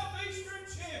Wrestling Southeastern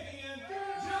Champion,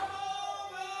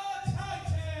 Jamal the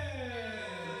Titan.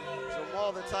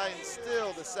 Jamal the Titan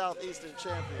still the Southeastern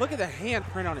champion. Look at the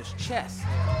handprint on his chest.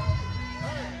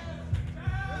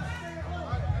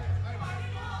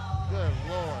 Good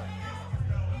Lord.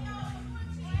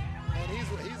 And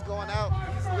he's going out.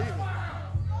 He's leaving.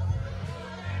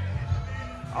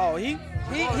 Oh,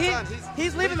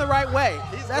 he's leaving the right way.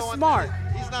 That's smart.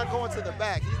 He's not going to the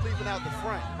back. He's leaving out the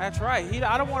front. That's right.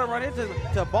 I don't want to run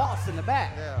into Boss in the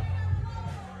back. Yeah.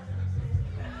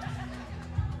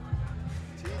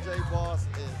 TJ Boss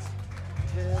is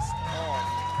pissed off.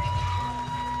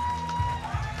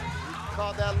 He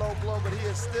caught that low blow, but he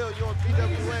is still your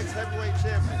PWX heavyweight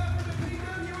champion.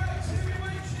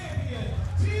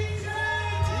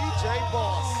 TJ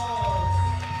Boss.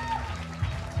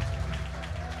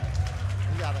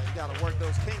 You gotta work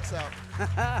those kinks out.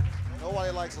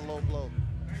 Nobody likes a low blow.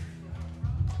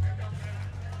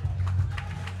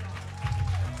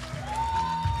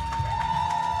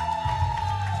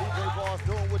 TJ Boss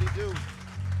doing what he do.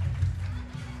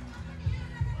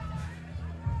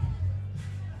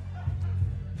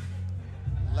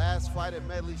 Last fight at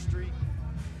Medley Street.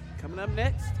 Coming up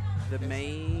next, the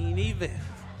main event.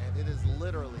 And it is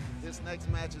literally, this next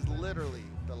match is literally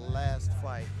the last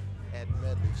fight at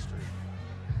Medley Street.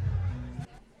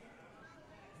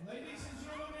 Ladies and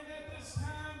gentlemen, at this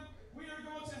time, we are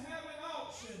going to have an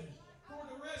auction for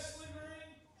the wrestling ring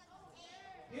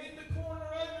in the corner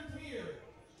over here.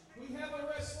 We have a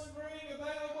wrestling ring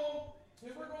available,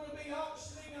 and we're going to be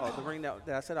auctioning it Oh, the ring that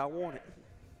I said I wanted.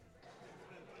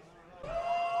 It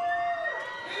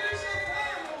is the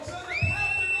finals of the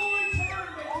Path to Glory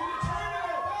tournament to determine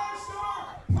our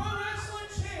Firestar Pro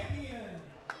Wrestling champion.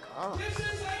 This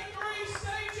is a 3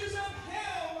 stages of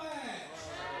hell match.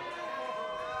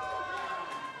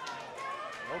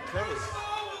 Okay. First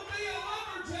fall will be a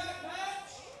lumberjack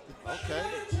match. Okay. The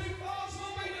other 2 falls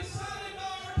will be decided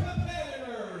by our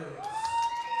competitors.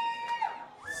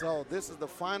 So this is the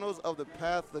finals of the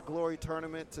Path to Glory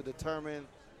tournament to determine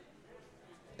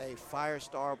a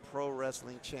Firestar Pro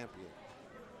Wrestling champion.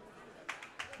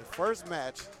 The first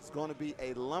match is going to be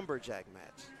a lumberjack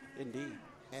match. Indeed.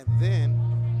 And then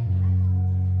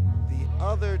the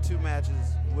other 2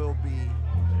 matches will be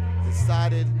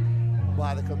decided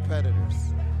by the competitors.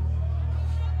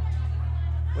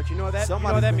 But you know what that,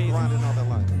 Somebody's that been means? grinding on that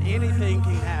line. Anything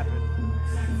can happen.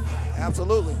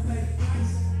 Absolutely.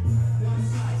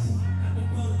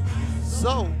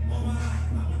 So,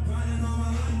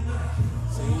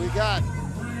 see what we got.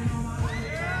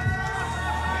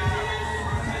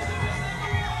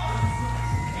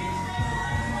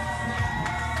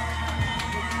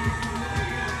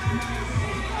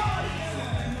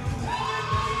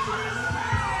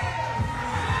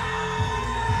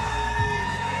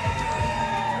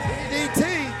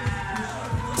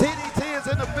 TDT is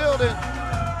in the building.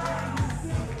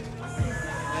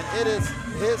 And it is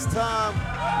his time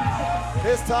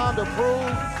to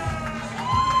prove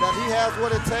that he has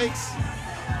what it takes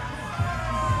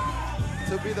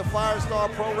to be the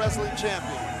Firestar Pro Wrestling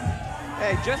Champion.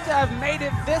 Hey, just to have made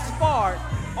it this far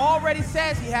already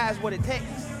says he has what it takes.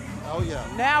 Oh, yeah.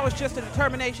 Now it's just a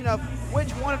determination of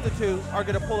which one of the 2 are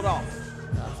going to pull it off.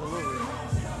 Absolutely.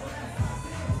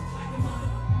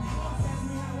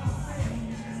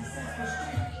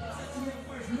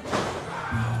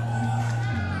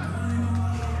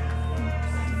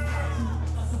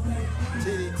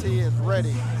 TDT is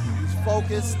ready. He's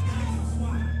focused.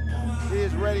 He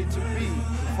is ready to be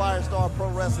the Firestar Pro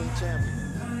Wrestling Champion.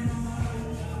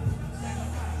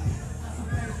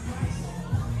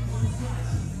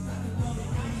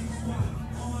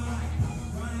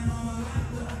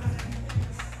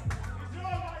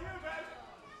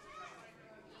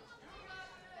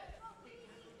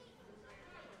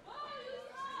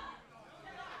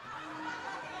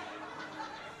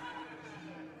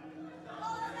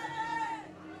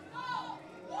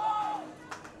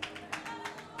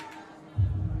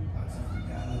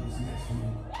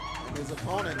 His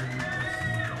opponent.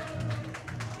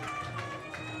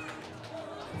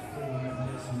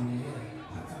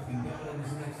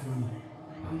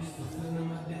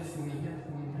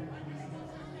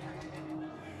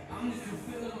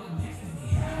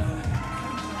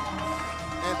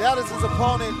 And that is his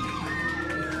opponent,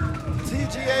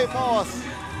 TGA Moss.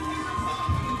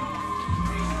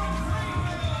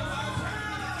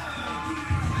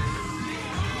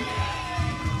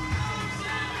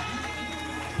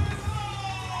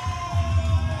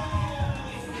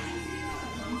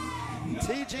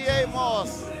 TGA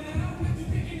Moss.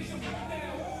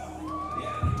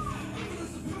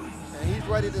 And he's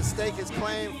ready to stake his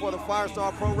claim for the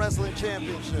Firestar Pro Wrestling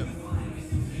Championship.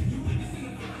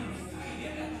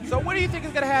 So what do you think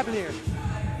is going to happen here?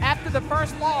 After the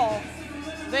first fall,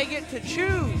 they get to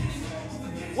choose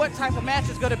what type of match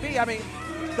it's going to be. I mean,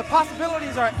 the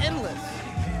possibilities are endless.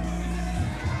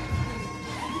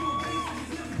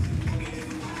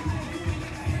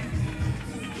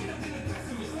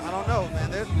 I don't know, man.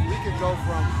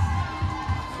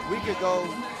 We could go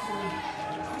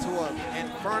to an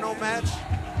Inferno match.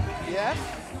 Yes.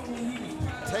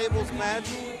 Tables match.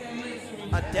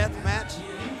 A death match.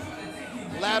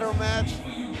 Ladder match.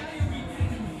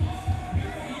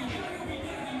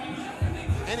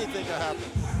 Anything could happen.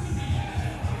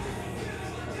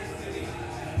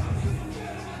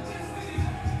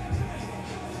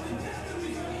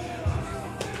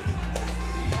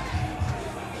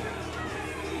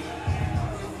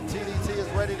 TDT is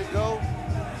ready to go.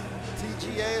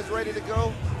 TGA is ready to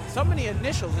go. So many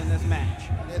initials in this match.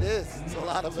 It is. It's a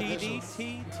lot of initials.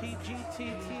 TDT, TGT,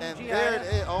 And there it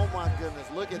is. Oh my goodness.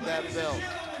 Look at that belt.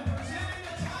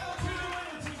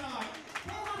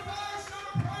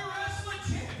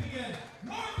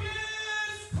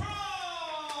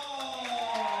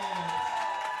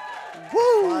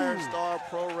 Woo! Firestar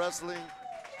Pro Wrestling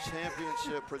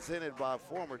Championship presented by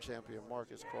former champion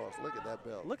Marcus Cross. Look at that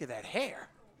belt. Look at that hair.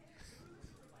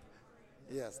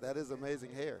 Yes, that is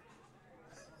amazing hair.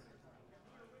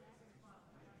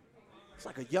 It's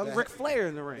like a young Ric Flair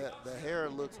in the ring. The hair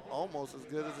looks almost as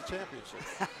good as the championship.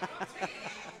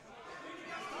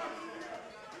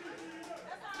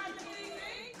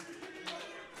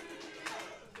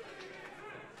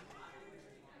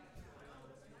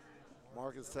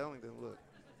 Marcus telling them, look,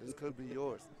 this could be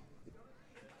yours.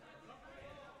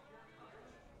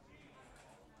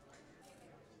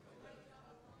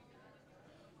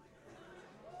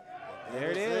 There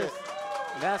it is.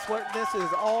 That's what this is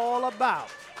all about.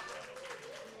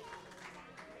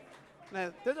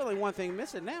 Now, there's only one thing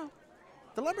missing now.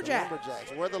 The Lumberjacks. The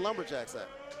Lumberjacks. Where are the Lumberjacks at?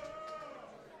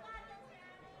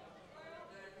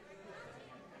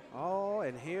 Oh,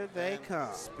 and here they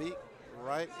come. Speak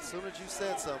right as soon as you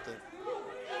said something.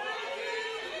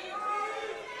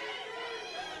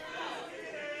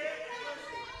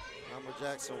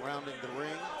 Lumberjacks surrounding the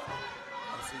ring.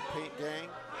 I see Paint Gang.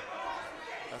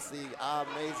 I see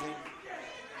Amazing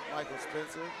Michael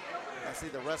Spencer. I see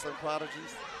the Wrestling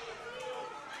Prodigies.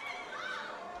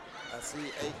 I see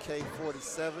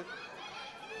AK-47.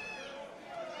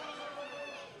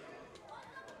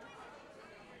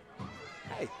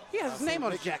 Hey, he has his name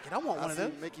on his jacket. I want one of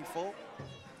those. Mickey Folk.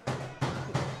 He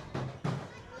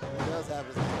does have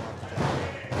his name on his jacket.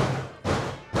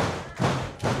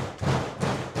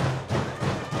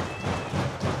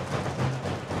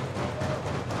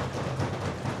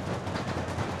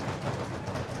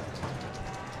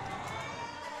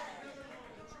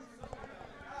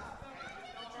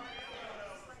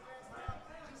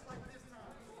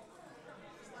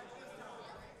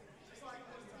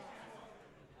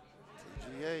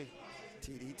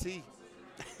 TDT.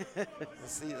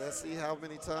 Let's see how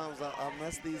many times I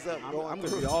mess these up. I'm going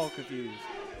to be all confused.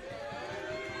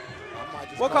 I might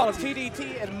just we'll call it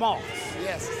TDT and Moss.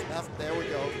 Yes, there we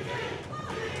go.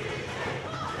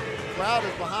 Crowd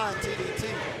is behind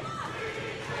TDT.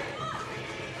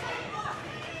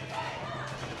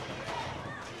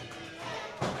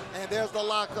 And there's the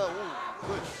lockup. Ooh,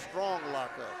 good, strong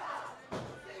lockup.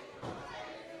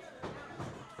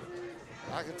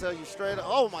 I can tell you straight up.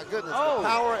 Oh, my goodness. The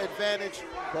power advantage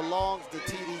belongs to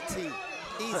TDT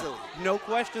easily. No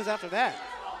questions after that.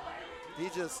 He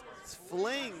just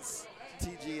flings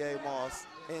TGA Moss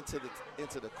into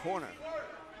the corner.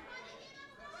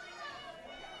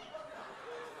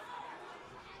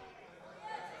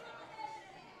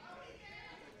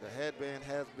 The headband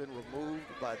has been removed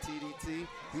by TDT.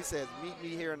 He says, meet me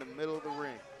here in the middle of the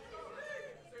ring.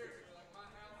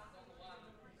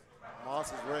 Moss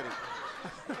is ready.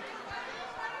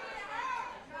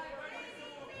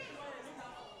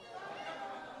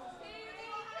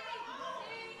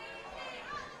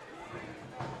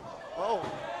 Oh,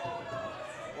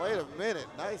 wait a minute.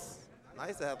 Nice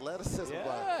athleticism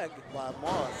by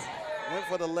Moss. Went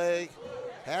for the leg,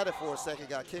 had it for a second,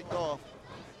 got kicked off.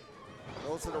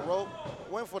 Goes to the rope,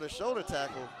 went for the shoulder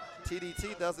tackle.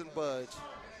 TDT doesn't budge.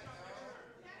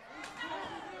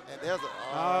 And there's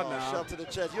a shove to the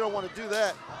chest. You don't want to do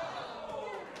that.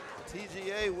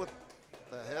 TGA with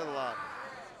the headlock.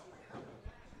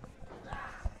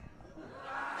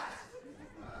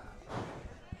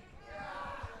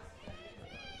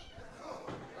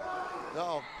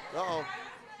 Uh-oh.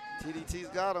 TDT's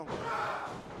got him.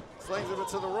 Slings him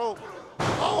into the rope.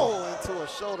 Oh, into a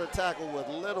shoulder tackle with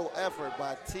little effort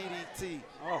by TDT.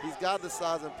 Oh. He's got the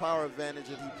size and power advantage,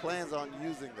 and he plans on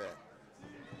using that.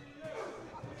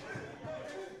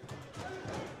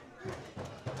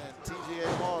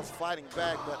 TGA Moss fighting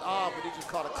back, but he just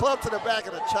caught a club to the back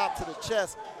and a chop to the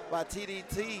chest by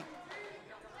TDT.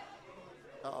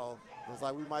 Uh-oh. Looks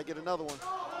like we might get another one.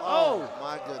 Oh,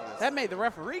 my goodness. That made the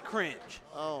referee cringe.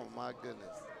 Oh, my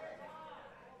goodness.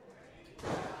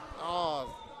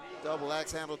 Oh, double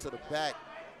axe handle to the back.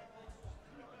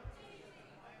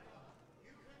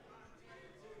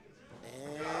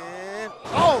 And,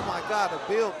 oh, my God, a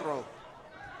Bill throw.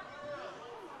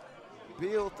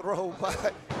 Bill throw by,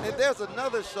 and there's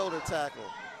another shoulder tackle.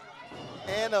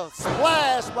 And a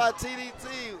splash by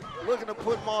TDT. Looking to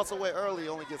put Moss away early,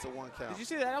 only gets a 1 count. Did you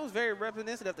see that? That was very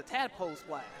reminiscent of the tadpole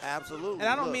splash. Absolutely. And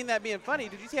I don't mean that being funny.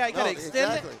 Did you see how he could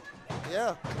extend it?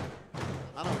 Yeah.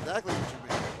 I know exactly what you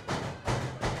mean.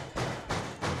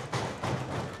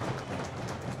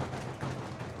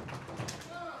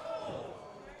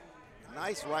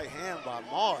 Nice right hand by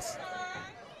Moss.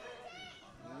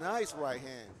 Nice right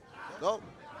hand. Go.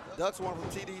 Ducks one from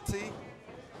TDT.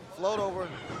 Float over.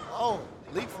 Oh,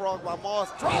 leapfrog by Moss.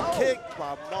 Drop kick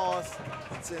by Moss.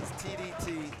 Sends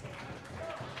TDT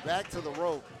back to the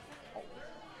rope.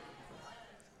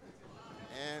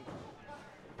 And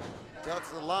ducks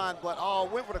the line, but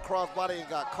went for the crossbody and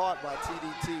got caught by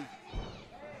TDT.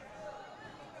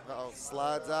 Uh-oh,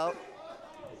 slides out.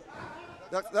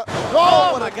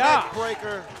 Oh, my God. Neck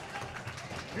breaker.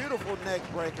 Beautiful neck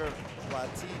breaker by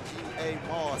TGA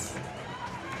Moss.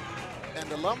 And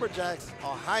the Lumberjacks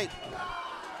are hyped.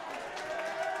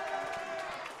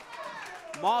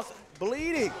 Moss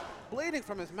bleeding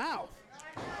from his mouth.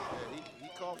 Yeah, he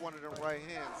caught one of them right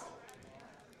hands.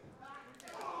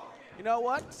 You know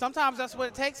what? Sometimes that's what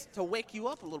it takes to wake you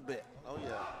up a little bit. Oh,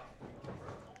 yeah.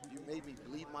 You made me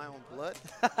bleed my own blood.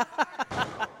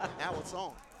 Now it's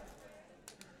on.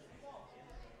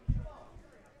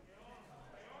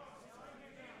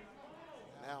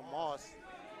 Now Moss.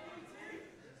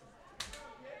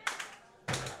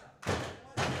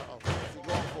 What's he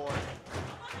going for?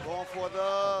 Going for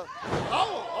the,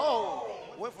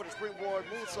 went for the springboard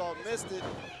moonsault, missed it.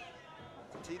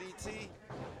 TDT.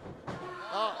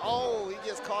 He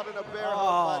gets caught in a bear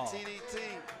hug by TDT.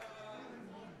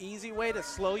 Easy way to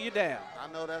slow you down. I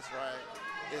know that's right.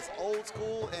 It's old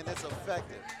school and it's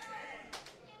effective.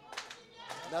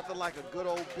 Nothing like a good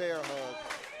old bear hug.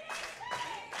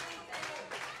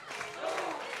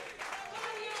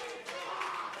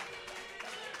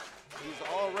 He's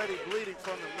already bleeding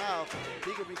from the mouth.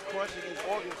 He could be crushing his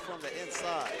organs from the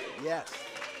inside. Yes.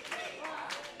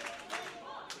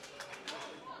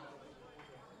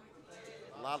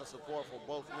 A lot of support for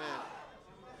both men.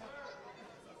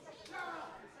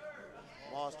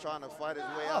 Moss trying to fight his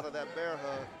way out of that bear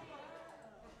hug.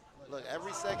 Look,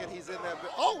 every second he's in that bear.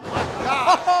 Oh my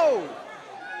God! Oh!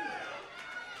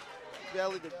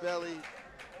 Belly to belly,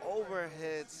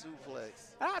 overhead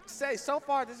suplex. I have to say, so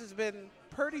far this has been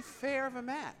pretty fair of a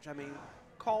match. I mean,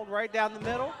 called right down the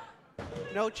middle.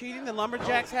 No cheating. The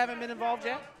Lumberjacks haven't been involved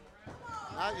yet.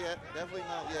 Not yet. Definitely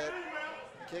not yet.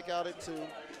 Kick out at 2.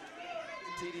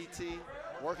 TDT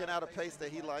working out a pace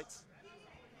that he likes.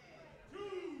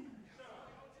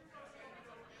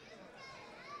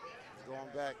 He's going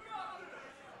back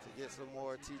to get some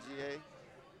more TGA.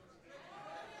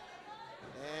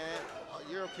 And a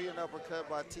European uppercut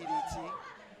by TDT.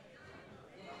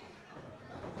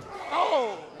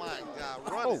 Oh my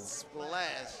God, running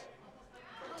splash.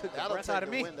 Took the That'll breath take out of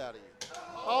the me. wind out of you.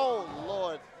 Oh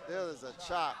Lord, there is a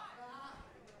chop.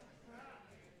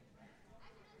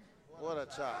 What a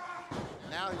chop.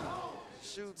 Now he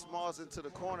shoots Moss into the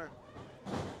corner.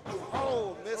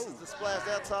 Oh, misses the splash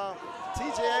that time.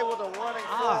 TJA with a running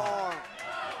forearm.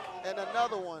 And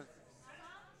another one.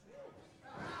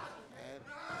 And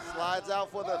slides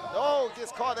out for the,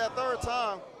 gets caught that third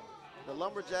time. The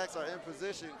Lumberjacks are in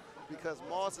position because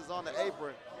Moss is on the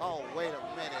apron. Oh, wait a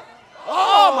minute.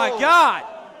 Oh my God.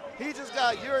 He just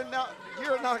got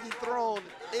Uranagi thrown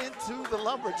into the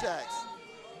Lumberjacks,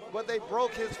 but they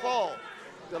broke his fall.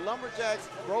 The Lumberjacks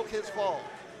broke his fall.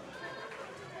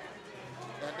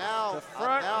 And now the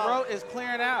front row is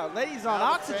clearing out. Ladies on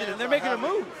oxygen, and they're making a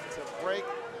move. To break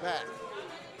back.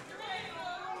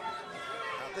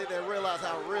 I think they realize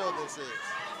how real this is.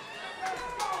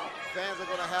 Fans are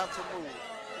going to have to move.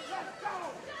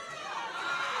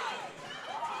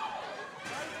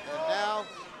 And now,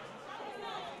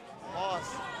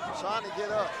 Moss trying to get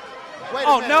up. Wait a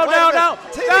minute, no.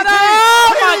 TDT,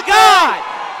 Oh, my God.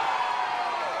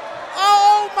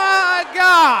 Oh, my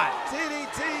God.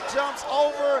 TDT jumps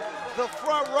over the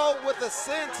front row with the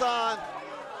senton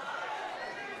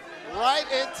right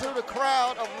into the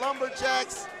crowd of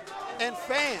Lumberjacks and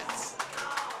fans.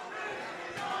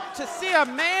 To see a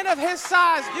man of his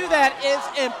size do that is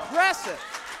impressive.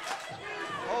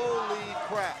 Holy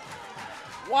crap.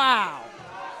 Wow.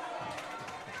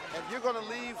 If you're going to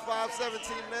leave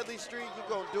 517 Medley Street, you're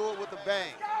going to do it with a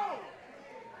bang.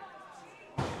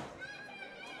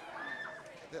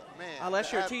 Man,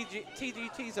 unless you're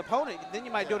TGT's opponent, then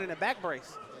you might do it in a back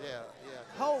brace. Yeah.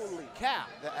 Holy cow.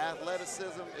 The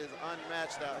athleticism is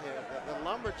unmatched out here. The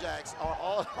Lumberjacks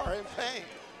are in pain.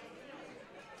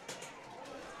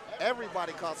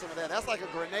 Everybody caught some of that. That's like a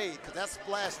grenade because that's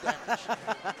splash damage.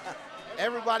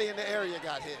 Everybody in the area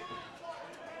got hit.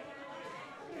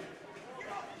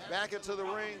 Back into the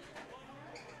ring.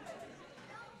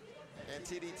 And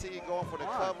TDT going for the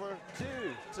cover.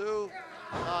 Two.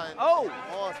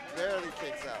 Moss barely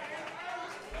kicks out.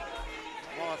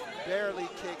 Moss barely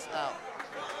kicks out.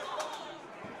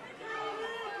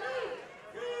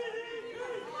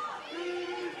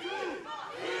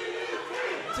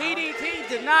 TDT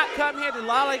did not come here to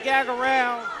lollygag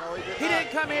around. No, he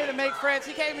didn't come here to make friends.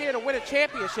 He came here to win a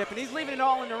championship, and he's leaving it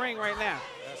all in the ring right now.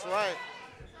 That's right.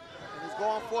 And he's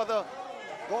going for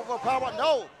power.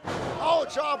 No. Oh,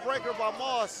 jawbreaker by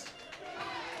Moss.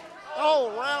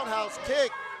 Oh, roundhouse kick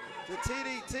to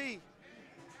TDT.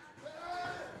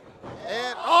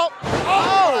 And oh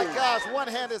my gosh,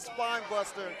 one-handed spine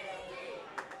buster.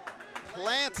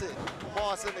 Planted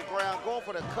Moss in the ground, going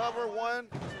for the cover. 1,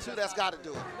 2, that's got to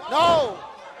do it. No!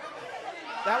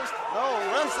 Ref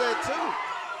said 2.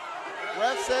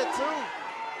 Ref said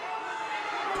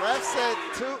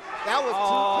 2. That was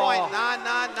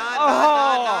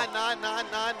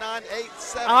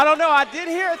 2.99999999987. I don't know. I did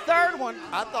hear a third one.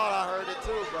 I thought I heard it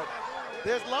too, but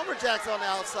there's Lumberjacks on the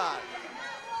outside.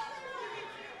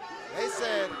 They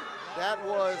said that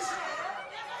was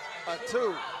a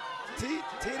 2.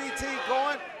 TDT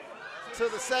going to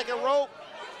the second rope.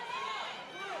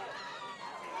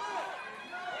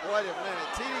 Wait a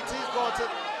minute. TDT's going to.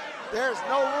 There's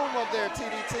no room up there,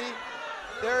 TDT.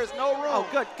 There is no room. Oh,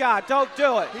 good God. Don't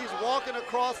do it. He's walking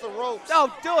across the ropes.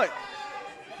 Don't do it.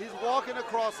 He's walking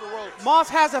across the ropes. Moss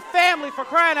has a family, for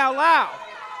crying out loud.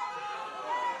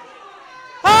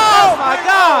 Oh, my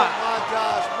God. Oh, my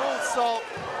gosh. Moonsault.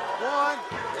 1,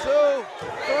 2, 3.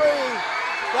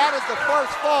 That is the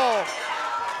first fall.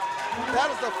 That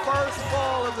is the first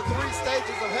fall of the 3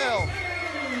 stages of hell.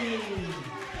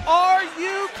 Are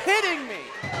you kidding me?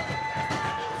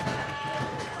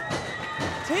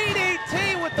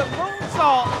 TDT with the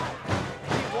moonsault.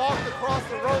 He walked across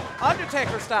the rope.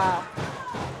 Undertaker style.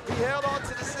 He held on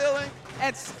to the ceiling.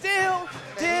 And still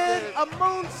did a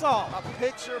moonsault. A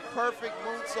picture-perfect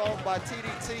moonsault by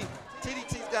TDT.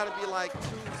 TDT's got to be like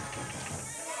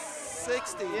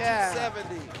 260,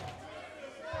 270.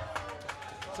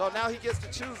 So now he gets to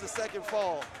choose the second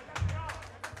fall.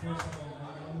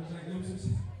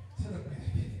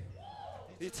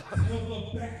 He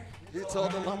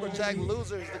told the Lumberjack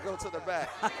losers to go to the back.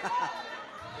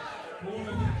 You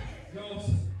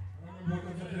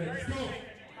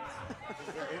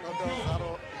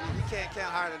can't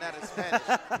count higher than that in Spanish.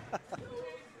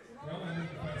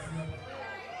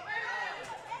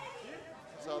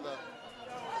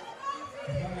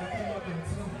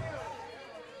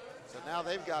 So now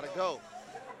they've got to go.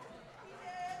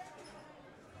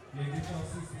 Yeah, get y'all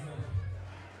 60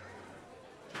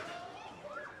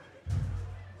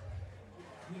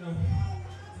 You know,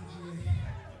 TJ,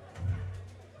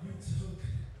 you took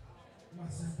my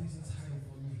Southeastern title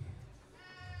from me.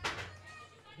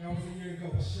 That was a year ago,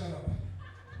 but shut up.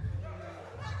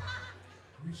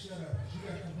 You shut up. You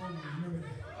got to come home and remember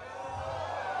that.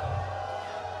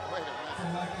 Wait a minute. So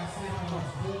like I said, I was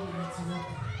born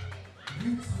interrupted.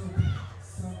 You took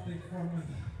something from me.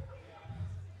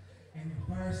 And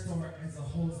Firestar as a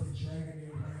whole has been dragging me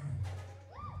around.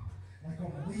 Like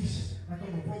on a leash, like on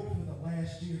a rope for the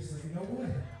last year. So you know what?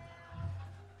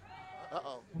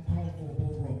 Uh-oh. I'm calling for a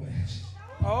bull rope match.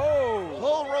 Oh.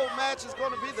 Bull rope match is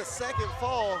going to be the second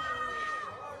fall.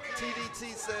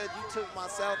 TDT said you took my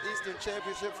Southeastern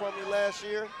Championship from me last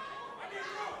year.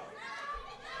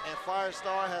 And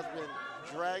Firestar has been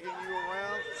dragging you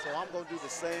around, so I'm going to do the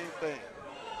same thing.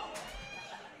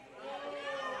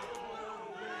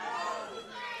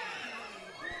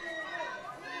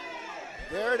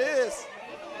 There it is.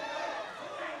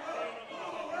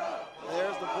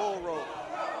 There's the bull rope.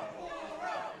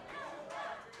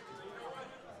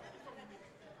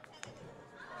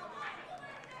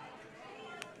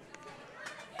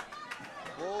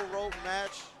 Bull rope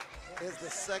match is the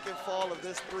second fall of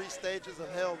this 3 stages of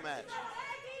hell match.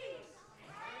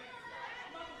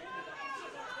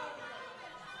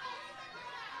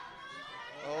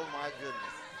 Oh my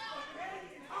goodness.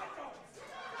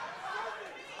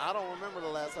 I don't remember the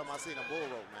last time I seen a bull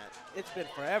rope match. It's been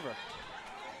forever.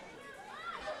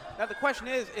 Now the question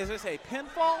is this a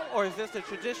pinfall or is this the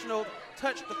traditional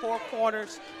touch the 4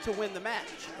 corners to win the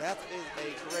match? That is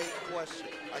a great question.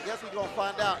 I guess we're going to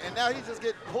find out. And now he's just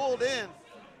getting pulled in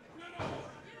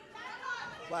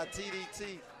by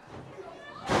TDT.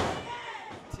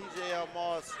 TJ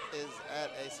Moss is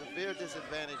at a severe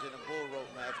disadvantage in a bull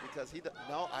rope match because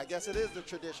no, I guess it is the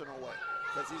traditional way.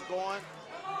 Because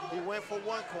he went for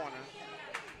 1 corner.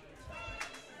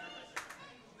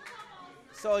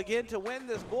 So again, to win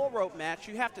this bull rope match,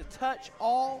 you have to touch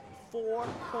all 4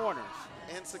 corners.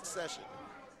 In succession.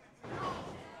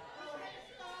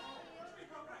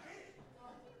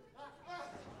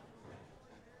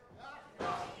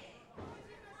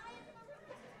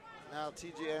 Now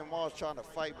TJ Moss trying to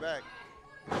fight back.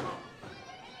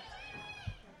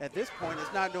 At this point,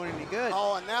 it's not doing any good.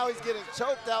 Oh, and now he's getting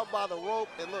choked out by the rope.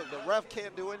 And look, the ref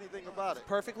can't do anything about it.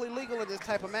 Perfectly legal in this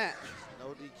type of match. No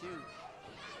DQ.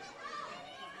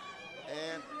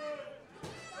 And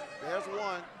there's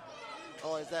 1.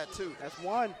 Oh, is that 2? That's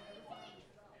 1.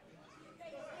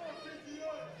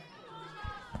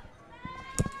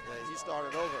 Yeah, he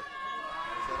started over.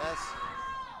 So that's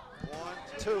 1,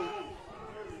 2.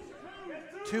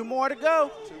 2 more to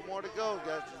go. 2 more to go.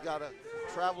 Guys, you got to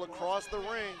travel across the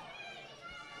ring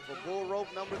for bull rope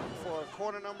for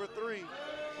corner number 3.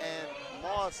 And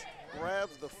Moss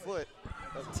grabs the foot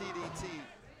of TDT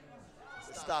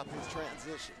to stop his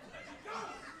transition.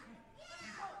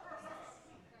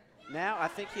 Now I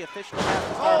think he officially has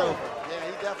to start over. Yeah,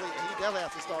 he definitely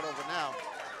has to start over now.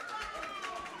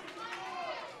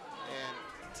 And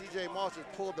TJ Moss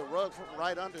just pulled the rug from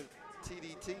right under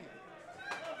TDT.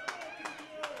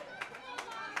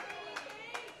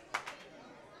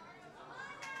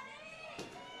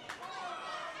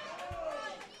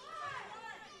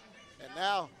 And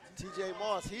now TJ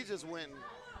Moss, he just went and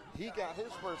he got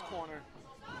his first corner.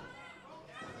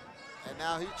 And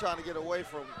now he's trying to get away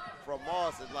from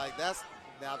Moss. And like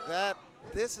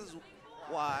this is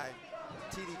why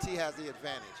TDT has the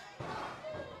advantage.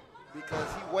 because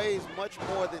he weighs much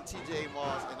more than T.J.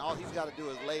 Moss, and all he's got to do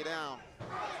is lay down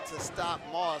to stop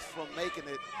Moss from making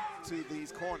it to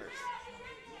these corners.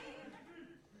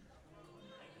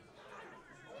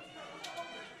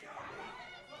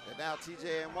 And now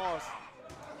T.J. and Moss,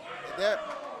 and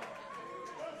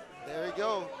there you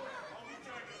go.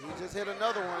 He just hit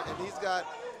another one, and he's got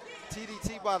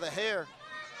TDT by the hair,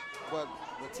 but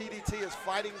TDT is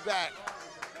fighting back.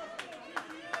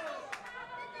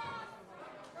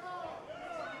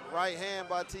 Right hand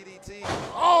by TDT.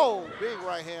 Oh, big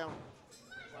right hand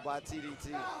by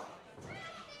TDT.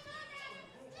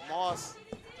 Moss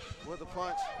with a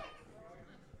punch.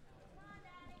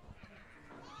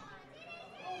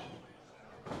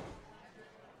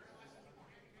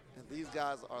 And these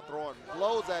guys are throwing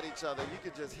blows at each other. You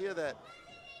can just hear that,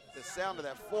 the sound of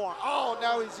that forearm. Oh,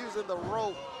 now he's using the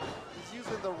rope. He's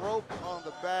using the rope on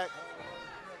the back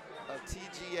of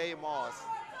T.J. Moss.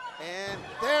 And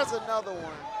there's another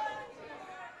one.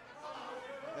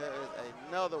 There is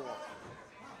another one.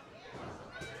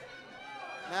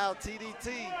 Now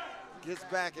TDT gets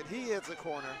back and he hits a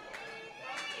corner.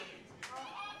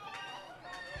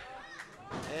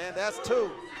 And that's 2.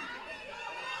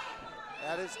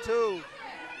 That is 2.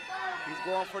 He's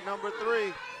going for number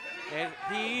 3. And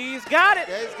he's got it.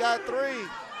 Yeah, he's got 3.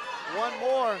 One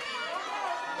more.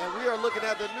 And we are looking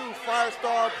at the new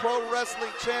Firestar Pro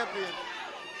Wrestling Champion.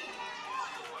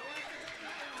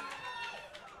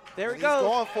 There he goes. He's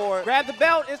going for it. Grab the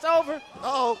belt. It's over.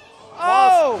 Oh.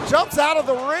 Oh. Moss jumps out of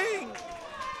the ring.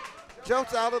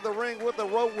 Jumps out of the ring with the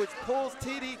rope, which pulls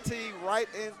TDT right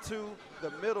into the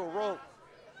middle rope.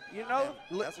 You know,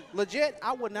 legit,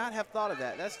 I would not have thought of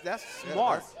that. That's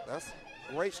smart. That's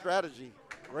great strategy.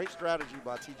 Great strategy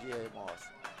by T.J. Moss.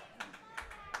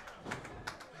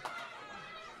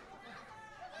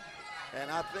 And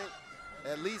I think,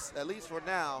 at least for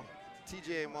now,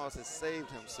 T.J. Moss has saved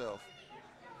himself.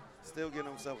 Still giving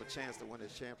himself a chance to win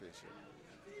his championship.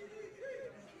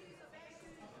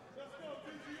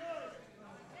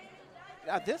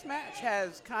 Now, this match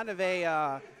has kind of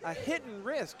a hidden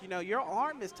risk. You know, your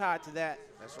arm is tied to that,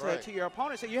 to your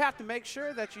opponent. So you have to make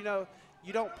sure that, you know,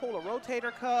 you don't pull a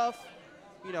rotator cuff,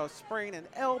 you know, sprain an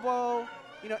elbow.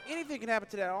 You know, anything can happen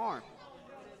to that arm.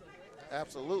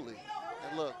 Absolutely.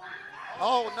 And look,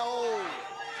 oh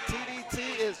no,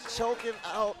 TDT is choking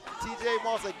out T.J.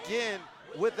 Moss again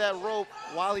with that rope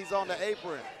while he's on the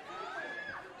apron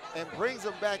and brings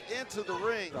him back into the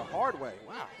ring. The hard way,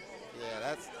 wow.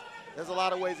 Yeah, there's a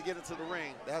lot of ways to get into the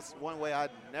ring. That's one way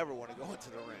I'd never want to go into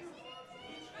the ring.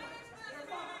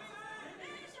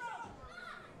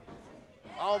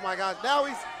 Oh my God, now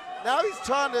he's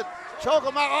trying to choke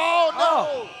him out.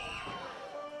 Oh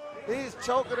no! He's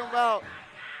choking him out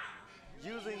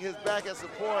using his back as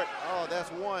support. Oh,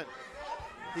 that's 1.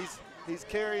 He's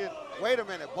carrying, wait a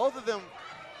minute, both of them,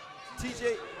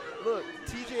 TJA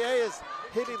is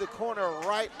hitting the corner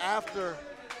right after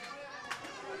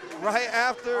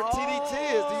TDT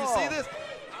is. Do you see this?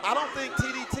 I don't think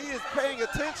TDT is paying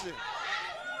attention.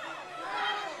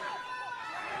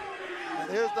 And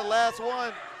here's the last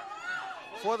one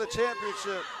for the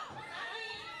championship.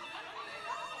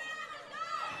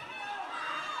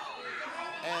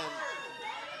 And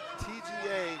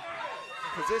TGA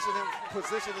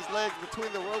position his legs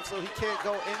between the ropes so he can't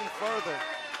go any further.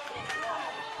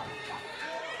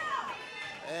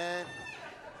 And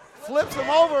flips him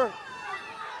over.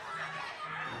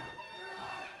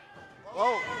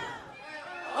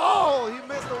 Oh, he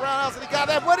missed the roundhouse and he got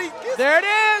that, but there it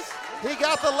is. He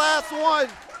got the last one.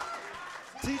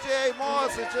 T.J.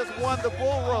 Moss has just won the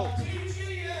bull rope.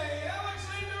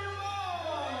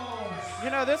 You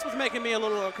know, this was making me a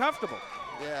little uncomfortable.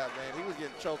 Yeah, man, he was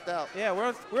getting choked out. Yeah,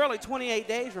 we're only 28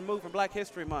 days removed from Black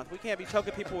History Month. We can't be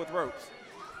choking people with ropes.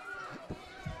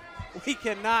 We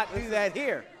cannot do that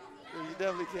here. You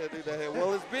definitely can't do that here.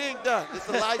 Well, it's being done. It's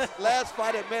the last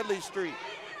fight at Medley Street.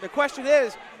 The question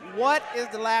is, what is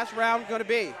the last round going to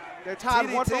be? They're tied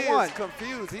TDT 1 for 1. is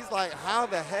confused. He's like, how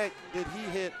the heck did he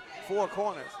hit 4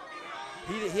 corners?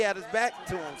 He had his back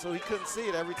to him, so he couldn't see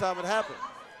it every time it happened.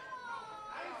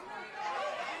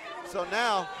 So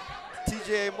now,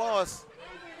 T.J. Moss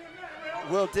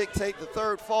will dictate the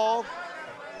 3rd fall.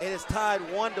 It is tied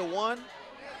 1-1.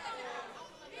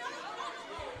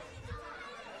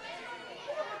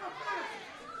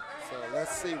 So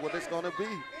let's see what it's going to be.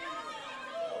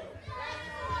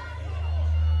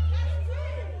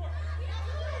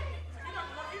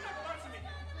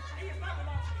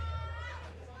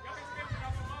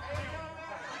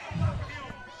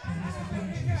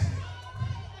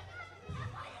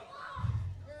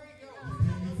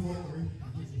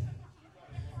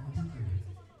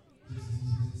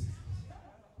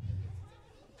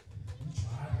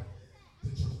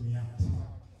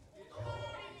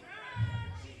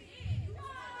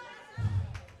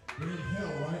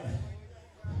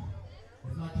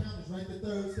 right to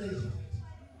third station.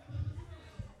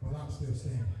 But I'm still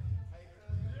standing.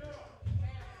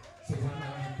 So why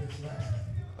not make this last?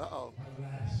 Uh-oh. My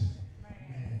last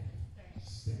man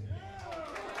standing.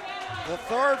 The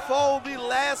third foe will be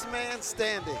last man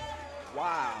standing.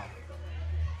 Wow.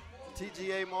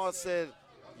 TGA Moss said,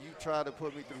 you tried to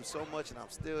put me through so much and I'm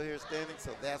still here standing,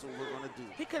 so that's what we're going to do.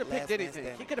 He could have picked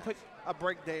anything. He could have picked a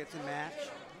breakdancing match.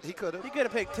 He could have. He could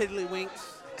have picked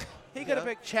Tiddlywinks. He could have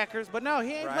picked checkers, but no,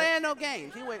 he ain't playing no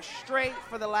games. He went straight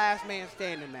for the last man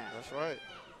standing match. That's right.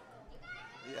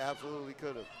 He absolutely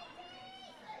could have.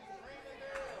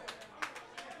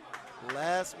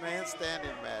 Last man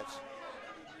standing match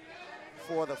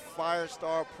for the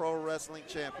Firestar Pro Wrestling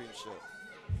Championship.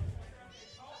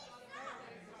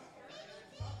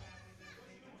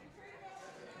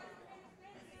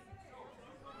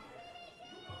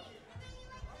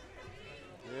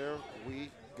 Here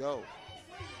we go.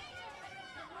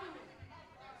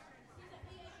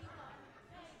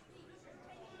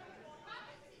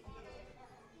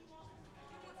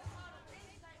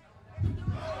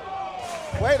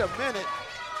 Wait a minute.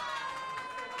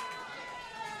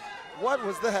 What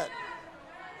was that?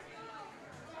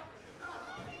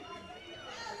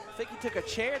 I think he took a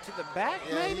chair to the back,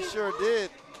 Yeah, maybe? he sure did.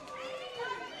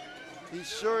 He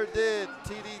sure did.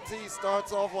 TDT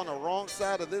starts off on the wrong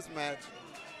side of this match.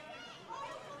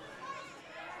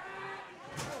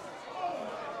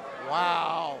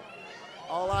 Wow.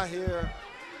 All I hear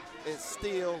is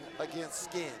steel against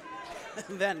skin.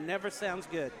 That never sounds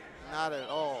good. Not at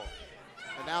all.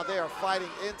 And now they are fighting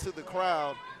into the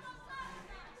crowd.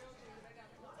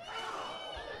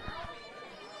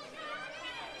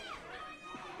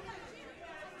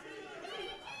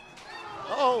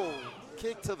 Oh,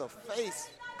 kick to the face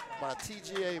by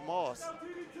TGA Moss.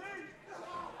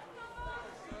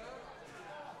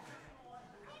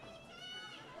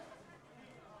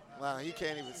 Wow, he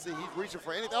can't even see. He's reaching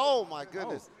for anything. Oh, my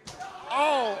goodness.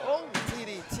 Oh,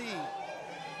 TDT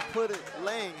put it,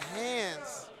 laying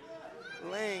hands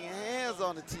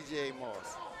on the TGA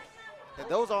Moss. And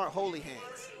those aren't holy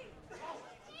hands.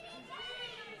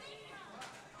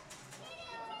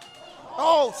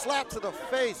 Oh, slap to the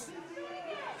face.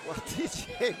 Well,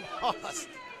 TGA Moss,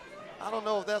 I don't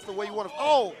know if that's the way you want to.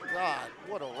 Oh, God,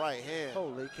 what a right hand.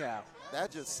 Holy cow. That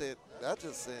just sent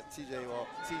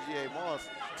TGA Moss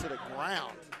to the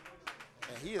ground.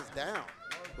 And he is down.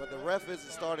 But the ref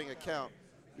isn't starting a count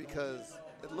because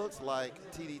it looks like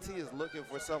TDT is looking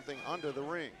for something under the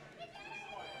ring.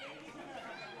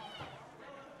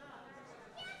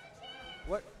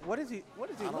 What is he I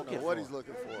don't looking know for? what he's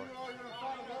looking for.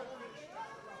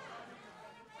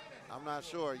 I'm not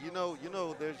sure. You know,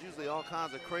 there's usually all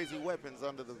kinds of crazy weapons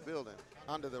under the building,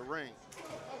 under the ring.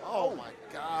 Oh my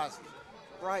gosh.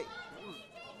 Right.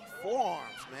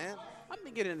 Forearms, man. I'm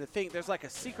beginning to think there's like a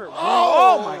secret room.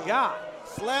 Oh, Oh my God.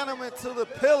 Slam him into the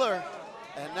pillar,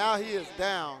 and now he is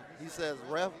down. He says,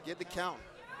 ref, get the count.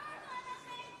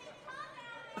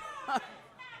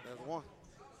 There's one.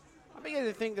 I'm beginning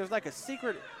to think there's like a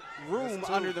secret room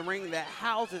under the ring that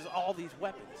houses all these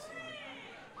weapons.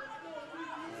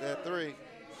 He's at 3.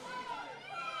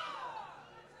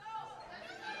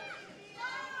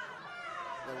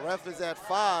 The ref is at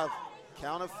 5.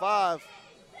 Count of 5.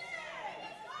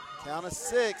 Count of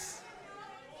 6.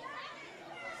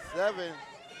 7.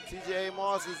 TGA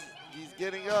Moss he's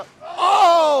getting up.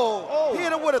 Oh! He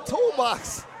hit him with a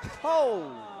toolbox.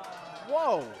 Oh!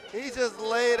 Whoa! He just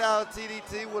laid out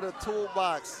TDT with a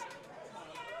toolbox.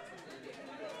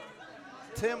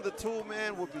 Tim the Tool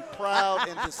Man would be proud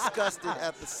and disgusted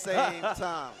at the same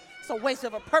time. It's a waste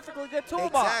of a perfectly good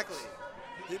toolbox. Exactly.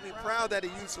 He'd be proud that he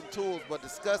used some tools, but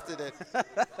disgusted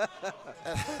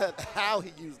at how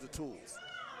he used the tools.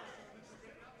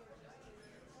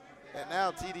 And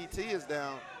now TDT is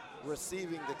down,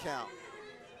 receiving the count.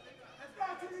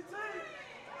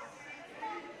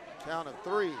 Count of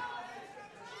 3.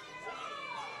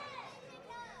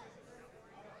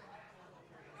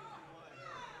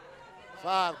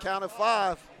 Count of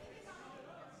 5.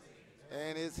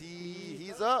 And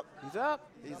he's up. He's up.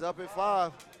 He's up at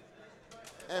 5.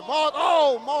 And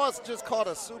Moss just caught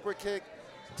a super kick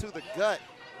to the gut.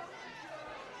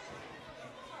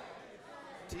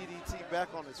 TDT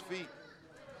back on his feet.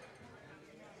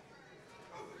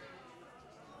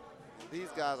 These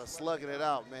guys are slugging it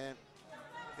out, man.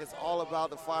 It's all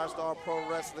about the Firestar Pro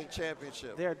Wrestling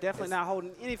Championship. They're definitely not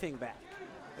holding anything back.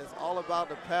 It's all about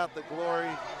the path to glory.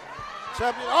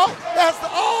 Champion.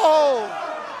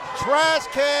 Trash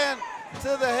can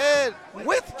to the head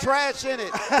with trash in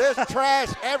it. There's trash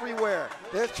everywhere.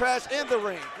 There's trash in the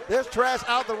ring. There's trash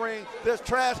out the ring. There's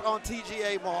trash on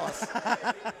TGA Moss.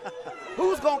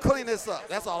 Who's going to clean this up.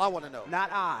 That's all I want to know.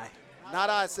 Not I. Not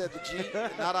I, said the G.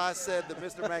 Not I, said the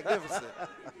Mr. Magnificent.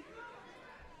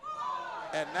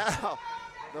 And now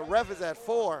the ref is at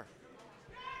 4.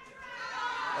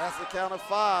 That's the count of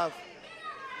 5.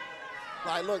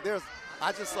 Like, look,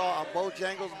 I just saw a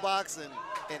Bojangles box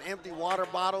and empty water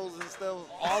bottles and stuff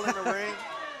all in the ring,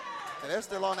 and they're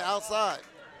still on the outside.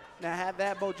 Now, had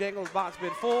that Bojangles box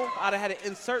been full, I'd have had to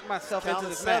insert myself into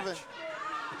this match.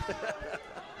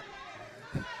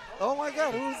 Oh, my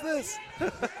God, who is this?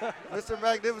 Mr.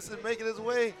 Magnificent making his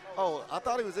way. Oh, I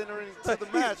thought he was entering to the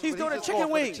match. He's doing a chicken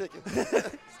wing.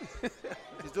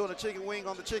 He's doing a chicken wing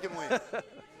on the chicken wing.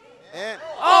 And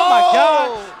oh my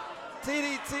God!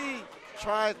 TDT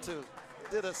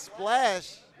did a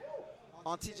splash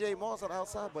on TJ Moss on the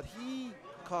outside, but he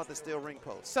caught the steel ring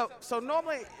post. So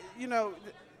normally, you know,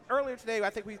 earlier today,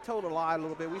 I think we told a lie a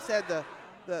little bit. We said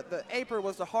the apron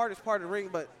was the hardest part of the ring,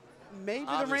 but maybe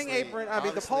obviously, the ring apron,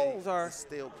 the poles are the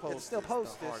steel post. The steel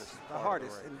post is the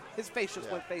hardest. And his face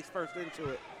just went face first into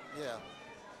it. Yeah.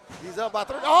 He's up by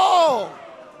 3. Oh!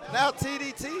 Now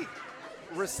TDT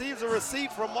receives a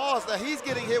receipt from Moss that he's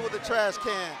getting hit with a trash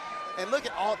can. And look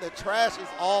at all the trash is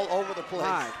all over the place.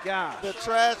 My God. The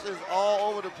trash is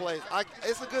all over the place.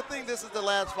 It's a good thing this is the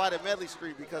last fight at Medley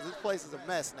Street because this place is a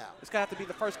mess now. It's got to be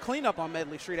the first cleanup on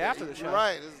Medley Street after the show. You're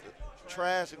right. There's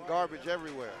trash and garbage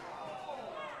everywhere.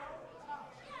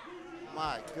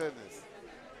 My goodness.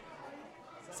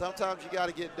 Sometimes you got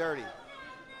to get dirty.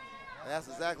 That's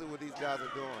exactly what these guys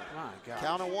are doing. My God.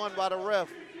 Count of 1 by the ref.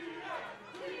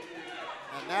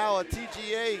 And now a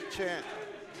TGA chant.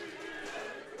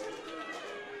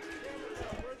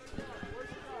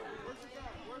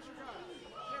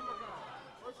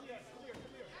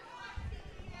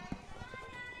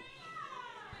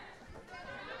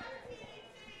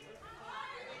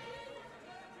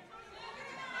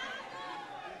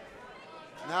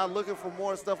 Now looking for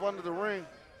more stuff under the ring.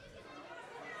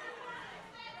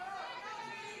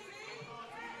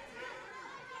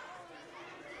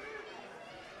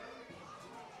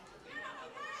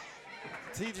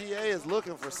 TGA is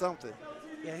looking for something.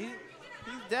 Yeah, he's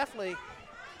definitely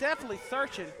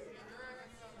searching.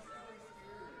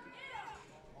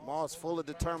 Moss full of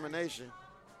determination.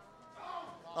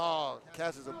 Oh,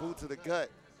 catches a boot to the gut.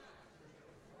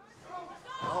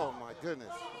 Oh, my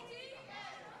goodness.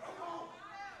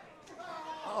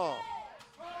 Oh.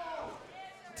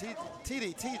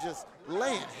 TDT just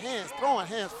laying hands, throwing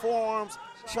hands, forearms,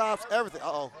 chops, everything.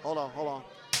 Uh-oh, hold on.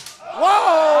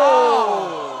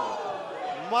 Whoa!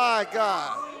 My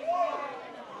God.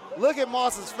 Look at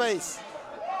Moss's face.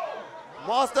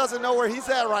 Moss doesn't know where he's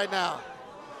at right now.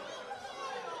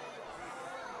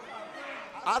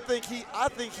 I think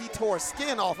he tore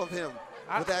skin off of him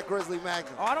with that Grizzly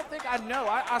Magnum. Oh, I don't think I know.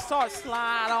 I saw it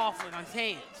slide off in his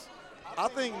hands. I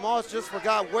think Moss just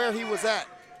forgot where he was at.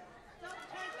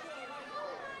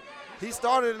 He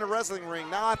started in the wrestling ring.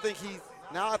 Now I think he's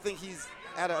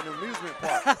at an amusement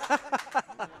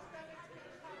park.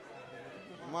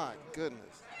 My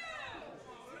goodness.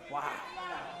 Wow.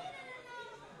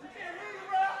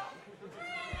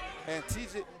 And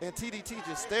TDT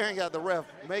just staring at the ref,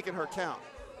 making her count.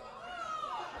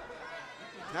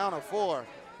 Count of 4.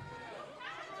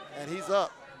 And he's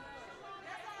up.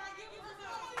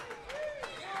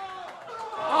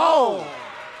 Oh!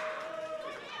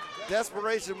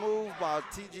 Desperation move by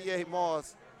TGA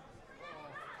Moss.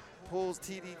 Pulls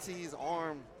TDT's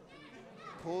arm,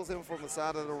 pulls him from the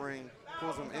side of the ring,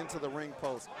 pulls him into the ring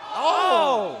post.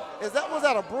 Oh! Was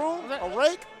that a broom? A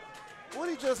rake? What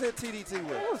did he just hit TDT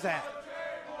with? What was that?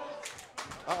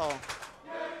 Uh-oh.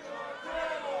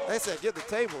 They said get the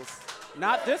tables.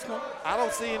 Not this one. I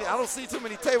don't see too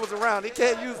many tables around. He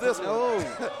can't use this one.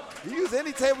 You use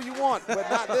any table you want, but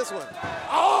not this one.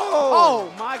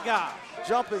 Oh my God.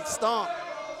 Jumping stomp.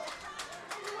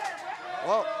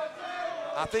 Well,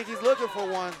 I think he's looking for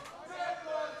one.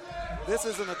 This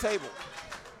isn't a table.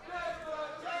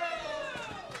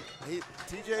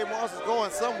 TJ Moss is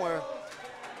going somewhere.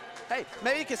 Hey,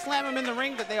 maybe you can slam him in the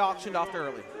ring that they auctioned off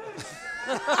early.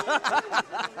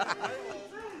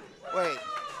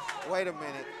 Wait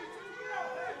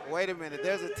a minute.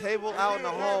 There's a table out in the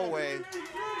hallway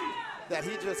that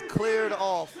he just cleared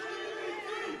off.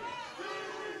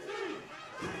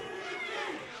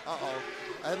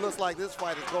 Uh-oh. It looks like this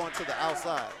fight is going to the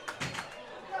outside.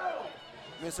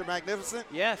 Mr. Magnificent?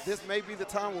 Yes. This may be the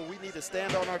time when we need to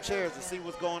stand on our chairs to see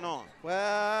what's going on. Well,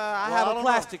 I have a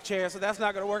plastic chair, so that's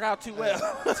not going to work out too well.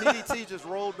 TDT just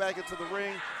rolled back into the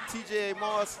ring. TJ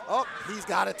Moss, he's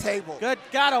got a table. Good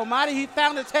God almighty, he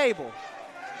found a table.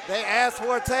 They asked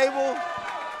for a table,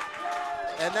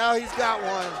 and now he's got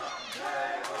one.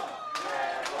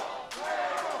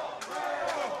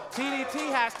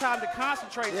 TDT has time to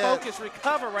concentrate, focus,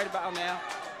 recover right about now.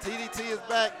 TDT is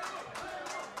back.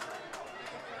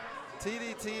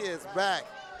 TDT is back.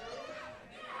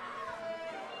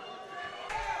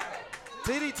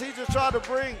 TDT just tried to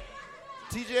bring,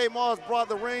 TGA Moss brought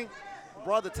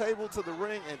the table to the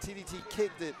ring, and TDT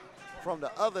kicked it from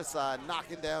the other side,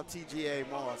 knocking down TGA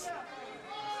Moss.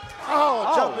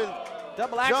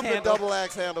 Jumping double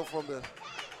axe handle from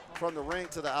the ring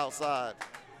to the outside.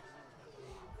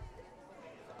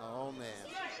 Oh, man.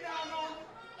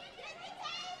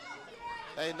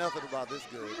 Ain't nothing about this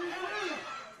good.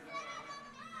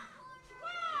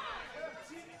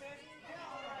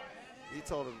 He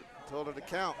told her to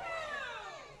count.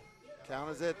 Count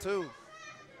is at 2.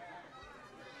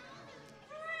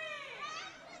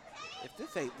 If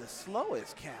this ain't the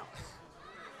slowest count.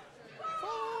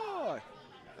 4.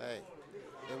 Hey,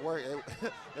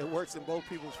 it works in both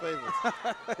people's favor.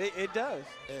 It does.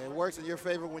 And it works in your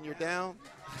favor when you're down,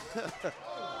 but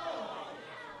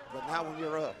not when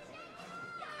you're up.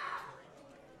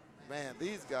 Man,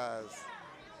 these guys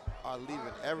are leaving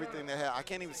everything they have. I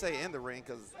can't even say in the ring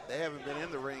because they haven't been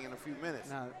in the ring in a few minutes.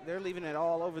 No, they're leaving it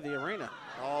all over the arena.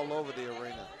 All over the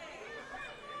arena.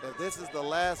 If this is the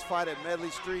last fight at Medley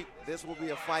Street, this will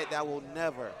be a fight that will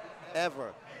never,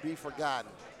 ever be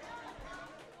forgotten.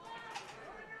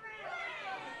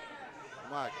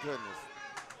 My goodness.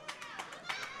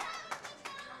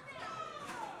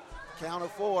 Count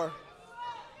of 4.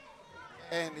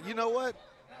 And you know what?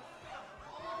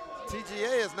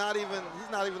 TGA is not even,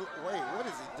 wait, what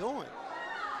is he doing?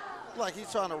 Like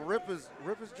he's trying to rip his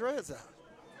dreads out.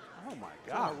 Oh my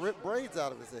God. Trying to rip braids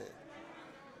out of his head.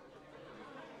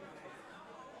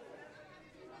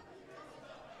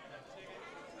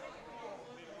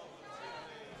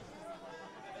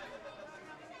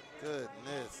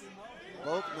 Goodness.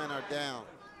 Both men are down.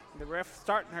 The ref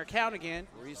starting her count again.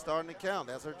 Restarting the count.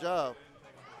 That's her job.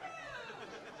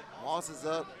 Moss is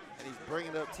up, and he's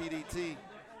bringing up TDT.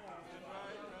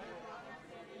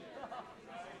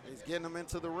 He's getting him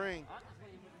into the ring.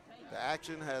 The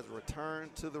action has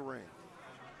returned to the ring.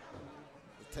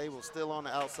 The table's still on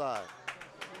the outside.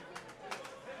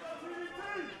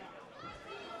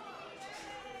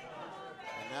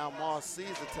 And now Moss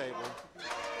sees the table.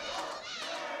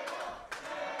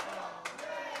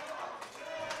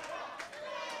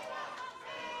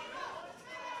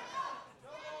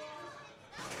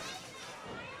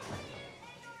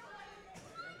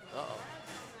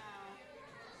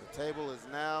 Table is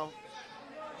now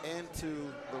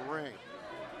into the ring.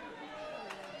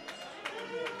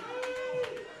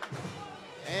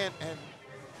 And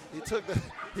he took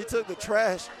the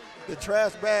trash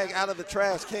bag out of the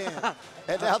trash can.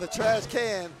 And now the trash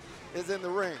can is in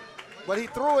the ring. But he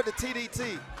threw it to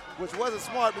TDT, which wasn't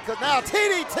smart because now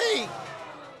TDT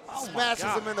smashes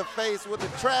him in the face with the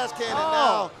trash can and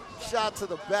now shot to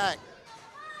the back.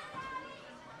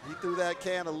 He threw that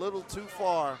can a little too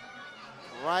far.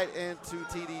 Right into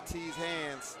TDT's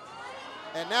hands.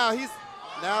 And now he's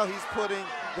putting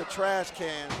the trash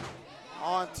can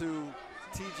onto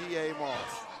TGA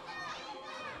Moss.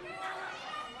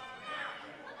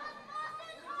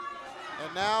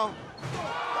 And now,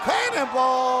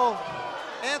 cannonball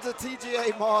into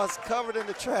TGA Moss covered in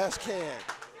the trash can.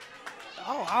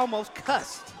 Oh, I almost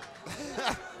cussed.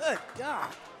 Good God.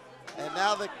 And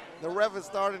now the ref is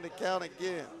starting to count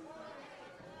again.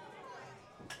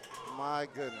 My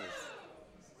goodness.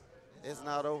 It's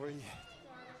not over yet.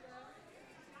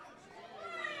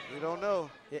 We don't know.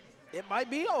 It might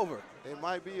be over. It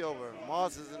might be over.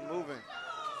 Moss isn't moving.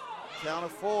 Count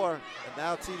of 4. And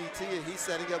now TDT, he's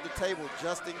setting up the table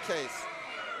just in case.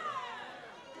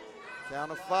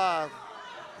 Count of 5.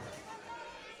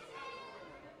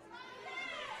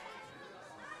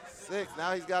 6.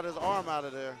 Now he's got his arm out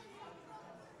of there.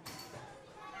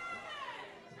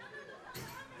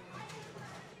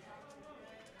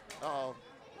 Uh-oh.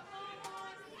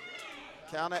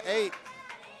 Count of 8.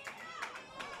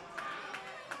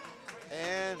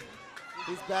 And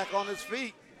he's back on his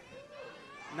feet.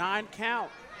 9 count.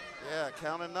 Yeah,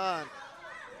 count of 9.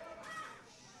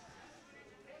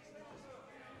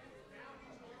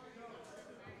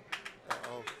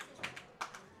 Uh-oh.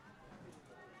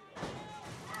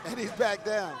 And he's back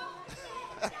down.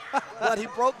 But he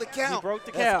broke the count. He broke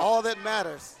the count. That's all that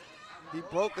matters. He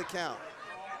broke the count.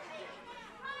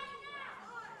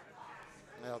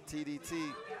 Now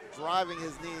TDT driving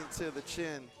his knee into the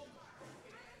chin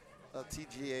of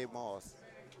TGA Moss.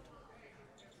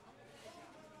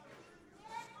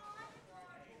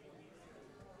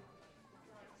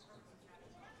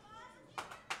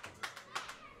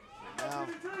 Now,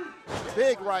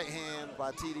 big right hand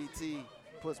by TDT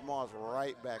puts Moss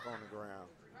right back on the ground.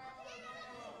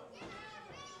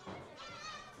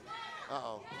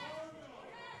 Uh-oh.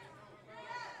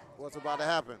 What's about to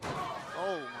happen?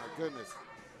 Oh, my goodness.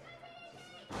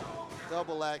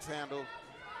 Double axe handle.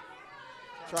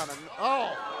 Trying to,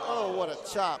 oh, what a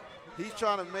chop. He's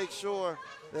trying to make sure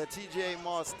that TJ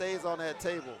Moss stays on that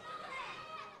table.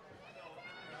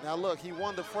 Now look, he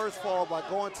won the first fall by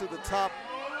going to the top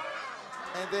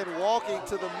and then walking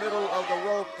to the middle of the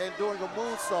rope and doing a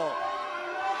moonsault.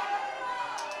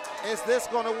 Is this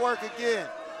going to work again?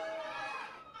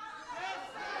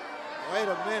 Wait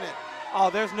a minute. Oh,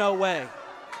 there's no way.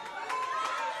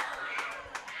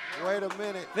 Wait a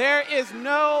minute. There is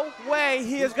no way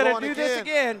he is going to do this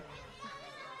again.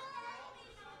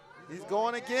 He's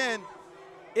going again.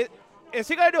 Is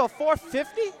he going to do a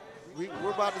 450?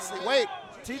 We're about to see. Wait,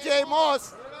 TJ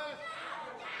Moss.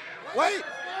 Wait.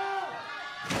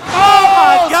 Oh,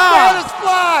 my God. Spanish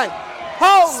fly.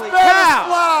 Holy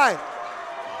cow.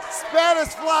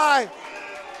 Spanish fly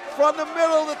from the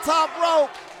middle of the top rope.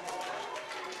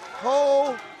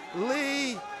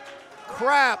 Holy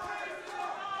crap.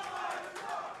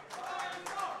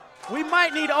 We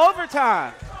might need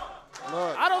overtime.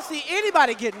 Look. I don't see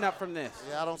anybody getting up from this.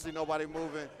 Yeah, I don't see nobody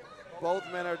moving. Both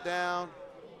men are down.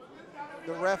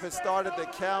 The ref has started the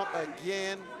count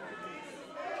again.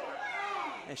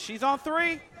 And she's on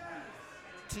 3.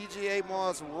 TJ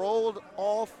Moss rolled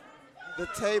off the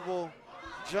table,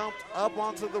 jumped up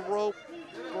onto the rope,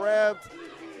 grabbed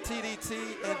TDT,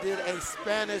 and did a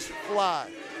Spanish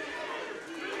fly.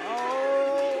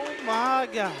 Oh, my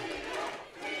God.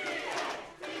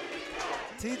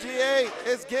 TGA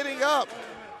is getting up.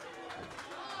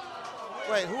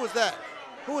 Wait, who is that?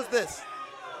 Who is this?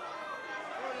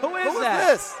 Who is Who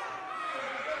that? is this?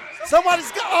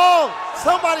 Somebody's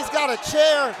got a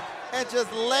chair and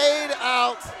just laid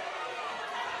out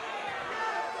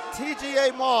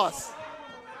TGA Moss.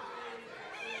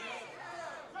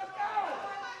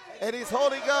 And he's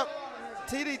holding up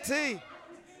TDT.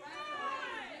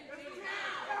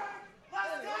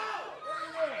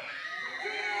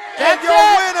 And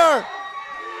your winner,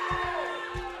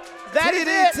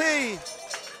 TDT,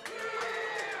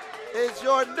 is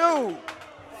your new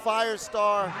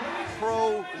Firestar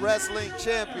Pro Wrestling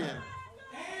Champion.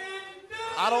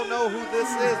 I don't know who this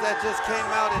is that just came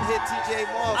out and hit TJ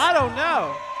Moss. I don't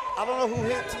know. I don't know who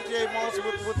hit TJ Moss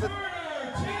with the.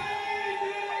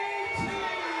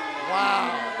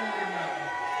 Wow.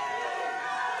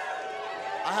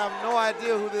 I have no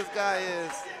idea who this guy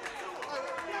is.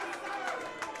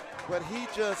 But he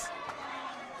just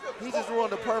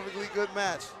ruined a perfectly good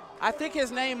match. I think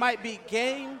his name might be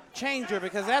Game Changer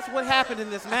because that's what happened in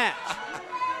this match.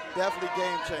 Definitely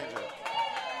game changer.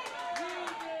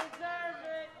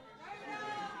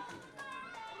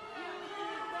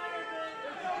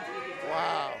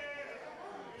 Wow.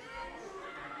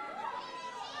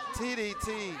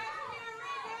 TDT.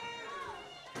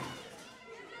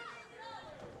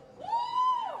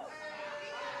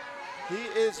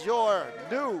 He is your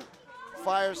new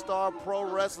Firestar Pro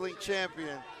Wrestling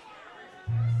Champion.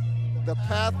 The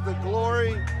path to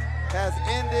glory has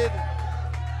ended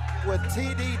with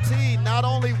TDT not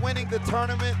only winning the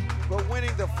tournament, but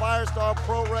winning the Firestar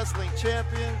Pro Wrestling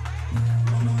Champion.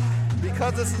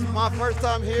 Because this is my first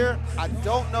time here, I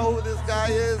don't know who this guy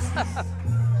is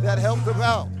that helped him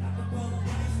out.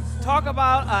 Talk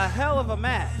about a hell of a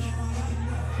match.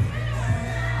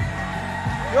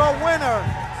 Your winner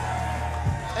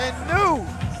and new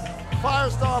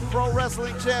Firestar Pro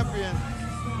Wrestling Champion,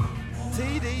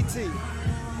 TDT.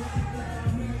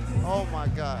 Oh my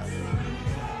God.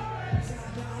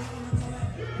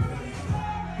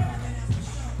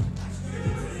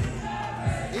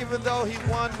 Even though he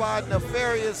won by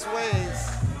nefarious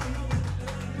ways,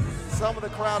 some of the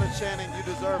crowd is chanting, "You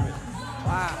deserve it."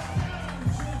 Wow.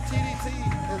 TDT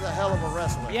is a hell of a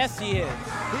wrestler. Yes, he is.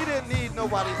 He didn't need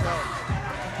nobody's help.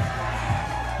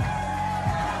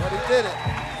 But he did it.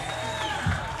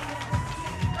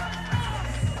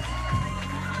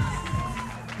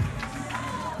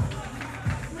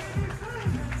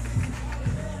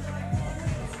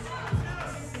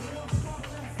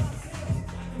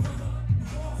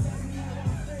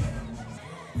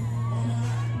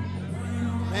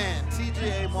 Man,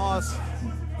 TJ Moss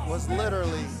was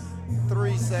literally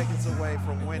 3 seconds away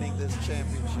from winning this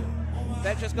championship.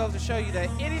 That just goes to show you that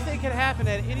anything can happen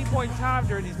at any point in time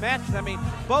during these matches. I mean,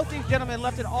 both these gentlemen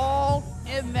left it all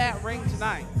in that ring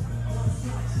tonight.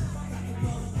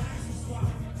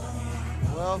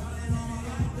 Well,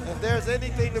 if there's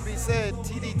anything to be said,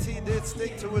 TDT did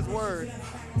stick to his word.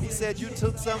 He said, "You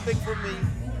took something from me,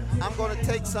 I'm going to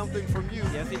take something from you.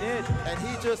 Yes, he did. And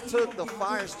he just took the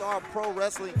Firestar Pro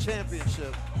Wrestling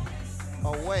Championship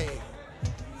away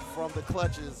from the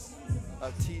clutches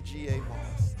of TGA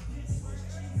Moss.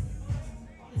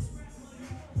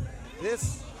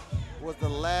 This was the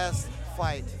last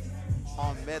fight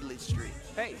on Medley Street.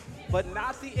 Hey, but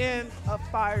not the end of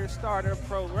Firestarter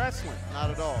Pro Wrestling.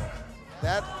 Not at all.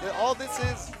 All this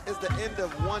is the end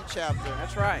of one chapter.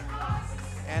 That's right.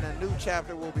 And a new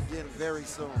chapter will begin very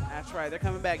soon. That's right. They're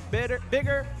coming back bigger,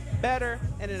 better,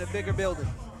 and in a bigger building.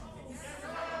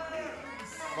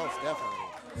 Most definitely.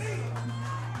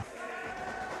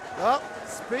 Well,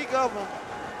 speak of him.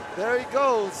 There he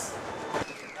goes.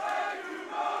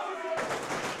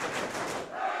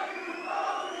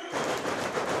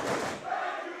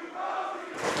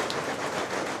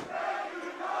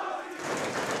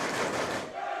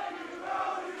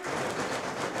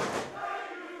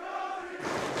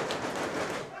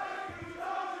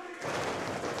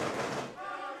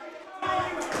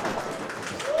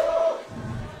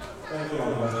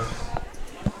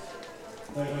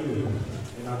 Thank you.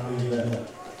 And I mean that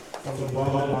from the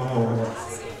bottom of my heart.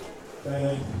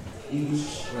 Thank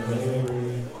each and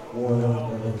every one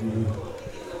of you.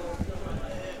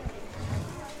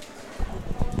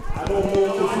 I don't know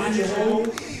what the future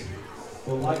holds,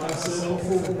 but like I said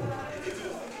before,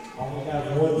 I only have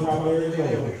one primary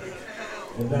goal,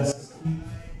 and that's to keep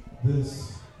this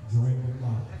dream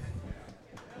alive.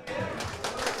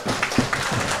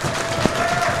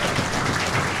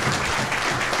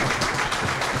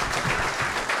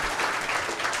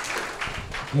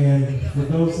 And for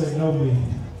those that know me,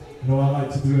 know I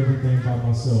like to do everything by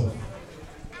myself.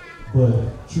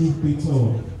 But truth be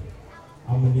told,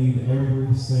 I'm gonna need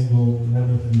every single one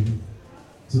of you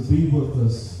to be with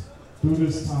us through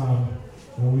this time.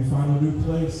 When we find a new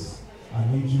place, I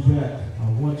need you back. I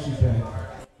want you back.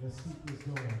 Let's keep this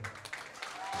going.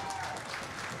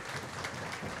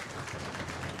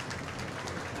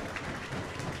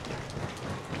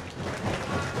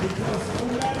 Because no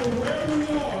matter where we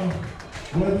are,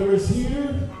 whether it's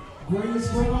here,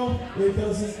 Greensboro, it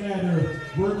doesn't matter.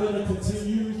 We're going to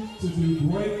continue to do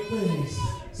great things.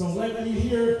 So let me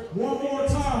hear one more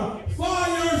time.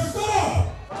 Firestar!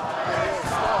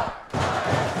 Firestar!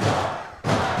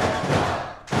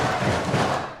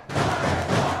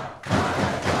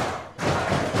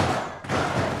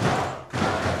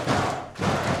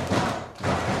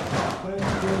 Thank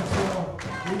you, Greensboro.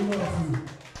 We love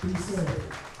you. Be safe.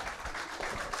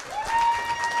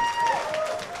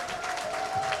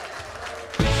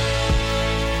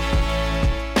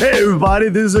 Hey everybody,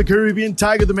 this is a Caribbean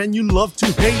Tiger, the man you love to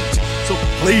hate. So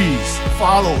please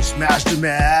follow Smash the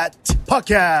Mat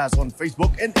Podcast on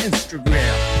Facebook and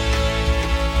Instagram.